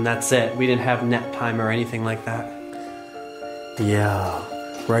 hours, and then that's it. We didn't have nap time or anything like that. Yeah.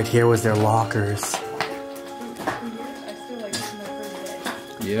 Right here was their lockers.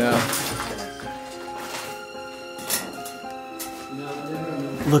 Yeah.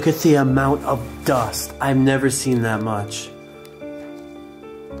 Look at the amount of dust. I've never seen that much.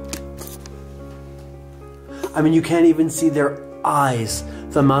 I mean, you can't even see their eyes.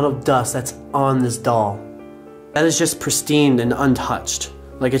 The amount of dust that's on this doll. That is just pristine and untouched.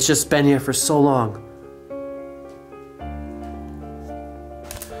 Like it's just been here for so long.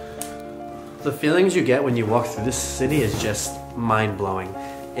 The feelings you get when you walk through this city is just mind-blowing.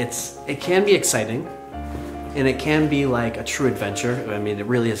 It can be exciting, and it can be like a true adventure. I mean, it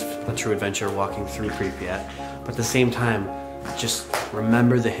really is a true adventure walking through Pripyat. But at the same time, just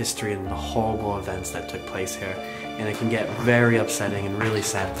remember the history and the horrible events that took place here. And it can get very upsetting and really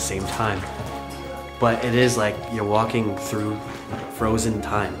sad at the same time. But it is like you're walking through frozen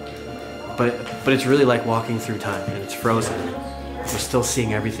time. But it's really like walking through time, and it's frozen. We're still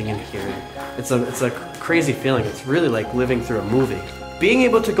seeing everything in here. It's a crazy feeling. It's really like living through a movie. Being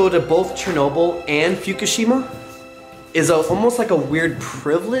able to go to both Chernobyl and Fukushima is almost like a weird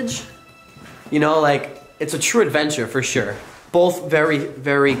privilege. You know, like, it's a true adventure for sure. Both very,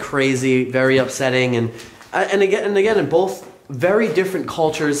 very crazy, very upsetting, and again, in both very different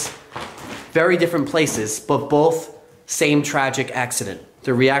cultures, very different places, but both same tragic accident.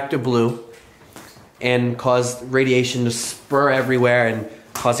 The reactor blew and caused radiation to spur everywhere and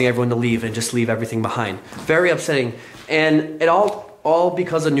causing everyone to leave and just leave everything behind. Very upsetting, and it all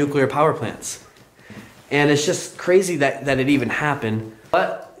because of nuclear power plants. And it's just crazy that it even happened.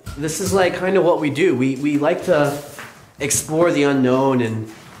 But this is like kind of what we do. We like to explore the unknown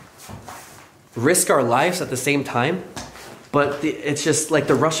and risk our lives at the same time. But it's just like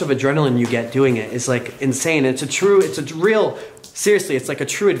the rush of adrenaline you get doing it is like insane. It's a real, seriously, it's like a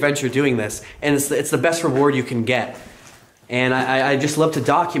true adventure doing this. And it's the best reward you can get. And I just love to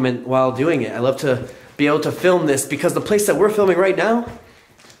document while doing it. I love to be able to film this because the place that we're filming right now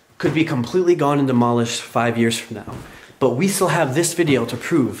could be completely gone and demolished 5 years from now. But we still have this video to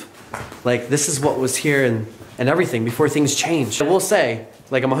prove, like, this is what was here and everything before things changed. I will say,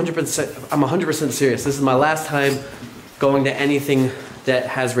 like, I'm 100% serious. This is my last time going to anything that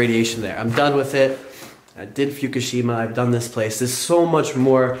has radiation there. I'm done with it. I did Fukushima, I've done this place. There's so much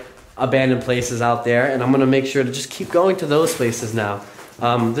more abandoned places out there, and I'm gonna make sure to just keep going to those places now.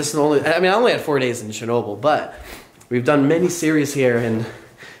 This is I only had 4 days in Chernobyl, but we've done many series here, and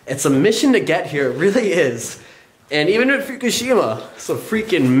it's a mission to get here, it really is. And even in Fukushima, it's a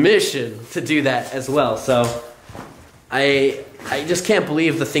freaking mission to do that as well. So I just can't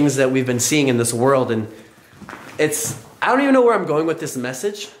believe the things that we've been seeing in this world, and I don't even know where I'm going with this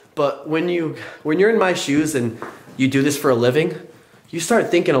message, but when you're in my shoes and you do this for a living, you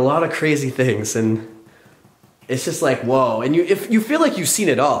start thinking a lot of crazy things, and it's just like, whoa. And if you feel like you've seen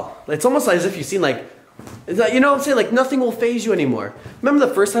it all. It's almost as if you've seen, like, you know what I'm saying? Like, nothing will faze you anymore. Remember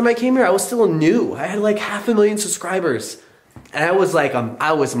the first time I came here? I was still new. I had like 500,000 subscribers. And I was like,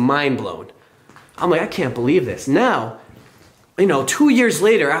 I was mind blown. I'm like, I can't believe this. Now, you know, 2 years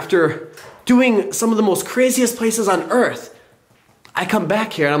later, after doing some of the most craziest places on earth, I come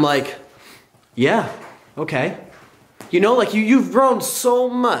back here and I'm like, yeah, okay. You know, like, you've grown so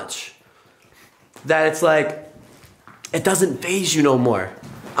much that it's like, it doesn't faze you no more.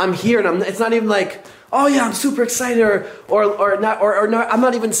 I'm here and it's not even like, oh yeah, I'm super excited or not, I'm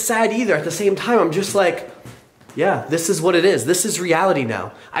not even sad either at the same time. I'm just like, yeah, this is what it is. This is reality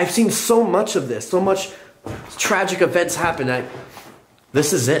now. I've seen so much of this, so much tragic events happen.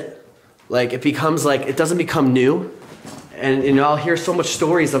 This is it. Like, it becomes like, it doesn't become new. And, you know, I'll hear so much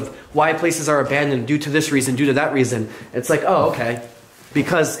stories of why places are abandoned due to this reason, due to that reason. It's like, oh, okay.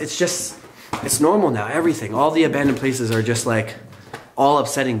 Because it's normal now, everything. All the abandoned places are just like, all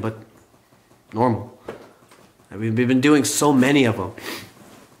upsetting, but normal. I mean, we've been doing so many of them.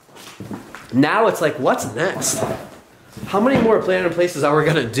 Now it's like, what's next? How many more abandoned places are we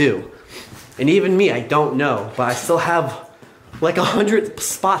gonna do? And even me, I don't know, but I still have like 100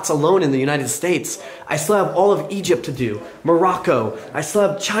 spots alone in the United States. I still have all of Egypt to do, Morocco, I still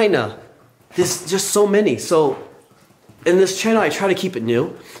have China. There's just so many. So in this channel, I try to keep it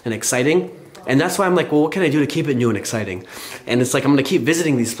new and exciting. And that's why I'm like, well, what can I do to keep it new and exciting? And it's like, I'm gonna keep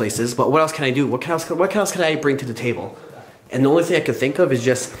visiting these places, but what else can I do? What else can I bring to the table? And the only thing I could think of is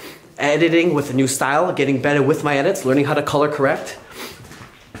just editing with a new style, getting better with my edits, learning how to color correct,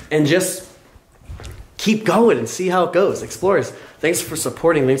 and just keep going and see how it goes. Explorers, thanks for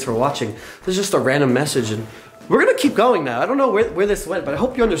supporting, thanks for watching. This is just a random message, and we're gonna keep going now. I don't know where this went, but I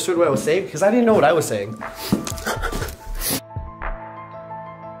hope you understood what I was saying, because I didn't know what I was saying.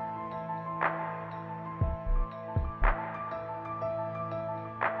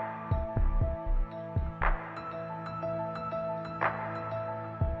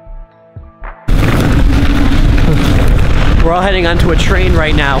 We're all heading onto a train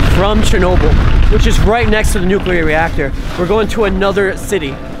right now from Chernobyl, which is right next to the nuclear reactor. We're going to another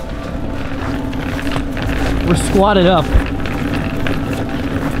city. We're squatted up.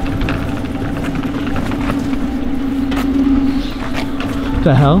 What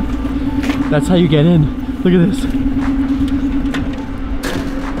the hell? That's how you get in. Look at this.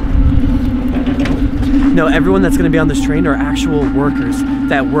 No, everyone that's going to be on this train are actual workers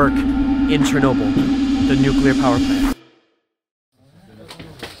that work in Chernobyl, the nuclear power plant.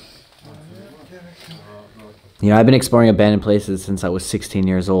 You know, I've been exploring abandoned places since I was 16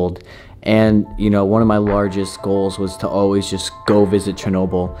 years old. And, you know, one of my largest goals was to always just go visit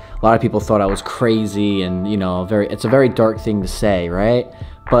Chernobyl. A lot of people thought I was crazy and, you know, it's a very dark thing to say, right?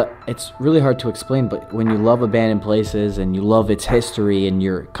 But it's really hard to explain. But when you love abandoned places and you love its history and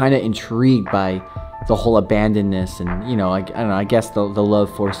you're kind of intrigued by the whole abandonedness, and you know, I don't know, I guess the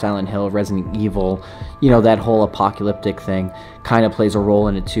love for Silent Hill, Resident Evil, you know, that whole apocalyptic thing kind of plays a role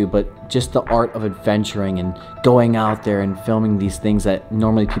in it too. But just the art of adventuring and going out there and filming these things that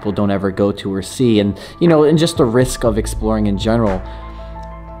normally people don't ever go to or see, and you know, and just the risk of exploring in general,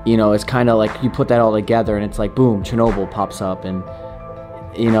 you know, it's kind of like you put that all together and it's like boom, Chernobyl pops up. And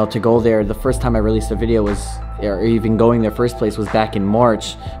you know, to go there, the first time I released a video was, or even going there first place, was back in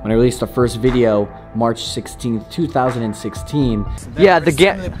March when I released the first video, March 16th, 2016. Yeah, the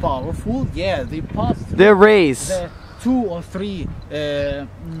extremely powerful. Yeah, they pop. They're raised. The 2 or 3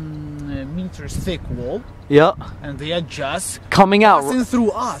 meters thick wall. Yep. And they are just coming out passing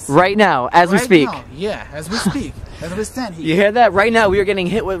through us right now as we speak. Now. Yeah, as we speak, as we stand here. You hear that? Right now we are getting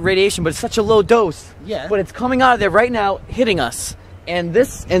hit with radiation, but it's such a low dose. Yeah. But it's coming out of there right now, hitting us. And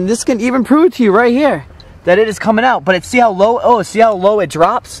this can even prove it to you right here that it is coming out. But see how low? Oh, see how low it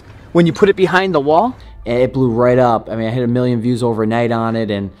drops when you put it behind the wall? And it blew right up. I mean, I hit 1 million views overnight on it,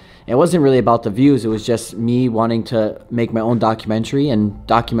 and it wasn't really about the views. It was just me wanting to make my own documentary and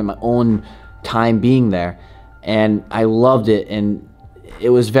document my own time being there. And I loved it, and it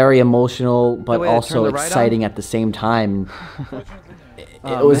was very emotional, but also exciting at the same time.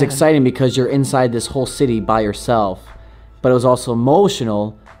 It was exciting because you're inside this whole city by yourself. But it was also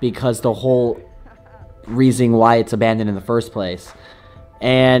emotional because the whole reason why it's abandoned in the first place.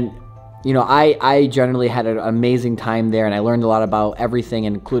 And, you know, I generally had an amazing time there, and I learned a lot about everything,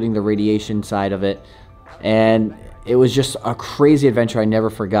 including the radiation side of it. And it was just a crazy adventure I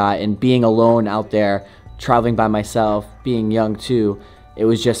never forgot. And being alone out there, traveling by myself, being young too, it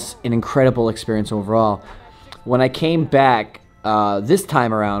was just an incredible experience overall. When I came back, this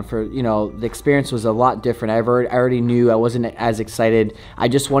time around, for, you know, the experience was a lot different. I already knew I wasn't as excited. I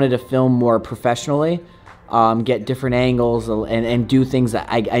just wanted to film more professionally, get different angles, and do things that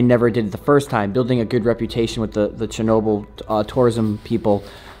I never did the first time, building a good reputation with the Chernobyl tourism people.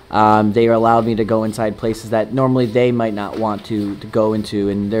 They allowed me to go inside places that normally they might not want to go into,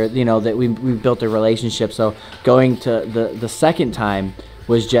 and they're, you know, that we built a relationship. So going to the second time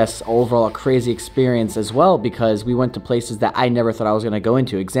was just overall a crazy experience as well, because we went to places that I never thought I was going to go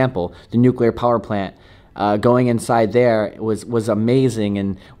into. Example, the nuclear power plant. Going inside there was amazing,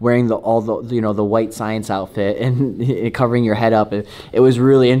 and wearing all the you know, the white science outfit and covering your head up. It was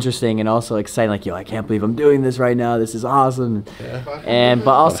really interesting and also exciting. Like, yo, I can't believe I'm doing this right now. This is awesome. Yeah.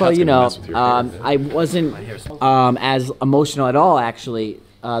 But also, you know, I wasn't as emotional at all, actually.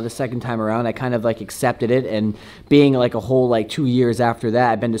 The second time around, I kind of like accepted it, and being like a whole like 2 years after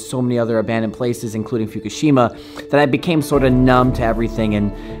that, I've been to so many other abandoned places, including Fukushima, that I became sort of numb to everything,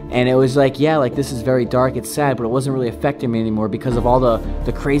 and it was like, yeah, like this is very dark, it's sad, but it wasn't really affecting me anymore because of all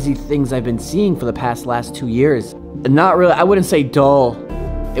the crazy things I've been seeing for the last 2 years. Not really, I wouldn't say dull.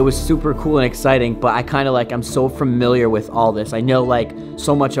 It was super cool and exciting, but I kind of like, I'm so familiar with all this. I know like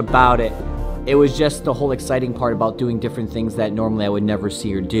so much about it. It was just the whole exciting part about doing different things that normally I would never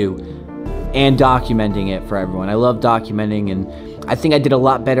see or do, and documenting it for everyone. I love documenting, and I think I did a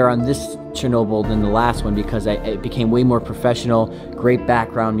lot better on this Chernobyl than the last one because it became way more professional, great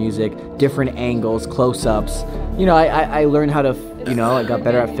background music, different angles, close-ups. You know, I learned how to, you know, I got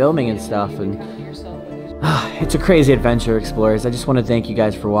better at filming and stuff, and it's a crazy adventure, explorers. I just want to thank you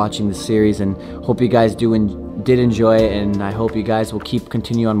guys for watching this series, and hope you guys did enjoy it, and I hope you guys will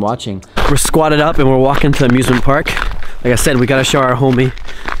continue on watching. We're squatted up and we're walking to the amusement park. Like I said, we gotta show our homie.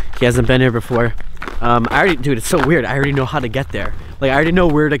 He hasn't been here before. Dude, it's so weird. I already know how to get there. Like, I already know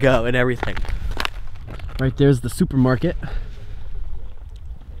where to go and everything. Right there's the supermarket.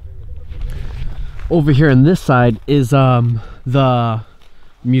 Over here on this side is the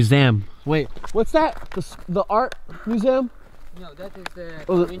museum. Wait, what's that? The art museum? No, that is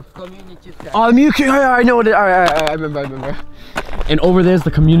the community center. Oh, I know what it is. All right, I remember. And over there's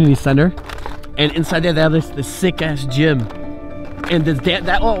the community center. And inside there, they have this sick-ass gym. And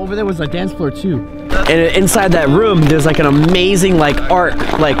over there was a dance floor, too. And inside that room, there's like an amazing like art,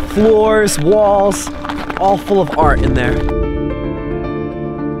 like floors, walls, all full of art in there.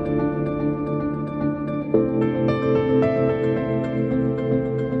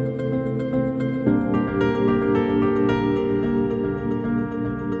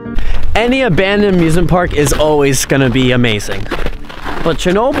 Any abandoned amusement park is always gonna be amazing. But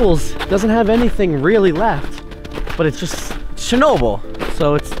Chernobyl's doesn't have anything really left. But it's just Chernobyl,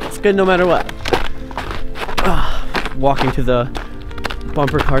 so it's good no matter what. Walking to the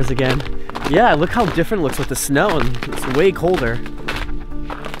bumper cars again. Yeah, look how different it looks with the snow, and it's way colder.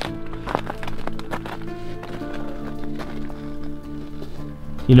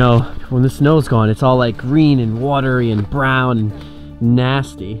 You know, when the snow's gone, it's all like green and watery and brown and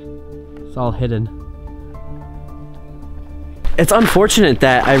nasty. It's all hidden. it's unfortunate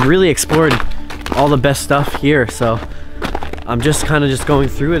that I really explored all the best stuff here, so I'm just kind of just going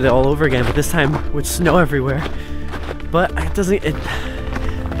through it all over again, but this time with snow everywhere. But it doesn't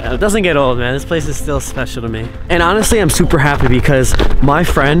get old, man. This place is still special to me. And honestly, I'm super happy because my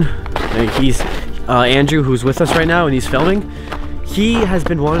friend, he's Andrew, who's with us right now and he's filming, he has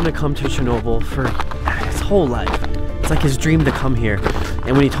been wanting to come to Chernobyl for his whole life. It's like his dream to come here.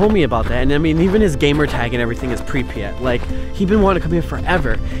 And when he told me about that, and I mean, even his gamer tag and everything is Pripyat. Like, he'd been wanting to come here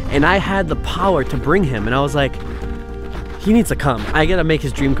forever. And I had the power to bring him. And I was like, he needs to come. I gotta make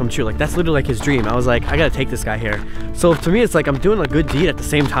his dream come true. Like, that's literally like his dream. I was like, I gotta take this guy here. So to me, it's like I'm doing a good deed at the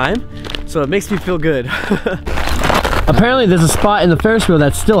same time. So it makes me feel good. Apparently, there's a spot in the Ferris wheel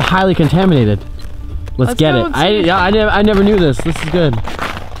that's still highly contaminated. Let's get it. I never knew this. This is good.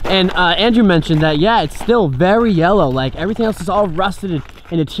 And Andrew mentioned that, yeah, it's still very yellow. Like, everything else is all rusted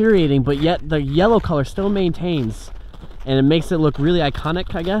and deteriorating, but yet the yellow color still maintains. And it makes it look really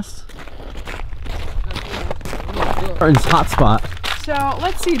iconic, I guess. It's hot spot. So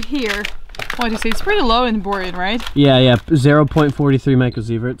let's see it here. What do you say? It's pretty low in boron, right? Yeah, 0.43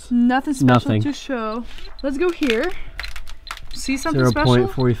 microsieverts. Nothing special to show. Let's go here. See something special?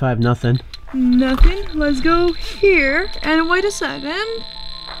 0.45, nothing. Nothing. Let's go here. And wait a second.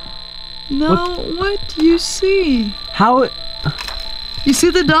 No, what do you see? How? You see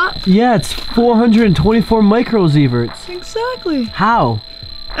the dot? Yeah, it's 424 microsieverts. Exactly. How?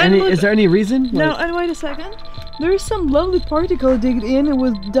 And is there any reason? No, and wait a second. There is some lovely particle digged in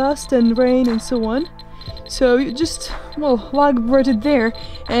with dust and rain and so on. So you just, well, like wrote it there,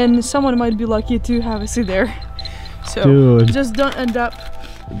 and someone might be lucky to have a seat there. So dude, just don't end up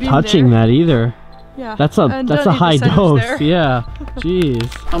being touching there. that either. Yeah, that's a high dose. There. Yeah, jeez.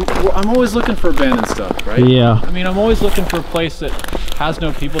 I'm always looking for abandoned stuff, right? Yeah. I mean, I'm always looking for a place that has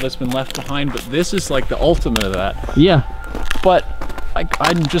no people, that's been left behind. But this is like the ultimate of that. Yeah. But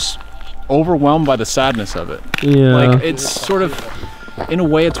I'm just overwhelmed by the sadness of it. Yeah. Like, it's sort of, in a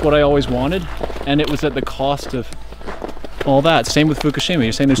way, it's what I always wanted, and it was at the cost of all that. Same with Fukushima.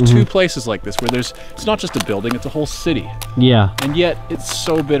 You're saying there's two places like this where it's not just a building, it's a whole city. Yeah. And yet it's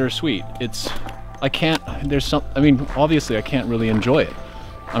so bittersweet. I mean, obviously I can't really enjoy it.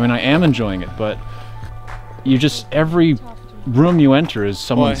 I mean, I am enjoying it, but every room you enter is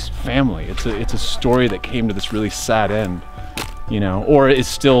someone's family. It's a story that came to this really sad end, you know, or it's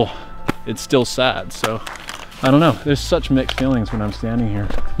still sad. So I don't know, there's such mixed feelings when I'm standing here.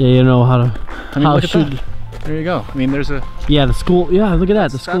 Yeah, you know how to, I mean, look at that. There you go. I mean, there's a, yeah, the school, yeah, look at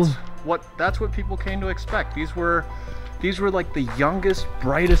that, the school. That's what people came to expect. These were like the youngest,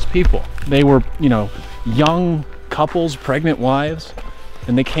 brightest people. They were, you know, young couples, pregnant wives,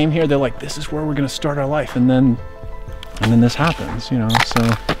 and they came here, they're like, this is where we're gonna start our life, and then this happens, you know. So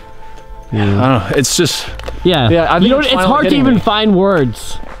yeah, I don't know, it's just, yeah, I mean, it's hard to even find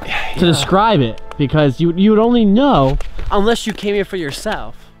words to describe it, because you would only know unless you came here for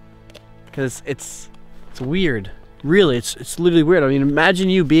yourself, because it's weird. Really, it's literally weird. I mean,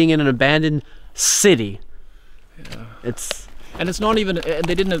 imagine you being in an abandoned city. Yeah. It's not even,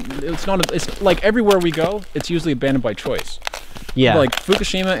 it's like everywhere we go, it's usually abandoned by choice. Yeah. Like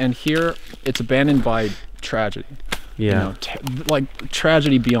Fukushima, and here it's abandoned by tragedy. Yeah. You know, like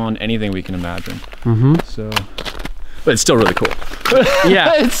tragedy beyond anything we can imagine. So, but it's still really cool.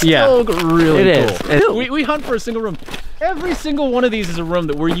 Yeah. It's still really cool. Is. We hunt for a single room. Every single one of these is a room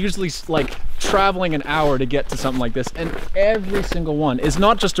that we're usually like traveling an hour to get to something like this, and every single one is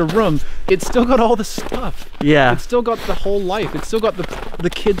not just a room, it's still got all the stuff. Yeah. It's still got the whole life. It's still got the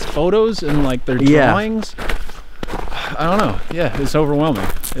kids' photos and like their drawings. I don't know. Yeah, it's overwhelming.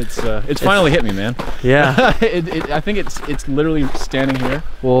 It's finally hit me, man. Yeah. I think it's literally standing here,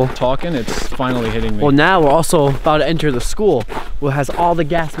 talking. It's finally hitting me. Well, now we're also about to enter the school, which has all the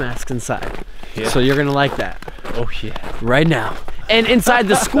gas masks inside. Yeah. So you're gonna like that. Oh yeah. Right now. And inside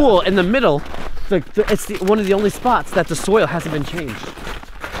the school, in the middle, it's one of the only spots that the soil hasn't been changed.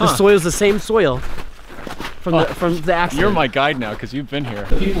 The soil's the same soil from the accident. You're my guide now, because you've been here.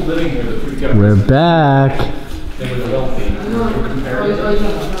 The people living here. We're back. They were wealthy.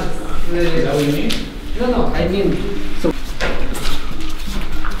 Is that what you mean? No, I mean, so.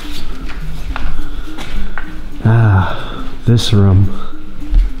 This room.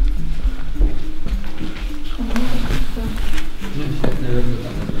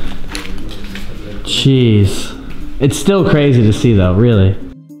 Jeez. It's still crazy to see though, really.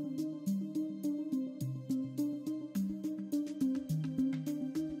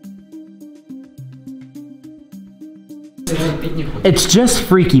 It's just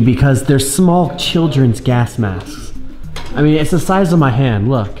freaky because they're small children's gas masks. I mean, it's the size of my hand,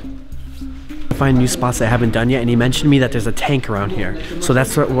 look. find new spots that I haven't done yet, and he mentioned to me that there's a tank around here. So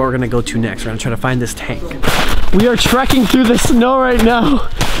that's what we're gonna go to next. We're gonna try to find this tank. We are trekking through the snow right now.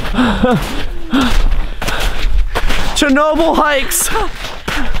 Chernobyl hikes.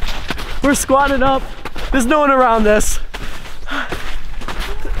 We're squatted up. There's no one around us.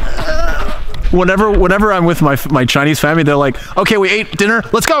 Whenever I'm with my Chinese family, they're like, okay, we ate dinner,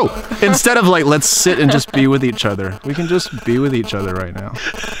 let's go! Instead of like, let's sit and just be with each other. We can just be with each other right now.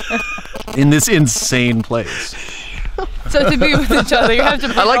 In this insane place. So to be with each other, you have to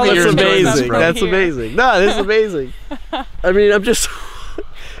bring I like that you're amazing. Bro. That's amazing. No, this is amazing. I mean,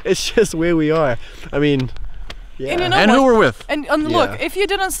 it's just where we are. I mean, yeah. And, you know and who we're with. And look, if you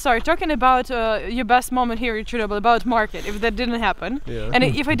didn't start talking about your best moment here in Chernobyl, about market, if that didn't happen, and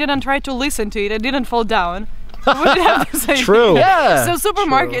if I didn't try to listen to it, I didn't fall down, what would you have to say? True. Yeah. So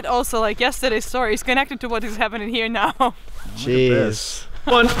supermarket also, like yesterday's story, is connected to what is happening here now. Jeez.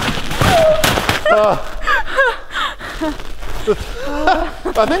 One.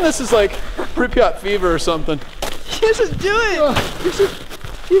 I think this is like Pripyat fever or something. You should do it.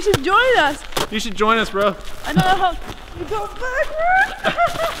 You should join us. You should join us, bro. I don't know how. You go backward.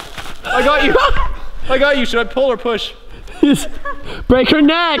 I got you. I got you. Should I pull or push? Break her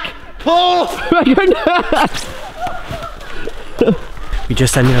neck. Pull. Break her neck. We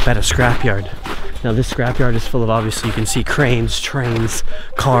just ended up at a scrapyard. Now this scrapyard is full of, obviously you can see cranes, trains,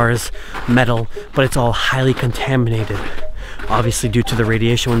 cars, metal, but it's all highly contaminated. Obviously due to the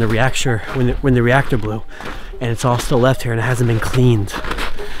radiation when the reactor blew. And it's all still left here and it hasn't been cleaned.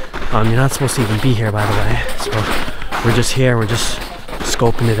 You're not supposed to even be here, by the way. So we're just here, we're just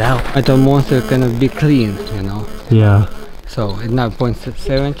scoping it out. I don't want it to be clean, you know. Yeah. So it's now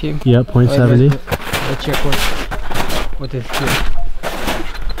 0.70. Yeah, 0.70. Let's check what is here.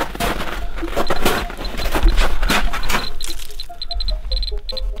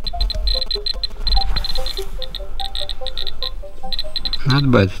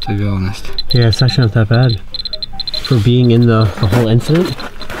 Not bad, to be honest. Yeah, it's actually not that bad. For being in the whole incident,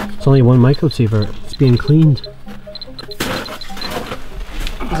 it's only one microsiever. It's being cleaned.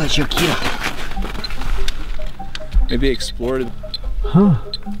 Let's check here. Maybe explored. Huh.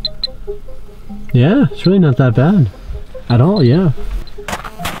 Yeah, it's really not that bad. At all, yeah.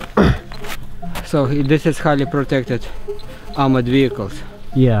 So this is highly protected armored vehicles.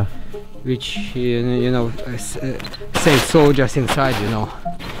 Yeah. Which, you know, save soldiers inside, you know.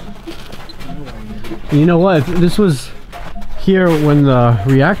 You know what? If this was here when the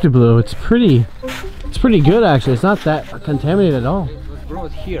reactor blew, it's pretty good actually. It's not that contaminated at all. It was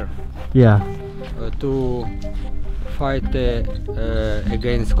brought here. Yeah. To fight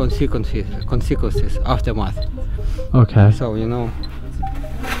against consequences, aftermath. Okay. So, you know.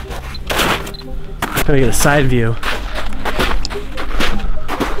 Gotta get a side view.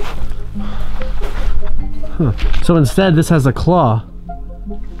 Huh. So instead, this has a claw.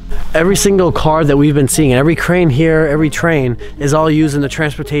 Every single car that we've been seeing, and every crane here, every train, is all used in the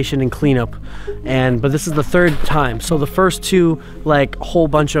transportation and cleanup. But this is the third time. So the first two, like, whole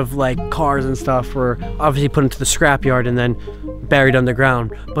bunch of like cars and stuff were obviously put into the scrapyard and then buried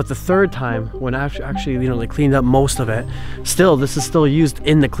underground. But the third time, when actually, you know, they cleaned up most of it, this is still used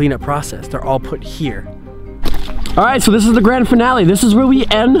in the cleanup process. They're all put here. All right, so this is the grand finale. This is where we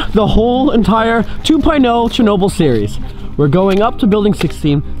end the whole entire 2.0 Chernobyl series. We're going up to building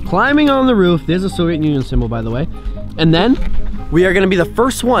 16, climbing on the roof. There's a Soviet Union symbol, by the way. And then we are gonna be the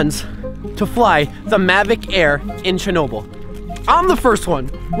first ones to fly the Mavic Air in Chernobyl. I'm the first one,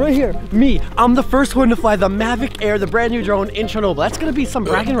 right here, me. I'm the first one to fly the Mavic Air, the brand new drone in Chernobyl. That's gonna be some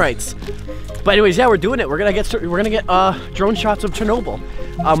bragging rights. But anyways, yeah, we're doing it. We're gonna get drone shots of Chernobyl.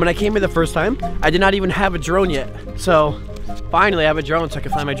 When I came here the first time, I did not even have a drone yet. So finally I have a drone so I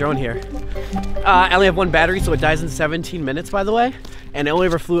can fly my drone here. I only have one battery, so it dies in 17 minutes, by the way. And I only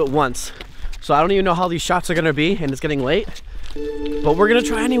ever flew it once. So I don't even know how these shots are gonna be, and it's getting late. But we're gonna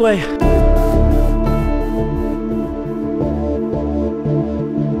try anyway.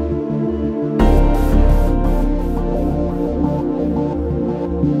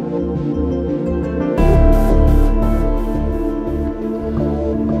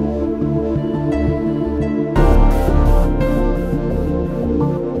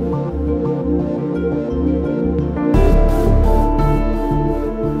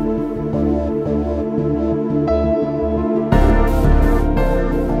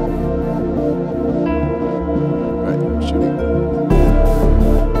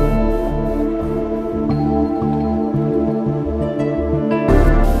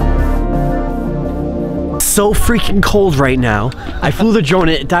 so freaking cold right now. I flew the drone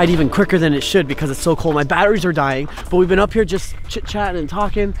and it died even quicker than it should because it's so cold. My batteries are dying, but we've been up here just chit-chatting and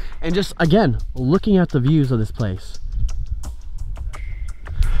talking and just, again, looking at the views of this place.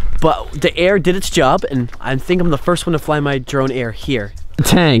 But the air did its job, and I think I'm the first one to fly my drone air here.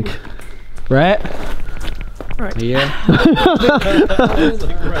 Tank, right? Right. Yeah.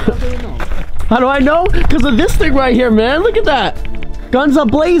 How do I know? Because of this thing right here, man. Look at that. Guns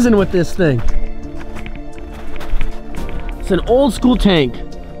up blazing with this thing. It's an old school tank.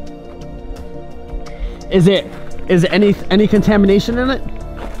 Is it any contamination in it?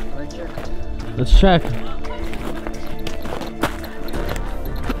 Let's check.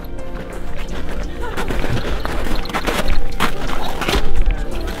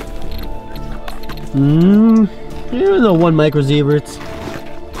 Here's a 1 microsieverts.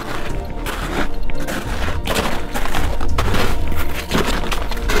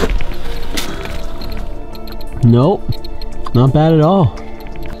 Nope, not bad at all.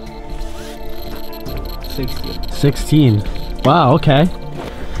 16. Wow, okay.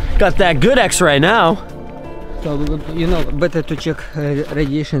 Got that good X-ray now. So, you know, better to check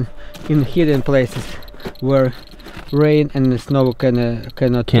radiation in hidden places where rain and snow cannot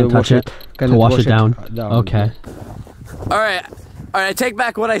touch it. Cannot wash it down. Okay. All right, I take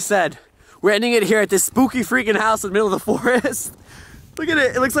back what I said. We're ending it here at this spooky freaking house in the middle of the forest. Look at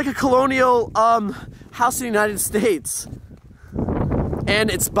it. It looks like a colonial house in the United States.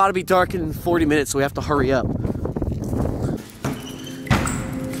 And it's about to be dark in 40 minutes, so we have to hurry up.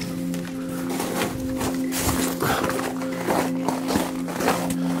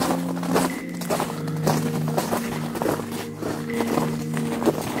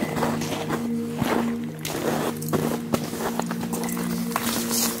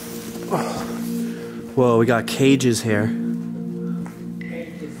 Whoa, we got cages here.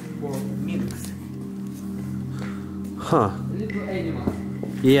 Cages for minks. Huh. Little animals.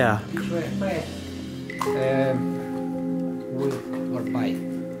 Yeah. Which were fed with or by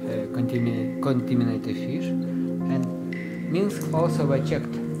contaminated fish, and minks also were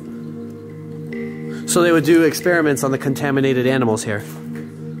checked. So they would do experiments on the contaminated animals here.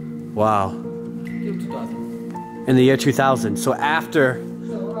 Wow. Till 2000. In the year 2000. So after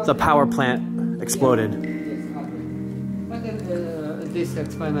the power plant exploded. But then this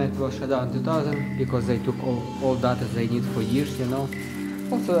experiment was shut down in 2000 because they took all data they need for years, you know.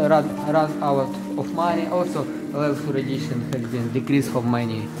 Also ran out of money. Also level of radiation has been decreased for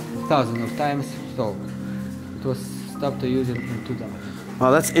many thousands of times, so it was stopped to use it in 2000. Wow,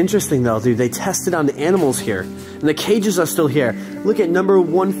 that's interesting though, dude. They tested on the animals here, and the cages are still here. Look at number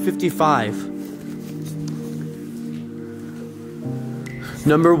 155.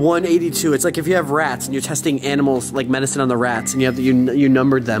 Number 182. It's like if you have rats and you're testing animals, like medicine on the rats, and you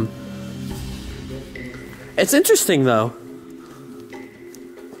numbered them. It's interesting though.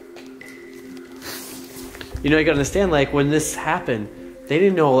 You know, you gotta understand, like when this happened, they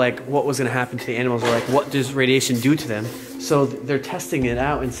didn't know like what was gonna happen to the animals, or like what does radiation do to them. So they're testing it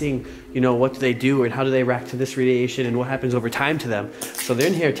out and seeing, you know, what do they do and how do they react to this radiation and what happens over time to them. So they're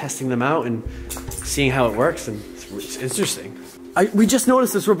in here testing them out and seeing how it works, and it's interesting. We just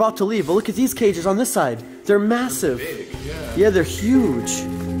noticed this, we're about to leave, but look at these cages on this side. They're massive. Big, yeah. Yeah, they're huge.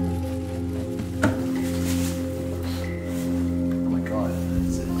 Oh my god.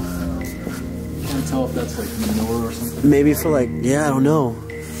 Can't tell if that's like manure or something. Maybe for like, yeah, I don't know.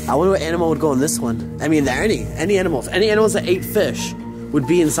 I wonder what animal would go in this one. I mean, any animals that ate fish would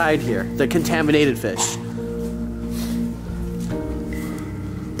be inside here. The contaminated fish.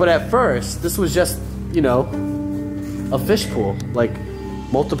 But at first, this was just, you know, a fish pool, like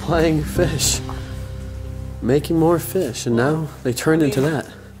multiplying fish, making more fish, and now they turned into that.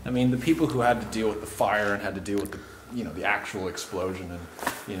 I mean, the people who had to deal with the fire and had to deal with the, you know, the actual explosion, and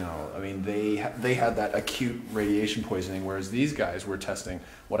you know, I mean, they had that acute radiation poisoning, whereas these guys were testing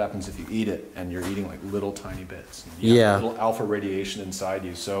what happens if you eat it, and you're eating like little tiny bits. You have little alpha radiation inside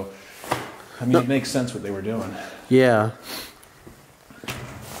you. So, I mean, it makes sense what they were doing. Yeah.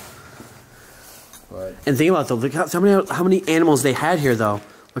 But, and think about it, though, look how many animals they had here, though.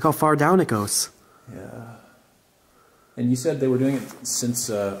 Look how far down it goes. yeah. And you said they were doing it since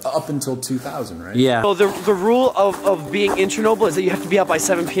up until 2000, right? Yeah. So the rule of being in Chernobyl is that you have to be out by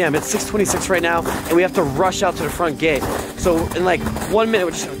 7 p.m. It's 6:26 right now, and we have to rush out to the front gate. So in like 1 minute,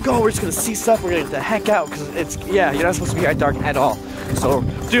 we're just gonna go. We're just gonna see stuff. We're gonna get the heck out because it's, yeah, you're not supposed to be here at dark at all. So,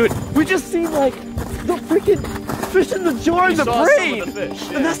 dude, we just seen like the freaking fish in the jar in the brain,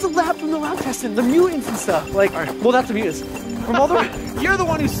 and that's the lab from the lab testing, the mutants and stuff. Like, well, that's the mutants. From all the You're the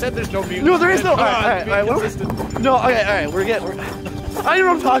one who said there's no mutants. No, there is no. All right. No, okay, all right. We're don't even know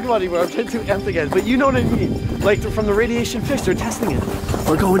what I'm talking about anymore. I'm getting too amped again. But you know what I mean. Like from the radiation fish, they're testing it.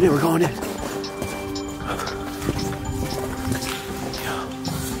 We're going in, we're going in.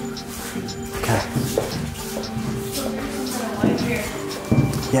 Okay.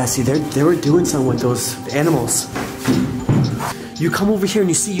 Yeah, see, they were doing something with those animals. You come over here and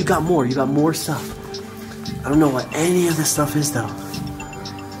you see you got more stuff. I don't know what any of this stuff is though.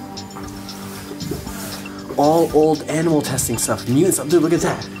 All old animal testing stuff, mutant stuff. Dude, look at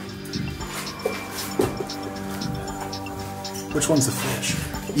that. Which one's the fish?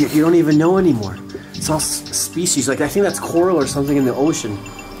 You don't even know anymore. It's all species. Like, I think that's coral or something in the ocean.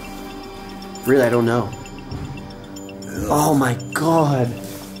 Really, I don't know. Oh my god.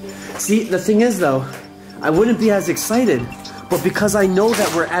 See, the thing is though, I wouldn't be as excited, but because I know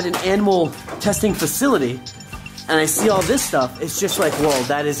that we're at an animal testing facility, and I see all this stuff, it's just like, whoa,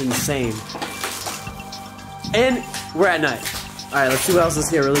 that is insane. And we're at night. All right, let's see what else is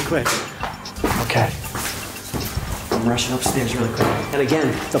here really quick. Okay. I'm rushing upstairs really quick. And again,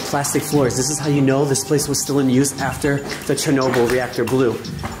 the plastic floors. This is how you know this place was still in use after the Chernobyl reactor blew,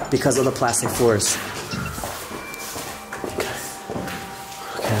 because of the plastic floors.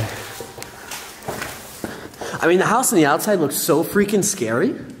 Okay. I mean, the house on the outside looks so freaking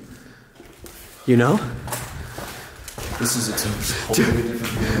scary. You know? This is a totally different view.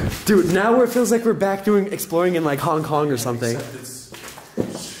 Dude, now it feels like we're back doing exploring in like Hong Kong or something.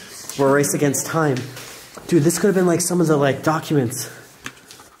 We're a race against time. Dude, this could have been like some of the like documents.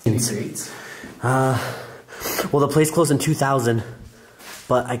 Any dates? Well, the place closed in 2000,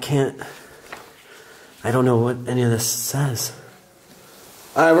 but I don't know what any of this says.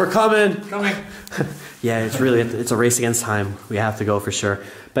 All right, we're coming. Coming. Yeah, it's a race against time. We have to go for sure.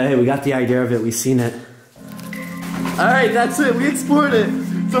 But hey, we got the idea of it. We've seen it. All right, that's it. We explored it.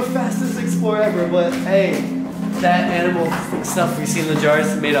 It's the fastest explore ever. But hey, that animal stuff we see in the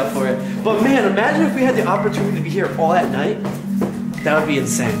jars made up for it. But man, imagine if we had the opportunity to be here all at night. That would be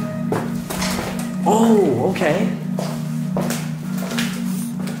insane. Oh, okay.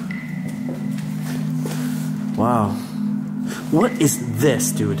 Wow. What is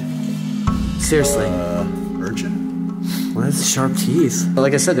this, dude? Seriously. Urchin? What is sharp teeth?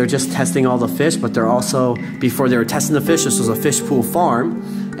 Like I said, they're just testing all the fish, but they're also, before they were testing the fish, this was a fish pool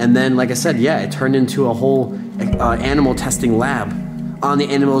farm. And then, like I said, yeah, it turned into a whole animal testing lab on the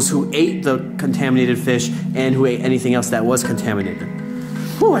animals who ate the contaminated fish and who ate anything else that was contaminated.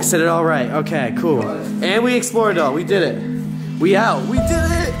 Whew, I said it all right. Okay, cool. And we explored it all. We did it. We out. We did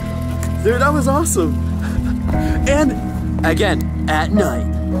it! Dude, that was awesome. And, again, at night.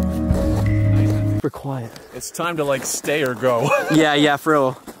 We're quiet. It's time to like stay or go. Yeah, for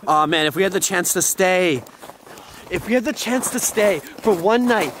real. Oh man, if we had the chance to stay. If we had the chance to stay for one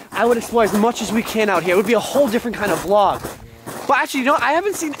night, I would explore as much as we can out here. It would be a whole different kind of vlog. But actually, you know, I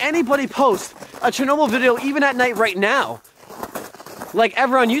haven't seen anybody post a Chernobyl video even at night right now. Like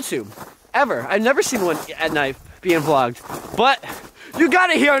ever on YouTube. Ever. I've never seen one at night being vlogged. But you got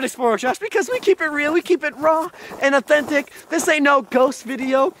it here on Exploring with Josh because we keep it real, we keep it raw and authentic. This ain't no ghost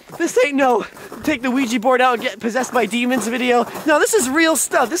video. This ain't no take the Ouija board out and get possessed by demons video. No, this is real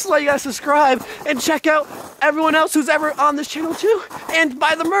stuff. This is why you gotta subscribe and check out everyone else who's ever on this channel too and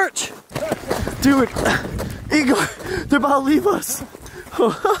buy the merch. Dude, Igor, they're about to leave us.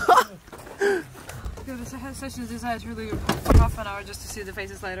 This session is decided to really for half an hour just to see the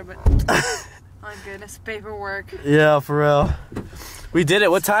faces later, but my goodness, paperwork. Yeah, for real. We did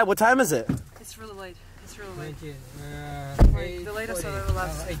it. What time is it? It's really late. It's really late. Like the latest I've ever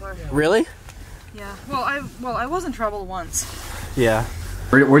left so far. Really? Yeah. Well, I was in trouble once. Yeah.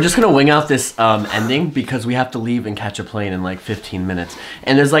 We're just gonna wing out this ending because we have to leave and catch a plane in like 15 minutes.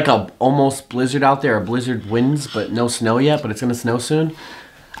 And there's like a almost blizzard out there, or blizzard winds, but no snow yet, but it's gonna snow soon.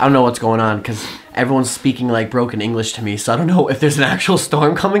 I don't know what's going on because everyone's speaking like broken English to me, so I don't know if there's an actual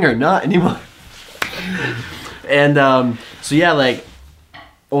storm coming or not anymore. And so yeah, like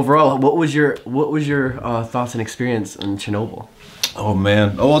overall, what was your thoughts and experience in Chernobyl? Oh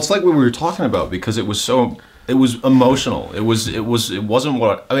man, oh, it's like what we were talking about because it was emotional. It wasn't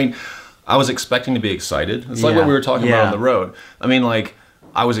what I mean. I was expecting to be excited. It's like what we were talking about on the road. I mean, like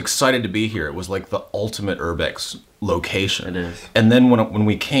I was excited to be here. It was like the ultimate urbex location. It is. And then when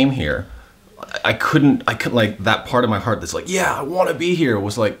we came here, I couldn't like that part of my heart that's like, yeah, I want to be here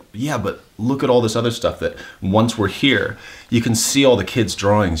was like, yeah, but look at all this other stuff that once we're here, you can see all the kids'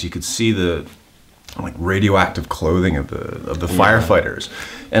 drawings. You could see the like radioactive clothing of the firefighters,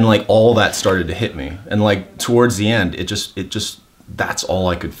 and like all that started to hit me. And like towards the end, it just that's all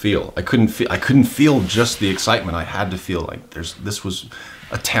I could feel. I couldn't feel just the excitement. I had to feel like this was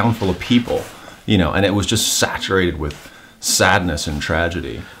a town full of people, you know, and it was just saturated with sadness and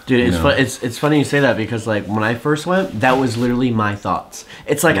tragedy. Dude, it's funny you say that, because like when I first went, that was literally my thoughts.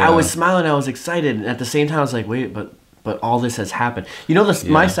 It's like I was smiling, I was excited, and at the same time I was like, wait, but all this has happened. You know,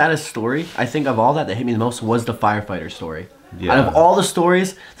 my saddest story, I think of all that hit me the most was the firefighter story. Yeah. Out of all the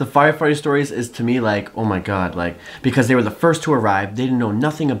stories, the firefighter stories is to me like, oh my god, like, because they were the first to arrive, they didn't know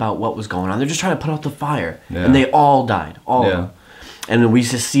nothing about what was going on. They're just trying to put out the fire, and they all died, all of them. And then we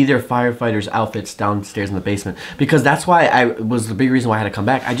just see their firefighters' outfits downstairs in the basement, because that's why was the big reason why I had to come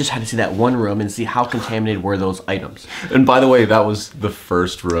back. I just had to see that one room and see how contaminated were those items. And by the way, that was the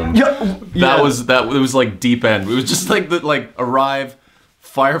first room. That was like deep end. It was just like arrive.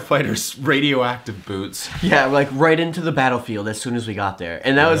 Firefighters' radioactive boots. Yeah, like right into the battlefield as soon as we got there,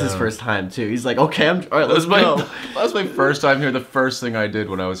 and that was his first time too. He's like, "Okay, all right, let's go." That was my first time here. The first thing I did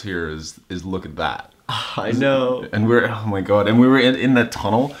when I was here is look at that. I know. And oh my god, and we were in that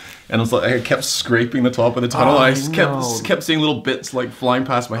tunnel, and I was like, I kept scraping the top of the tunnel. I kept seeing little bits like flying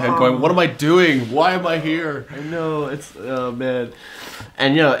past my head, going, "What am I doing? Why am I here?" I know, it's oh man,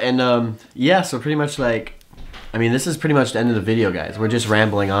 and so pretty much like. I mean, this is pretty much the end of the video, guys. We're just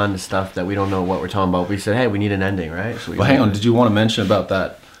rambling on to stuff that we don't know what we're talking about. We said, hey, we need an ending, right? So well, hang on. Did you want to mention about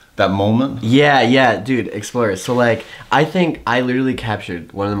that moment? Yeah, dude, Explorers. So, like, I think I literally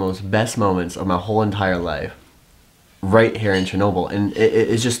captured one of the most best moments of my whole entire life right here in Chernobyl. And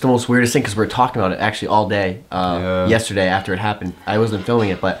it's just the most weirdest thing, because we were talking about it actually all day yesterday after it happened. I wasn't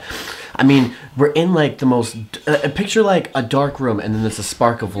filming it, but... I mean, we're in, like, the most... picture, like, a dark room, and then there's a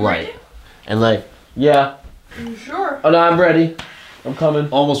spark of light. And, like, yeah... You sure? Oh no, I'm ready. I'm coming.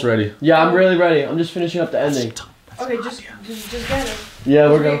 Almost ready. Yeah, I'm really ready. I'm just finishing up the ending. Okay, just get it. Yeah,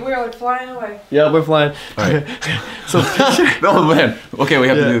 we're like flying away. Yeah, we're flying. All right. So picture. Oh man. Okay, we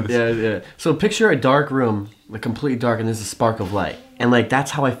have to do this. Yeah. So picture a dark room, like completely dark, and there's a spark of light, and like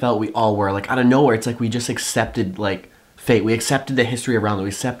that's how I felt we all were. Like out of nowhere, it's like we just accepted like fate. We accepted the history around it. We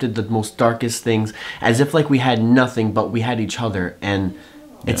accepted the most darkest things, as if like we had nothing, but we had each other, and.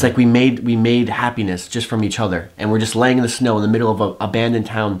 It's like we made happiness just from each other, and we're just laying in the snow in the middle of an abandoned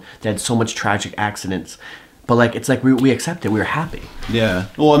town that had so much tragic accidents. But like it's like we accepted, we were happy. Yeah.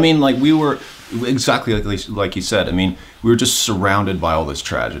 Well, I mean, like we were exactly like you said. I mean, we were just surrounded by all this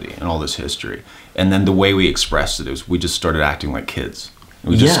tragedy and all this history, and then the way we expressed it was we just started acting like kids.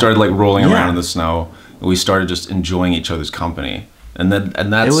 We just started like rolling around in the snow. And we started just enjoying each other's company, and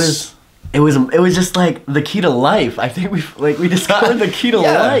that's. It was just like the key to life. I think we discovered the key to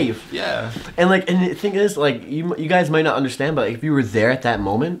life. Yeah. And the thing is, like you guys might not understand, but if you were there at that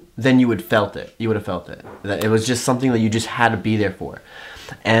moment, then you would felt it. You would have felt it. That it was just something that you just had to be there for,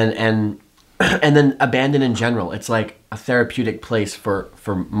 and then abandoned in general. It's like a therapeutic place for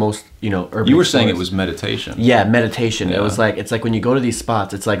most urban. You were saying it was meditation. Yeah, meditation. Yeah. It was like it's like when you go to these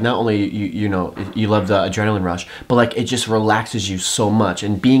spots, it's like not only you love the adrenaline rush, but like it just relaxes you so much.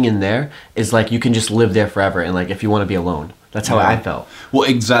 And being in there is like you can just live there forever. And like if you want to be alone, that's how I felt. Well,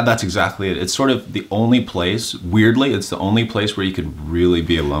 that's exactly it. It's sort of the only place. Weirdly, it's the only place where you could really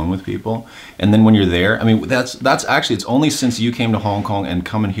be alone with people. And then when you're there, I mean, that's actually it's only since you came to Hong Kong and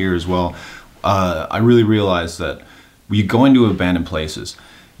coming here as well. I really realized that when you go into abandoned places,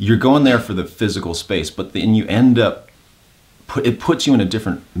 you're going there for the physical space, but then you end up, it puts you in a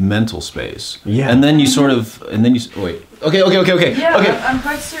different mental space. Yeah. And then you wait. Okay. Yeah, okay. I'm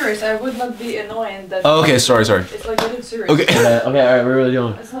quite serious. I would not be annoying that. Oh, okay, sorry. It's like really serious. Okay. Okay, all right, we're really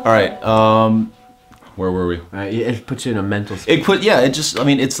doing. All right. Where were we? It puts you in a mental space.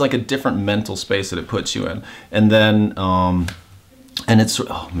 It's like a different mental space that it puts you in. And then, and it's,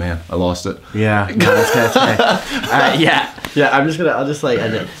 oh man, I lost it. Yeah, no, that's okay. I'll just like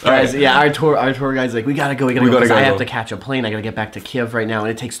end it. Guys, our tour guide's like, we gotta go. I have to catch a plane. I gotta get back to Kiev right now, and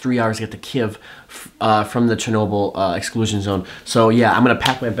it takes 3 hours to get to Kiev from the Chernobyl exclusion zone. So yeah, I'm gonna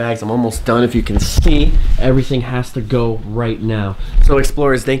pack my bags. I'm almost done. If you can see, everything has to go right now. So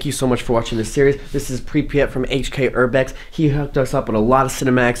Explorers, thank you so much for watching this series. This is Pripyat from HK Urbex. He hooked us up with a lot of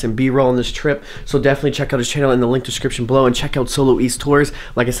cinematics and B-roll on this trip. So definitely check out his channel in the link description below, and check out Solo East Tours.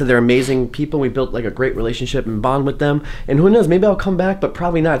 Like I said, they're amazing people. We built like a great relationship and bond with them. And who knows, maybe I'll come back, but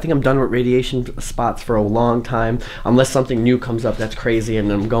probably not. I think I'm done with radiation spots for a long time, unless something new comes up that's crazy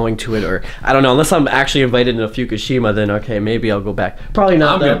and I'm going to it, or I don't know, unless I'm actually invited into Fukushima, then okay, maybe I'll go back. Probably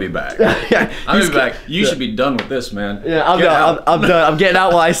not. I'm gonna be back. Yeah, I'm gonna be back. You should be done with this, man. Yeah, I'm done. I'm getting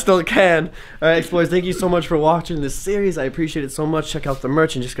out while I still can. All right, Explorers, thank you so much for watching this series. I appreciate it so much. Check out the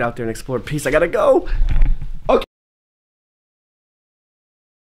merch and just get out there and explore. Peace. I gotta go.